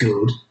he was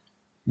good.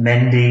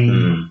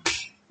 Mendy.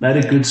 They had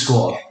a good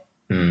squad.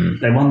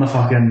 They won the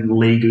fucking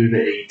League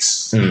Uber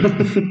Eats. And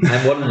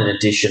what an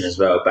addition as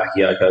well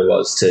Bakayoko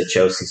was to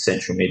Chelsea's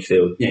central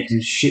midfield. Yeah, because he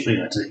was shit when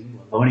he went to England.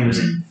 But when he was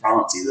in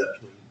France, he was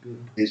actually good.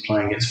 He was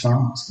playing against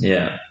France.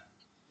 Yeah.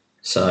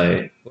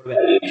 So, what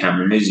about you,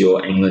 Cameron? Who's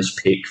your English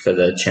pick for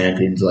the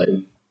Champions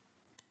League?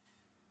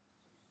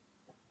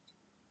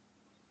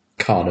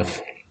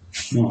 Cardiff.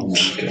 Oh,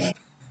 my God.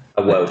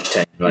 A Welsh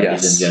team,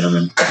 ladies and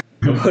gentlemen.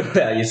 What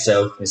about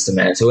yourself, Mr.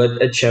 Mansell?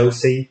 At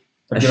Chelsea?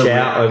 A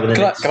shout over the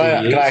next few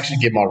years? Can I actually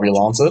give my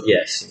real answer?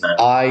 Yes. No.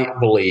 I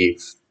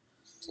believe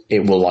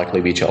it will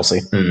likely be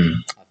Chelsea.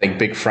 I think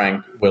Big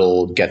Frank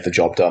will get the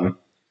job done.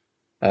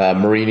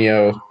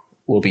 Mourinho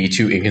will be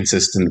too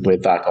inconsistent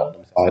with that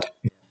Golden side.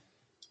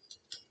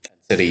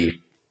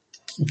 City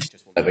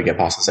just will never get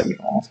past the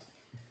semi-finals.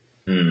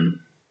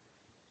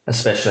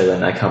 Especially when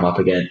they come up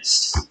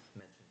against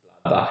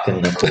Buck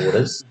in the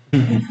quarters.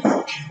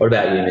 What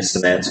about you,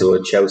 Mr.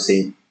 Mansell?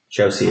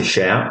 Chelsea a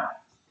shout?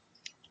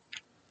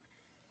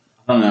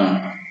 I don't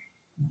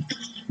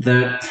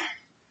know.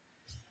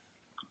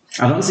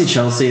 I don't see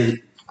Chelsea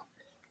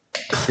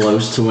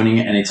close to winning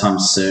it anytime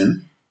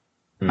soon.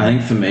 I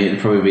think for me, it'd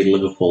probably be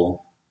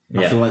Liverpool.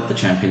 I feel like the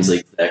Champions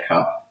League is their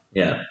cup.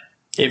 Yeah.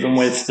 Even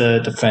with the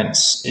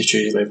defence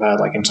issues they've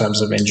had, like in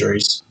terms of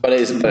injuries. But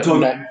it's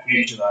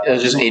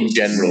just in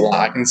general.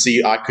 I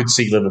could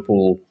see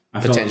Liverpool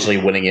potentially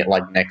winning it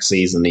like next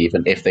season,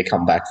 even if they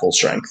come back full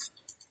strength.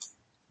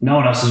 No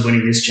one else is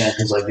winning this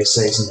Champions League this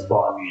season than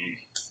Bayern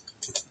Munich.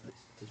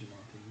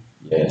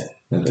 Yeah.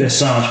 They're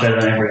so much better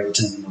than every other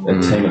team in the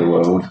world. Team of the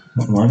world at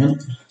the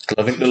moment.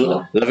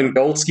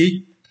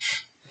 Lewandowski?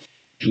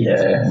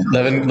 Yeah.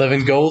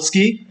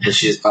 Lewandowski?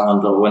 This year's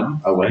Ballon d'Or winner.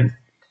 Oh, wait.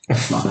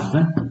 That's not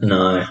happening.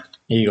 No.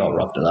 You got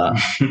robbed of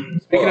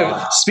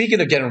that. Speaking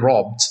of getting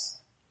robbed,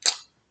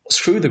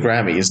 screw the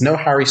Grammys. No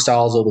Harry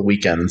Styles or The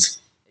Weeknd.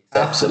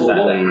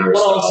 Absolutely. What I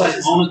was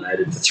saying,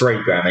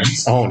 3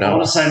 Grammys. Oh I no!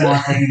 want to say my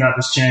thing about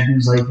this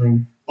Champions League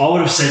thing. I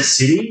would have said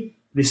City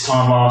this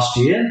time last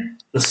year.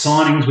 The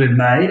signings we've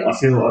made, I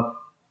feel are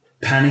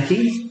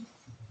panicky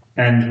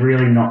and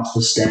really not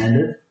the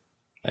standard.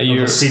 Are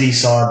you a City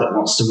side that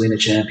wants to win a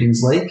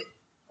Champions League?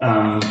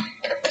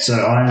 So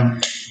I'm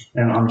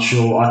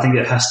unsure. I think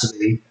it has to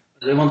be.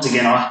 But once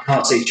again, I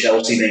can't see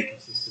Chelsea being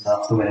consistent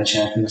enough to win a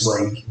Champions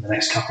League in the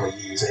next couple of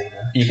years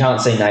either. You can't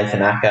see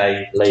Nathan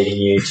Ake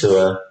leading you to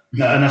a...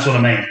 No, and that's what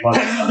I mean.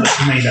 Like,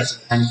 to me, that's a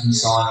panicky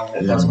signing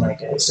that doesn't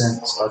make any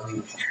sense. I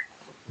think.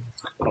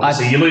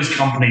 Obviously, you lose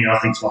company. I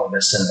think it's one of the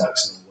best centre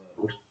backs in the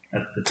world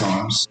at the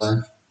time.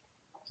 So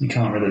you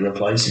can't really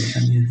replace him,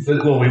 can you?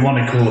 But, well, we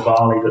wanted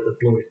Koulibaly, but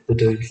the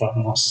dude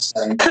fucking lost to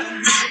stay.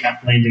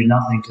 Napoli do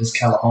nothing because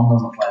Callahan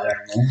doesn't play there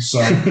anymore.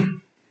 So I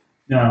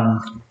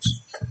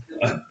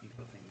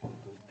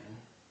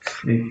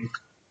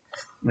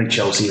think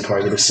Chelsea are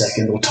probably the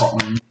second, or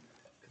Tottenham.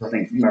 I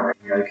think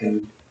Mourinho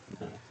can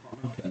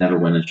Never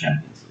win a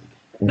Champions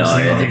No,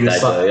 I if think they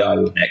it's do, I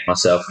will neck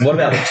myself. What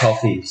about the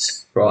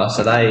toffees, Bryce?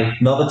 Are they?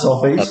 Not the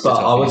Toffees, Not the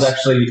but I was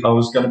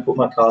Toffees. going to put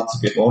my cards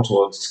a bit more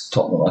towards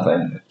Tottenham, I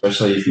think,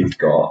 especially if you've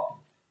got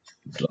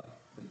like,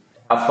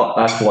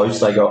 how close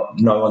they got.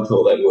 No one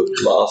thought they would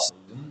last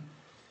season.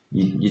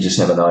 You just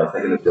never know if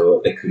they're going to do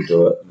it. They could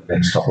do it in the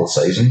next couple of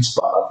seasons,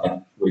 but I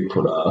think we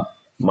put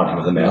money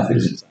where the mouth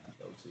is.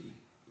 Chelsea,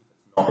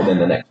 not within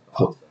the next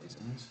couple of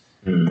seasons.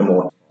 The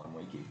more time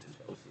we give to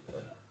Chelsea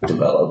to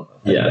develop,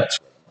 I think that's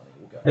where the money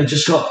will go. They've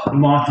just got, in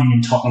my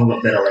opinion, Tottenham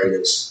got better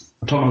leaders.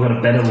 Tottenham got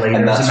a better leader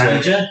And as that's a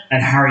manager,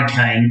 and Harry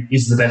Kane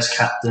is the best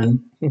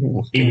captain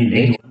in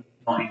England,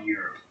 not in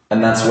Europe.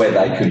 And that's where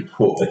they could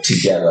put it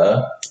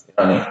together.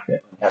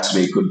 It has to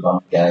be a good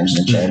bunch of games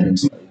in the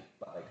Champions League,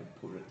 but they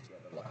could put it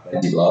together like they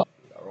did last year.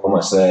 They're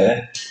almost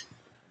there.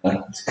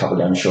 It's a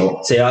couple of games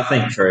short. See, I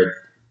think for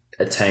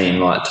a team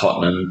like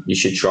Tottenham, you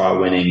should try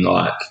winning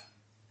like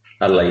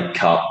a League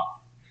Cup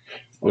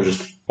or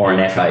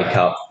an FA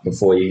Cup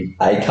before you.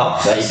 A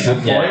cup, that's a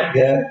good point.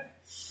 Yeah.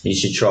 You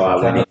should try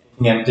winning.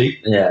 Empty.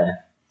 Yeah,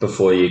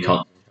 before you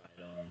concentrate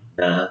on.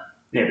 Yeah,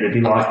 but it'd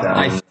be like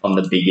that. On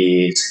the big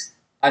ears.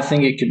 I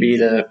think it could be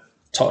the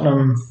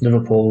Tottenham,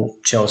 Liverpool,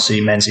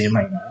 Chelsea, Man City, and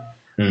Man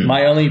United.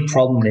 My only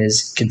problem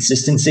is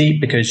consistency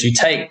because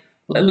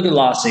look at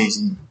last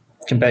season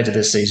compared to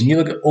this season. You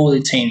look at all the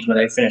teams where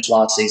they finished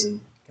last season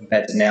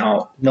compared to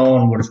now. No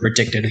one would have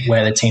predicted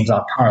where the teams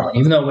are currently,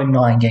 even though we're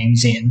 9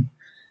 games in.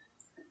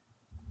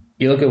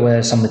 You look at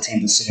where some of the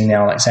teams are sitting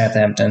now, like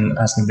Southampton,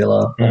 Aston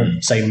Villa, or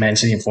say Man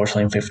City,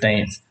 unfortunately, in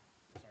 15th,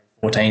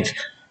 14th.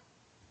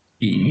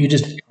 You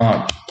just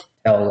can't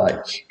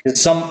tell,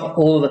 because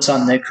all of a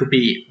sudden there could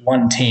be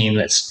one team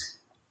that's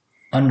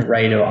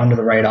underrated or under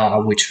the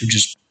radar, which would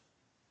just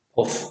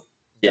off up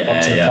to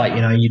the plate.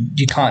 You know,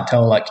 you can't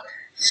tell, and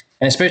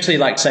especially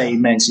say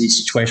Man City's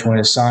situation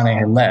where Sane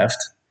had left,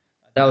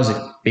 that was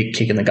a big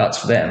kick in the guts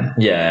for them.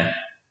 Yeah.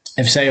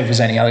 If it was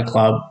any other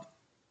club,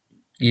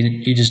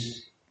 you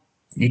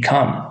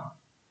can't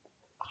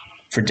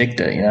predict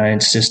it. You know,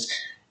 it's just,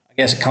 I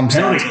guess it comes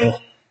down to.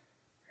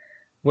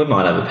 We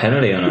might have a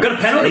penalty on it. We've got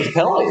a penalty.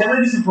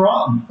 Penalty for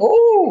Brighton.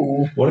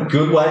 Oh, What a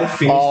good way to finish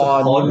the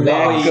pod.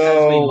 Now, as we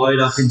load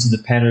up into the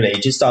penalty,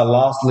 just our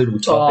last little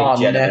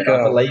topic, Janet.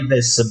 I believe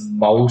there's some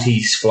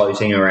multis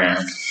floating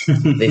around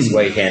this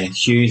weekend.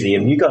 Hughesy,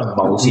 have you got a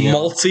multi?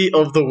 Multi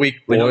of the week,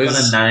 We're boys.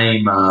 not going to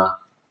name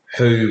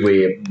who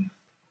we're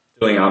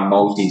doing our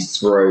multis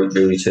through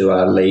due to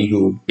a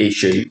legal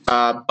issue.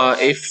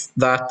 But if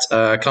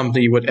that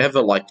company would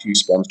ever like to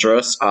sponsor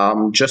us,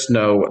 just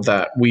know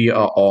that we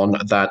are on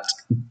that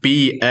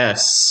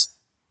BS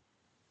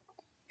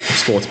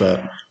sports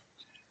bet.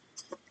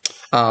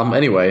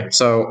 Anyway,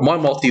 so my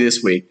multi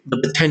this week, the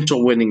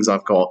potential winnings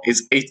I've got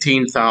is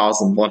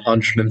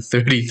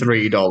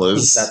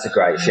 $18,133. That's a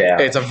great shout.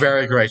 It's a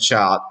very great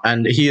shout.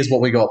 And here's what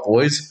we got,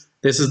 boys.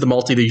 This is the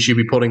multi that you should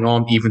be putting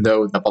on, even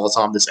though by the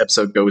time this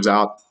episode goes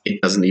out,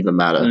 it doesn't even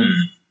matter.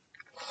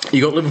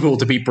 You got Liverpool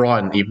to beat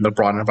Brighton, even though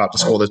Brighton are about to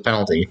score this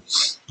penalty.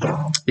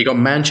 You got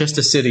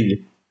Manchester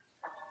City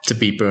to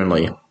beat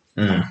Burnley.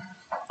 You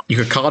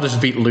got Cardiff to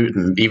beat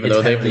Luton, even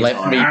though they've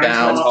left me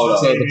down Hold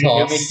for the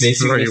past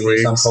 3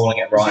 weeks. I'm calling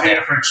it right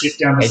now. For a chip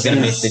down the He's going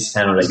to miss this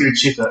penalty. He's going to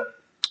chip it.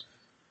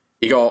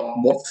 You got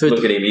Watford.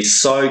 Look at him. He's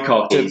so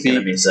cocky. He's going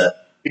to miss it.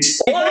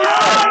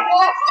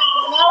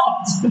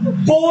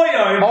 Boy,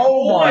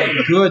 Oh my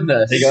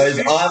goodness. He goes,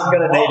 I'm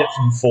going to need it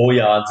from 4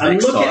 yards And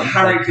next look time. at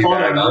Harry Thank you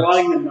Potter very much.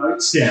 writing the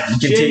notes down.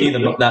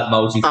 Continue that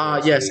multi.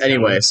 Yes,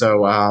 anyway,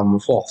 so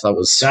that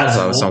was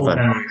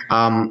something.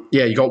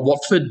 Yeah, you got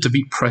Watford to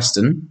beat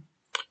Preston.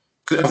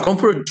 I've gone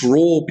for a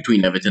draw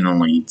between Everton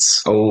and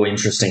Leeds. Oh,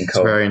 interesting It's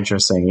call. very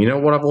interesting. You know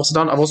what I've also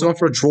done? I've also gone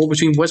for a draw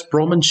between West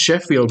Brom and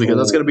Sheffield because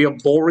that's going to be a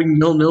boring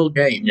 0-0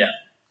 game. Yeah.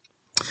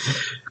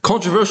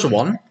 Controversial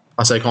one.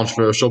 I say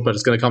controversial, but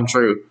it's going to come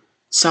true.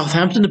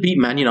 Southampton to beat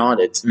Man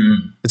United.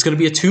 It's going to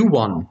be a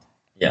 2-1.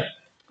 Yeah.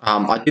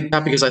 I did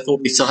that because I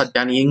thought we still had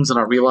Danny Ings, and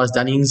I realised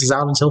Danny Ings is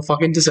out until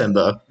fucking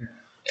December.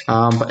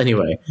 But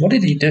anyway. what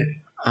did he do?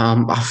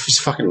 His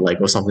fucking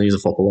leg or something. He's a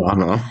footballer. I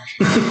don't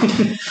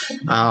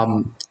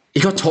know.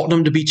 You got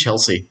Tottenham to beat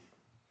Chelsea.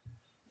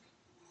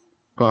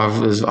 I've got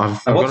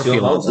a What's your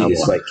feeling multi on that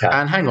this one. week, Kat?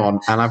 And hang on,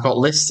 and I've got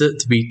Leicester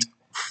to beat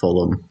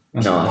Fulham.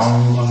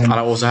 Nice. And I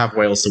also have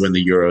Wales to win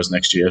the Euros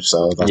next year,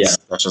 so that's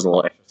just a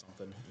little extra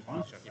something.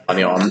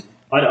 Money on.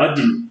 I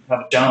didn't have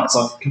a chance.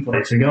 I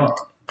completely forgot.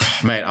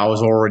 Mate, I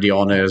was already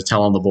on it,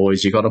 telling the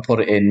boys, you got to put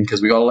it in,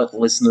 because we got to let the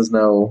listeners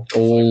know,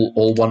 all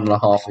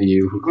 1.5 of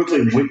you. We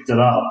quickly whipped it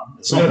up.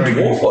 It's not very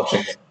good. watching.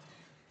 It's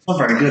not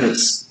very good.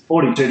 It's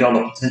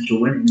 $42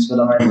 potential winnings, but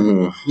I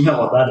mean, you know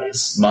what that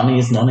is. Money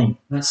is money.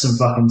 That's some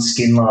fucking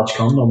skin large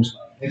condoms,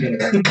 mate.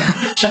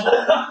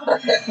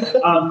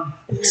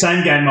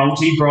 Same game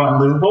multi, Brighton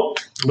Liverpool.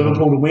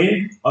 Liverpool to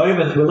win.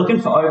 We're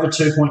looking for over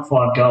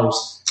 2.5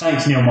 goals.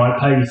 Thanks, Neil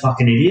Mopay, you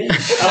fucking idiot.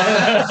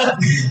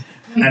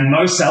 And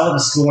Mo Salah to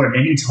score at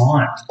any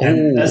time.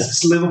 And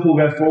as Liverpool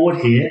go forward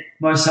here,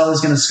 Mo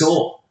Salah's going to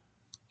score.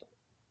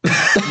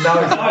 No,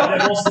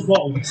 They've lost the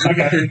ball.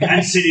 Okay.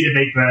 And City to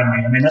beat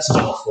Burnley. I mean, that's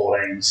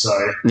 $1.14. So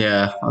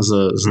Yeah, that's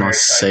a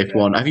nice safe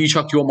one. Have you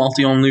chucked your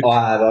multi on, Luke?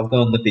 I've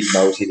gone the big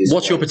multi this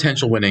What's your week.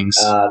 potential winnings?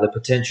 The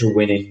potential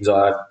winnings,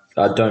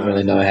 I don't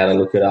really know how to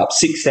look it up.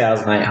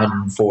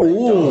 $6,840.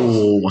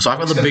 Ooh, so I've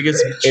got the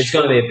biggest. It's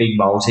going to be a big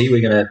multi.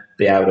 We're going to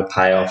be able to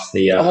pay off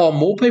the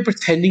Morpay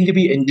pretending to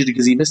be injured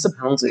because he missed a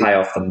penalty. pay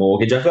off the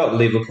mortgage. I've got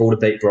Liverpool to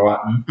beat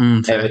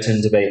Brighton, Fair.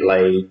 Everton to beat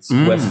Leeds,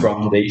 West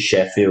Brom to beat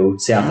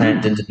Sheffield,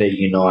 Southampton to beat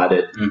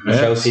United,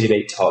 Chelsea to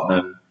beat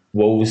Tottenham,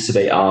 Wolves to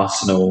beat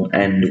Arsenal,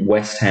 and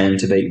West Ham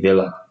to beat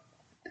Villa.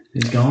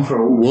 he's going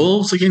for all.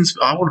 Wolves against.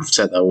 I would have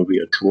said that would be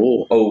a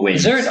draw. All wins.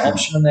 Is there an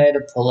option in there to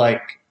put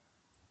like,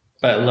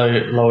 but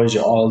lowers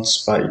your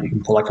odds, but you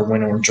can put like a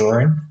win or a draw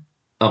in?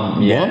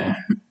 Yeah.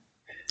 What?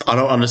 I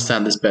don't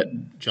understand this bet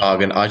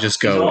jargon. I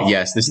just go,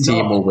 yes, this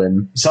team will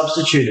win.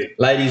 Substituted.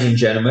 Ladies and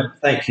gentlemen,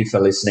 thank you for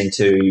listening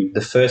to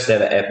the first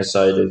ever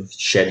episode of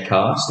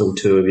Shedcast, all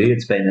two of you.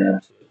 It's been an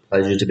absolute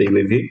pleasure to be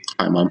with you.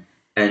 Hi, Mum.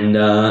 And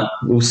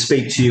we'll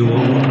speak to you all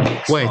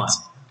next Wait.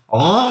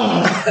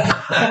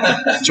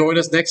 time. Join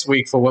us next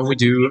week for when we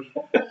do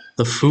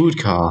the food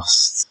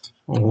cast.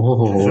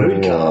 Oh.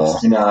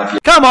 you know, if you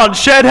Come on,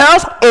 Shed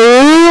House.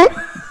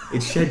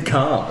 It's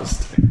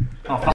Shedcast.